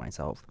loving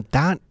myself.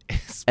 That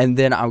is And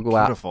then I'll go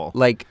beautiful.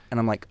 out and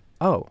I'm like,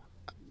 oh,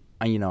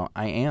 I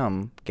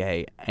am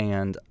gay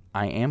and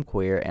I am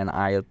queer and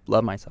I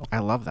love myself I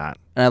love that.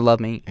 and I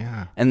love me.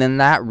 Yeah. And then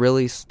that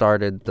really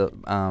started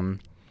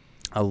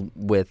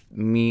with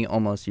me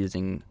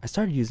I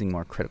started using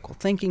more critical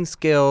thinking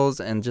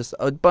skills and just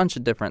a bunch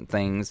of different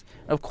things.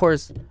 Of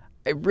course,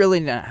 I really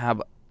didn't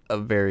have a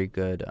very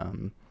good,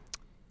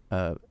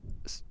 I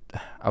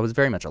was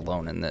very much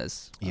alone in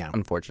this,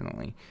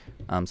 unfortunately.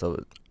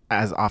 So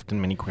As often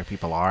many queer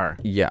people are.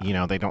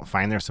 Yeah. They don't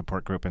find their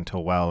support group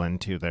until well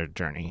into their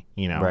journey,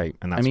 right.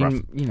 And that's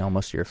rough.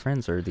 Most of your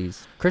friends are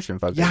these Christian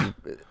folks. Yeah.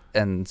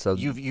 And so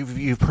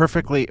You've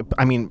purposely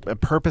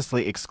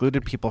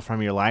excluded people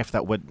from your life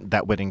that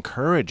would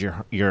encourage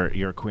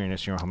your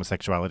queerness, your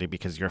homosexuality,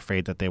 because you're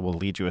afraid that they will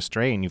lead you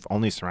astray, and you've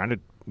only surrounded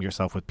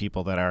yourself with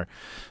people that are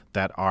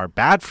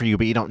bad for you,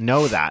 but you don't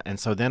know that. And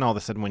so then all of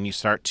a sudden, when you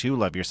start to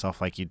love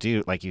yourself like you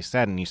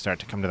said, and you start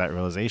to come to that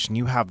realization,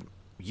 you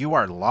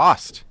are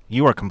lost.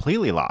 You are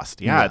completely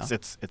lost. Yeah.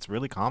 It's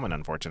really common,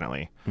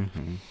 unfortunately.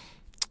 Mm-hmm.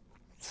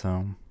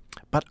 So,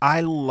 but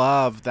I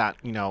love that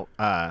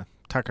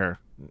Tucker.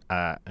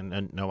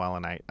 And Noelle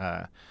and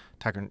I,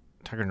 Tucker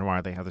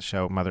Noir, they have the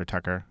show Mother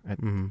Tucker, at,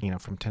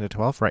 from 10 to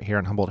 12 right here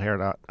on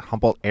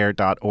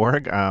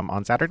HumboldtAir.org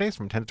on Saturdays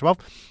from 10 to 12.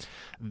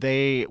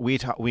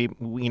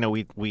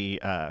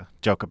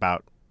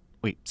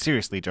 We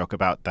seriously joke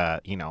about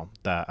the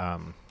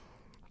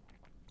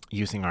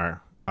using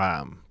our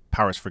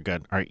powers for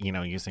good, or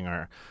using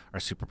our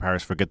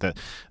superpowers for good.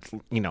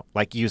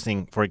 Like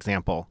using, for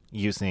example,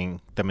 using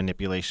the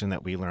manipulation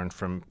that we learned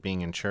from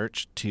being in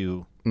church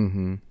to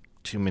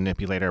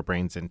manipulate our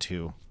brains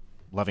into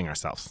loving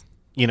ourselves,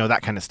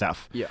 that kind of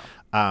stuff. Yeah.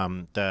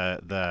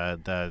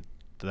 The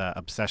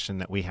obsession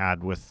that we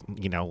had with,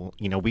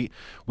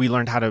 we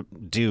learned how to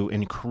do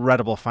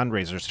incredible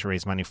fundraisers to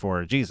raise money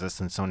for Jesus.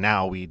 And so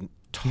now we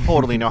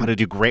totally know how to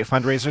do great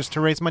fundraisers to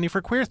raise money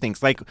for queer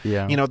things. Like,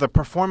 the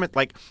performance,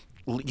 like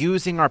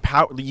using our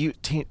power,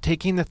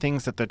 taking the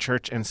things that the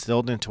church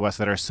instilled into us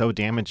that are so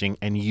damaging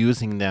and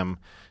using them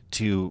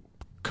to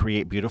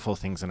create beautiful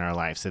things in our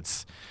lives.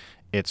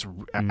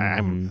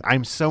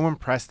 I'm so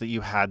impressed that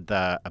you had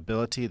the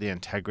ability, the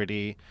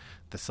integrity,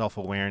 the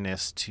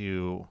self-awareness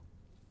to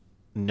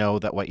know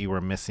that what you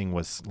were missing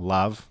was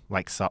love,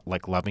 like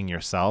loving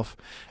yourself,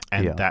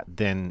 and that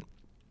then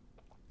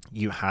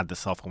you had the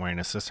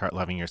self-awareness to start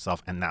loving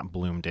yourself, and that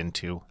bloomed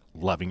into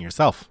loving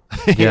yourself.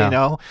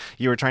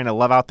 You were trying to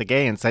love out the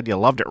gay and said you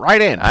loved it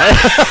right in.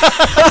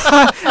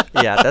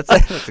 Yeah, that's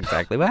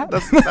exactly what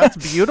happened. That's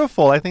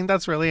beautiful. I think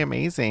that's really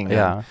amazing.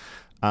 Yeah.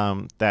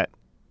 And, that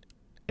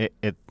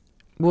it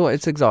well,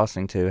 it's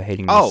exhausting too,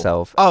 hating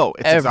yourself.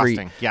 It's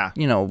exhausting. Yeah.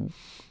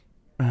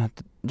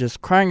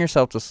 Just crying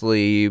yourself to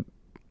sleep,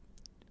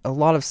 a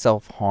lot of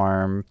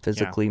self-harm,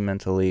 physically,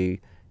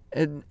 mentally,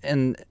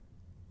 and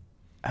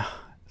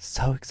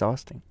so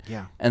exhausting.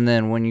 Yeah. And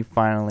then when you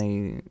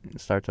finally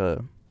start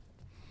to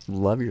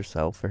love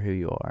yourself for who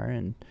you are,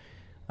 and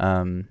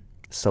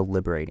so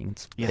liberating.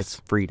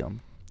 It's freedom.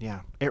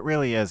 Yeah, it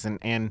really is.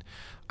 And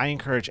I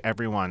encourage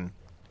everyone,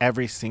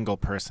 every single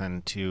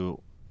person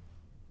to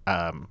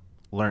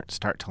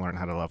start to learn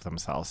how to love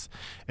themselves.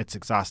 It's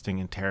exhausting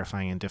and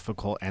terrifying and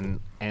difficult,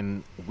 and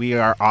we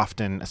are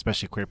often,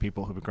 especially queer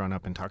people who've grown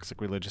up in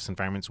toxic religious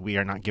environments, we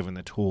are not given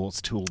the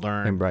tools to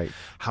learn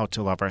how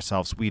to love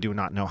ourselves. We do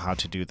not know how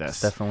to do this.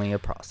 It's definitely a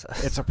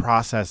process. It's a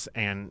process,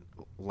 and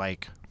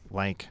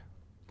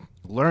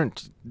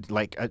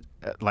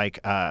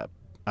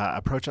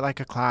approach it like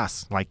a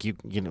class. Like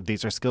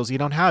these are skills you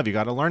don't have. You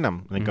got to learn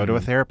them. Then go to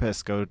a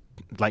therapist. Go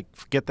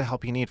get the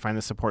help you need. Find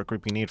the support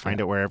group you need. Find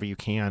it wherever you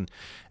can,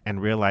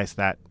 and realize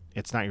that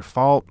it's not your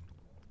fault.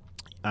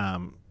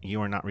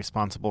 You are not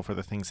responsible for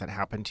the things that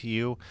happen to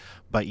you,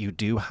 but you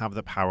do have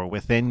the power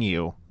within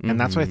you, and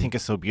that's what I think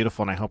is so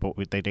beautiful. And I hope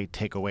they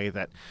take away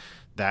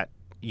that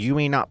you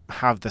may not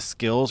have the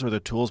skills or the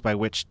tools by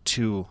which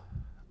to.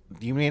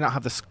 You may not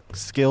have the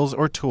skills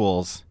or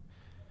tools,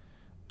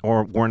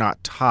 or were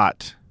not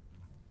taught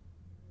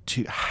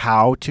to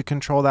how to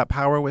control that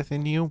power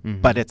within you,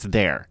 but it's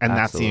there, and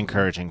that's the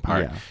encouraging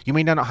part. Yeah. You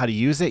may not know how to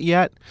use it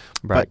yet,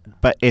 but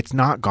it's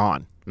not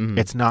gone.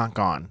 It's not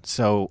gone.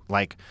 So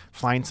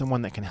find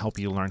someone that can help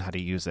you learn how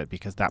to use it,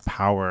 because that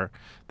power,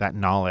 that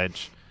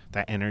knowledge,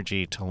 that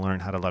energy to learn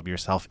how to love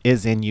yourself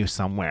is in you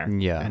somewhere.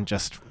 Yeah. And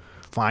just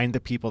find the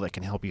people that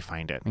can help you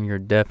find it. And you're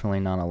definitely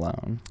not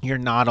alone. You're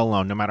not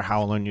alone. No matter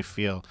how alone you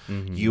feel,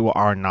 you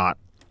are not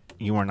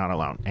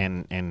alone.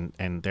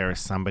 And there is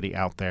somebody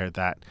out there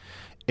that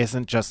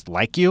isn't just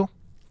like you,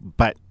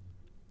 but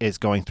is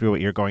going through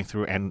what you're going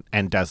through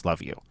and does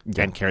love you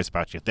and cares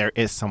about you. There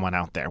is someone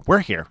out there. We're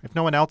here. If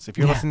no one else, if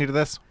you're listening to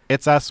this,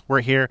 it's us.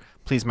 We're here.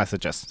 Please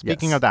message us.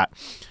 Speaking of that,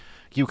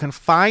 you can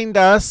find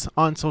us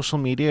on social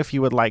media if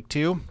you would like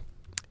to.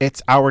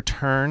 It's Our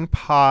Turn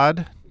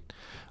Pod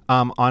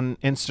On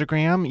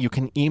Instagram, you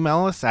can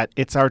email us at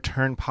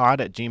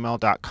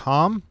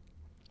itsourturnpod@gmail.com.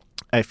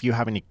 If you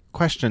have any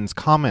questions,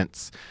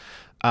 comments,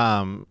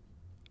 or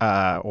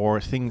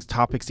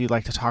topics you'd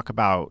like to talk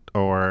about,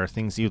 or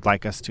things you'd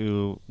like us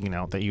to,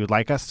 that you'd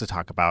like us to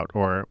talk about,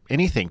 or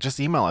anything, just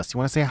email us. You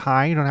want to say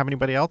hi? You don't have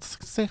anybody else?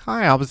 Say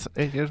hi. Just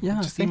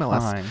email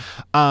us.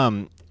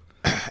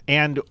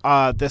 And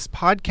this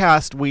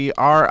podcast, we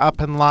are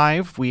up and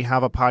live. We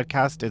have a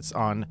podcast. It's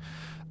on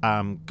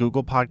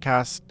Google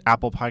Podcasts,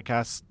 Apple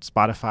Podcasts,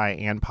 Spotify,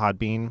 and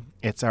Podbean.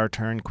 It's Our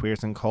Turn,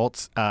 Queers and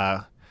Cults.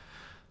 I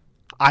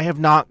have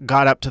not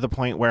got up to the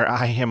point where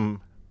I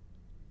am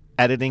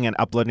editing and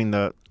uploading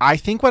I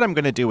think what I'm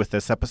going to do with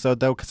this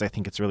episode, though, because I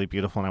think it's really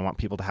beautiful and I want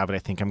people to have it, I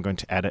think I'm going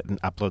to edit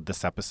and upload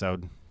this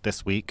episode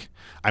this week.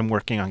 I'm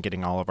working on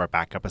getting all of our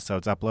back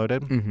episodes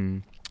uploaded. Mm-hmm.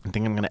 I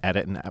think I'm going to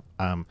edit and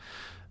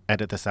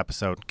edit this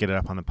episode, get it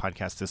up on the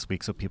podcast this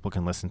week so people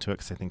can listen to it,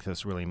 because I think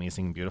it's really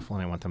amazing and beautiful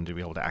and I want them to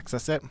be able to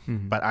access it.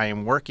 Mm-hmm. But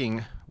I'm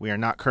working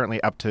on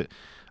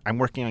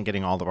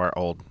getting all of our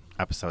old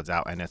episodes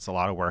out, and it's a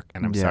lot of work,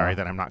 and I'm sorry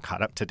that I'm not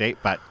caught up to date,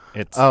 but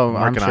it's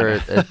I'm sure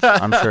it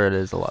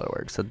is a lot of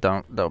work, so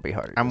don't be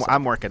hard.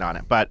 I'm working on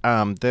it, but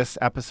this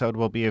episode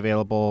will be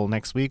available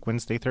next week.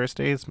 Wednesday,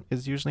 Thursdays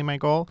is usually my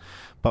goal,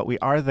 but we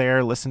are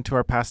there. Listen to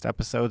our past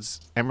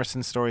episodes.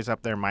 Emerson's story's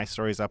up there, my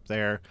story's up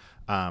there.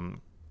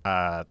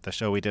 The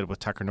show we did with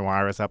Tucker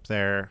Noir is up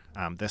there.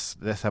 This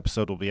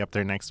episode will be up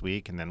there next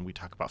week, and then we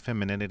talk about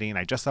femininity, and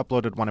I just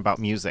uploaded one about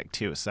music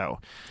too. So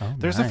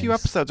there's a few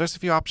episodes, there's a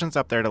few options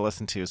up there to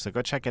listen to. So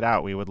go check it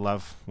out. We'd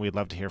love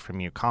to hear from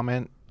you.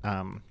 Comment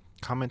on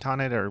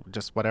it, or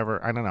just whatever.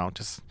 I don't know.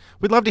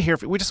 We'd love to hear.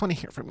 We just want to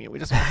hear from you. We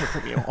just want to hear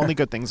from you. Only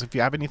good things. If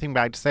you have anything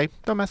bad to say,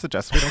 don't message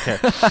us. We don't care.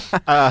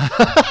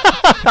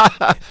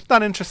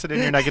 Not interested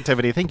in your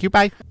negativity. Thank you.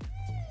 Bye.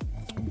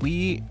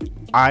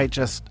 I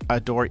just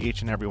adore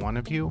each and every one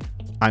of you.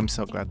 I'm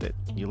so glad that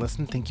you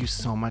listened. Thank you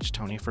so much,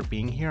 Tony, for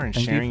being here and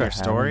sharing your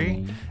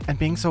story and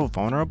being so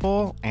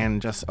vulnerable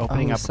and just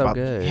opening up so about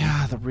good.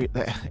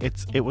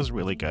 It was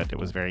really good. It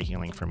was very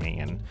healing for me,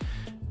 and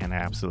I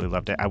absolutely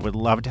loved it. I would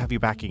love to have you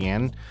back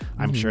again.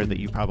 I'm sure that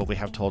you probably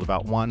have told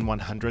about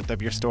 1/100th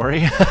of your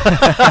story.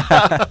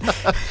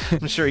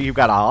 I'm sure you've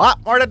got a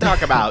lot more to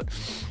talk about.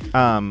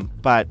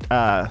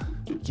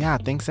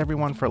 Thanks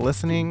everyone for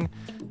listening.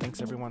 Thanks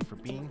everyone for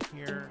being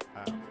here.